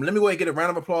 Let me go ahead and get a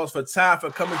round of applause for Ty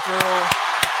for coming through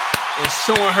and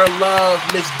showing her love,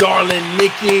 Miss Darling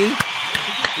Nikki.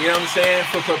 You know what I'm saying?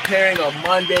 For preparing a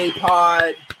Monday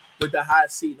pod with the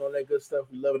hot seat and all that good stuff.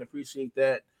 We love and appreciate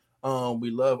that.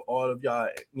 We love all of y'all,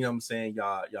 you know what I'm saying?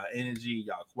 Y'all energy,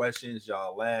 y'all questions,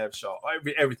 y'all laughs, y'all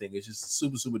everything. It's just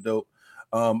super, super dope.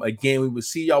 Again, we will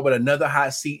see y'all with another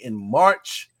hot seat in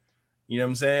March. You know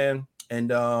what I'm saying?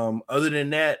 And other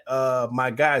than that,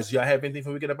 my guys, y'all have anything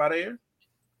before we get up out of here?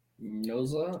 No,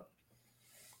 sir.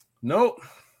 Nope.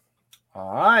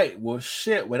 All right. Well,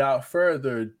 shit, without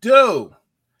further ado,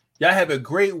 Y'all have a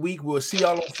great week. We'll see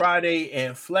y'all on Friday.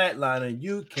 And Flatliner,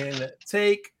 you can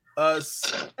take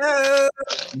us out.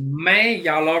 Man,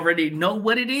 y'all already know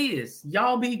what it is.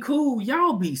 Y'all be cool.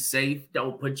 Y'all be safe.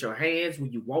 Don't put your hands where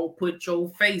you won't put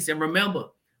your face. And remember,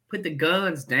 put the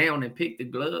guns down and pick the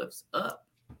gloves up.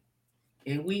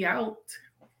 And we out.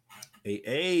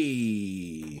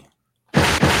 Hey.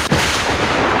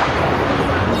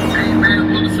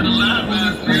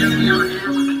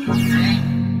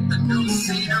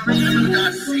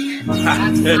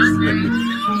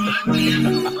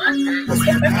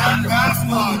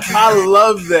 I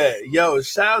love that. Yo,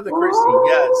 shout out to Christy.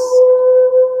 Yes.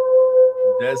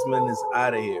 Desmond is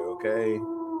out of here, okay?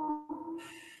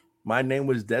 My name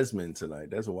was Desmond tonight.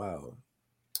 That's wild.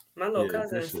 My little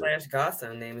cousin /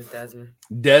 godson name is Desmond.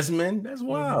 Desmond? That's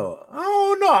wild. I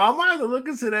don't know. I might have to look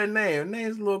into that name.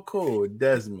 Name's a little cool.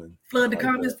 Desmond. Flood the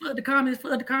comments, flood the comments,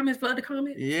 flood the comments, flood the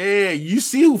comments. Yeah, you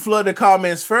see who flood the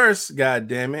comments first. God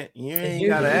damn it. You ain't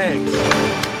got to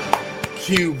ask.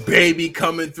 Q baby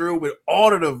coming through with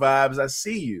all of the vibes. I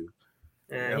see you.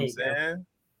 You know what I'm saying?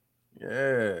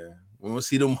 Yeah. We don't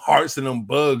see them hearts and them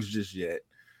bugs just yet.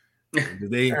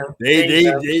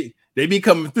 They be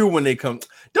coming through when they come.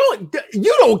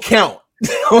 You don't count,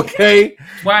 okay?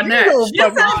 Why not?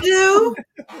 Yes, I do.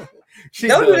 She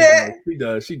don't does, do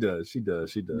that. She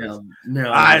does.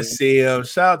 No. I see him.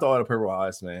 Shout out to all the purple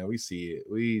hearts, man. We see it.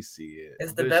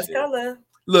 It's the best color.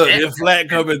 Look, the flat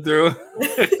coming through.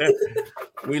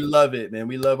 We love it, man.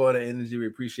 We love all the energy. We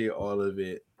appreciate all of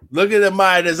it. Look at the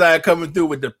My Desire coming through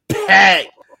with the pack.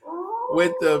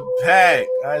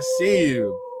 I see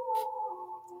you.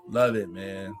 Love it,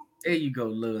 man. There you go,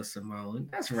 Lil Simone.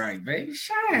 That's right, baby.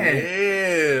 Shine.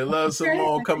 Yeah, Love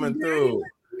Simone coming through.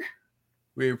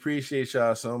 We appreciate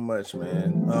y'all so much,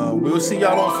 man. We'll see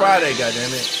y'all on Friday,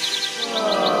 goddammit.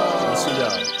 We'll see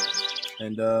y'all.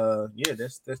 And yeah,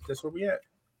 that's where we at.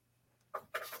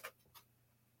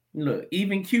 Look,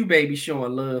 even Q baby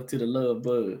showing love to the love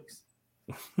bugs.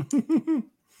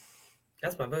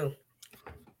 That's my boo.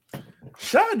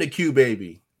 Shout out to Q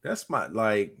baby. That's my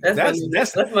that's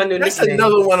my new that's nickname.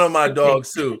 another one of my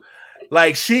dogs too.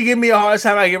 Like she give me a hard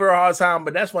time, I give her a hard time,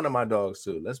 but that's one of my dogs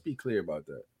too. Let's be clear about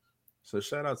that. So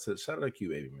shout out to Q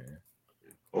baby, man.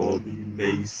 All the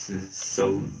Masons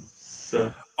so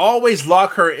always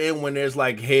lock her in when there's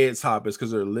like head topics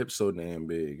because her lips so damn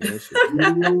big.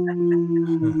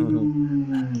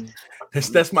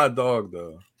 That's my dog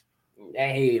though.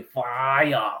 Hey,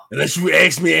 fire. Unless you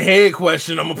ask me a head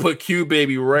question, I'm gonna put Q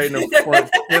baby right in the front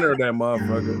center of that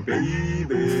motherfucker.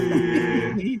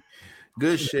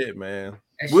 Good shit, man.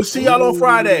 We'll see y'all on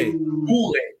Friday.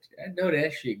 Good. I know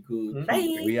that shit good.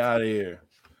 Bye. We out of here.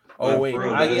 Oh wait,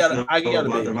 I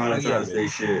gotta say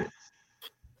shit.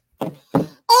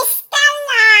 It's the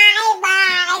Live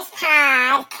Eyes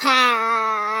Podcast.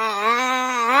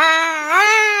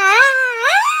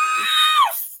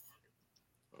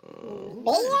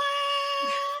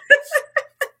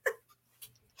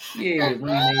 Yeah,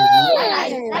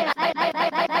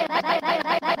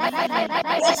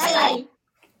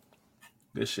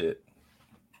 good shit.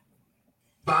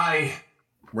 Bye.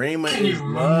 Raymond is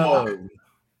love.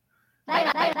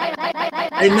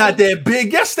 They're not that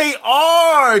big. Yes, they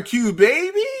are, Q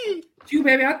baby. Q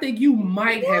baby, I think you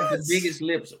might have the biggest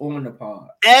lips on the pod.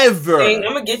 Ever. Hey, I'm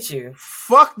gonna get you.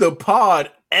 Fuck the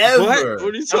pod ever.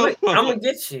 What are you talking about? I'm gonna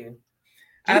get you.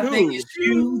 I think it's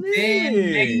you,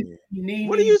 then maybe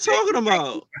what are you talking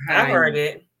about? I heard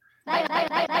it.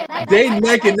 They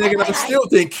neck and neck, and I still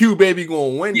think Q baby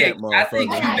gonna win that motherfucker. I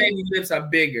think Q baby lips are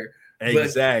bigger.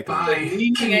 Exactly.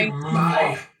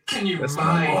 That's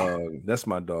my dog. That's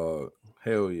my dog.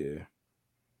 Hell yeah.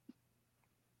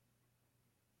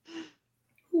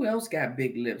 Who else got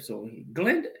big lips on here?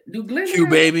 Glenda? Do Glenda? Q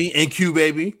baby and Q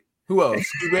baby. Who else?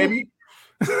 Q baby.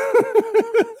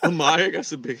 Amaya got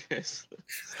some big ass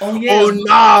lips. Oh yeah. Oh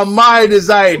nah, My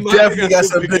Desire definitely got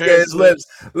some big ass lips.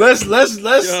 Let's take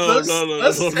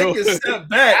a step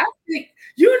back. I think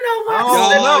you know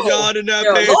what? Y'all did not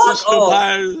pay attention to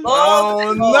Amaya.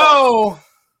 Oh no.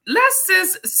 Let's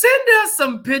just send us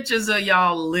some pictures of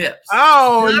y'all lips.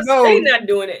 Oh no. They not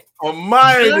doing it.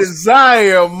 My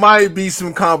Desire might be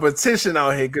some competition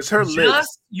out here because her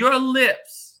lips. Your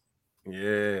lips.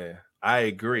 Yeah. I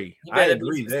agree. You better I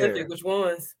agree be specific there. which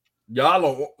ones. Y'all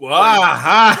don't.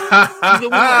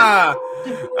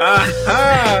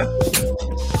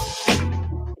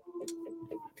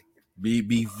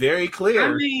 Be very clear.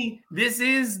 I mean, this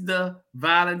is the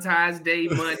Valentine's Day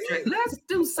month. Let's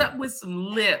do something with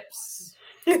some lips.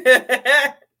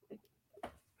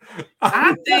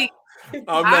 I think.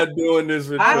 I'm not doing this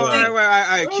with you. All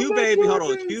right. Q baby, hold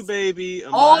on. Q baby.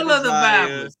 All of the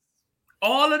vibes.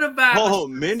 all of the vibes. Oh,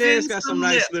 Mendez got some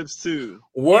nice lips too.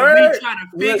 Word. And we trying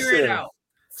to figure it out.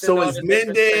 So Send all it's the different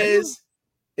Mendez,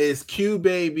 it's Q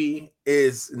Baby,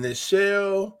 it's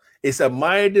Nichelle, it's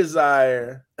Amaya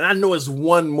Desire, and I know it's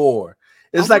one more.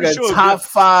 It's I'm like a pretty sure top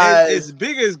five. As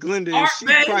big as Glenda, Art she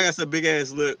Bay. probably got some big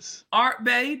ass lips. Art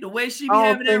Bay, the way she be I don't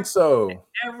having think so.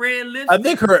 that red lipstick. I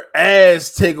think her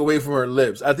ass take away from her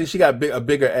lips. I think she got a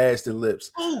bigger ass than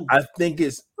lips. Ooh. I think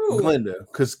it's Ooh. Glenda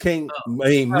because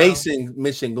Mason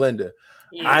mentioned Glenda.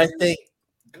 Yeah. I think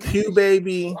Q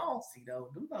Baby, Glossy, though.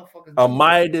 Them motherfuckers-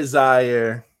 Amaya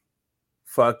Desire,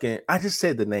 fucking. I just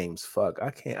said the names. Fuck, I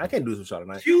can't do this with y'all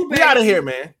tonight. Q We Baby, out of here,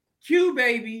 man. Q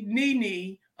Baby,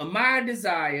 Nene, Amaya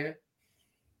Desire.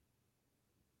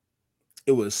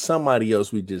 It was somebody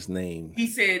else we just named. He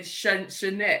said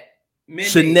Shanette.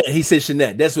 Mendez. Shanette. He said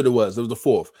Shanette. That's what it was. It was the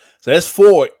fourth. So that's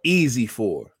 4. Easy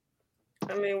 4.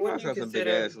 I mean, what do you Got some big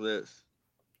consider? ass lips.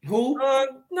 Who?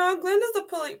 No, Glenda's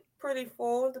a pretty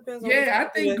full. It depends on Yeah, I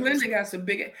what think you Glenda got some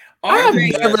big. I have Art Bay-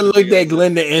 never looked at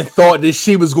Glenda and thought that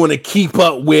she was going to keep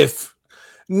up with.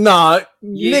 Nah,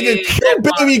 Yeah, nigga, Q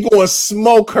that Baby going to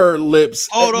smoke her lips.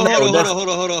 Hold on.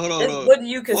 It's- What do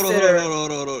you consider?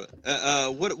 Hold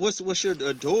on. What's your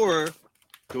door?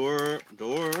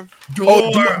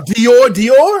 Oh,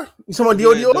 Dior? You talking about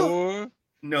Dior? Door.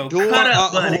 No, Door. cut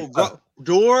up, buddy.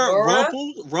 Door.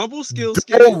 Rumple skill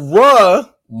skin.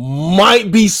 Dora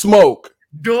might be smoke.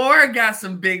 Dora got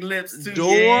some big lips too.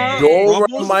 Door. Yeah. Dora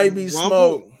might be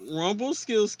smoke. Rumble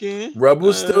skill skin.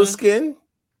 Rebel still skin.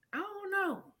 I don't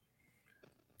know.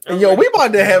 And yo, we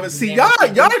about to have it. See, y'all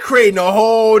creating a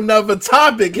whole nother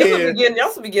topic here.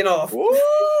 Y'all should be getting off. Woo!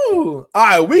 All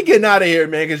right, we getting out of here,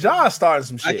 man, because y'all starting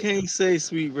some shit. I can't say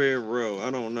Sweet Red Row.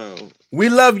 I don't know. We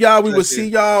love y'all. We will see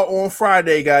y'all on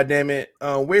Friday. God damn it.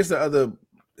 Where's the other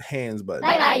hands button?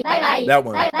 That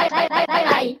one.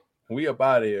 We up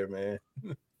out of here, man.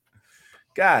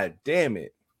 God damn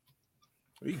it.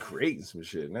 We creating some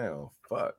shit now. Fuck.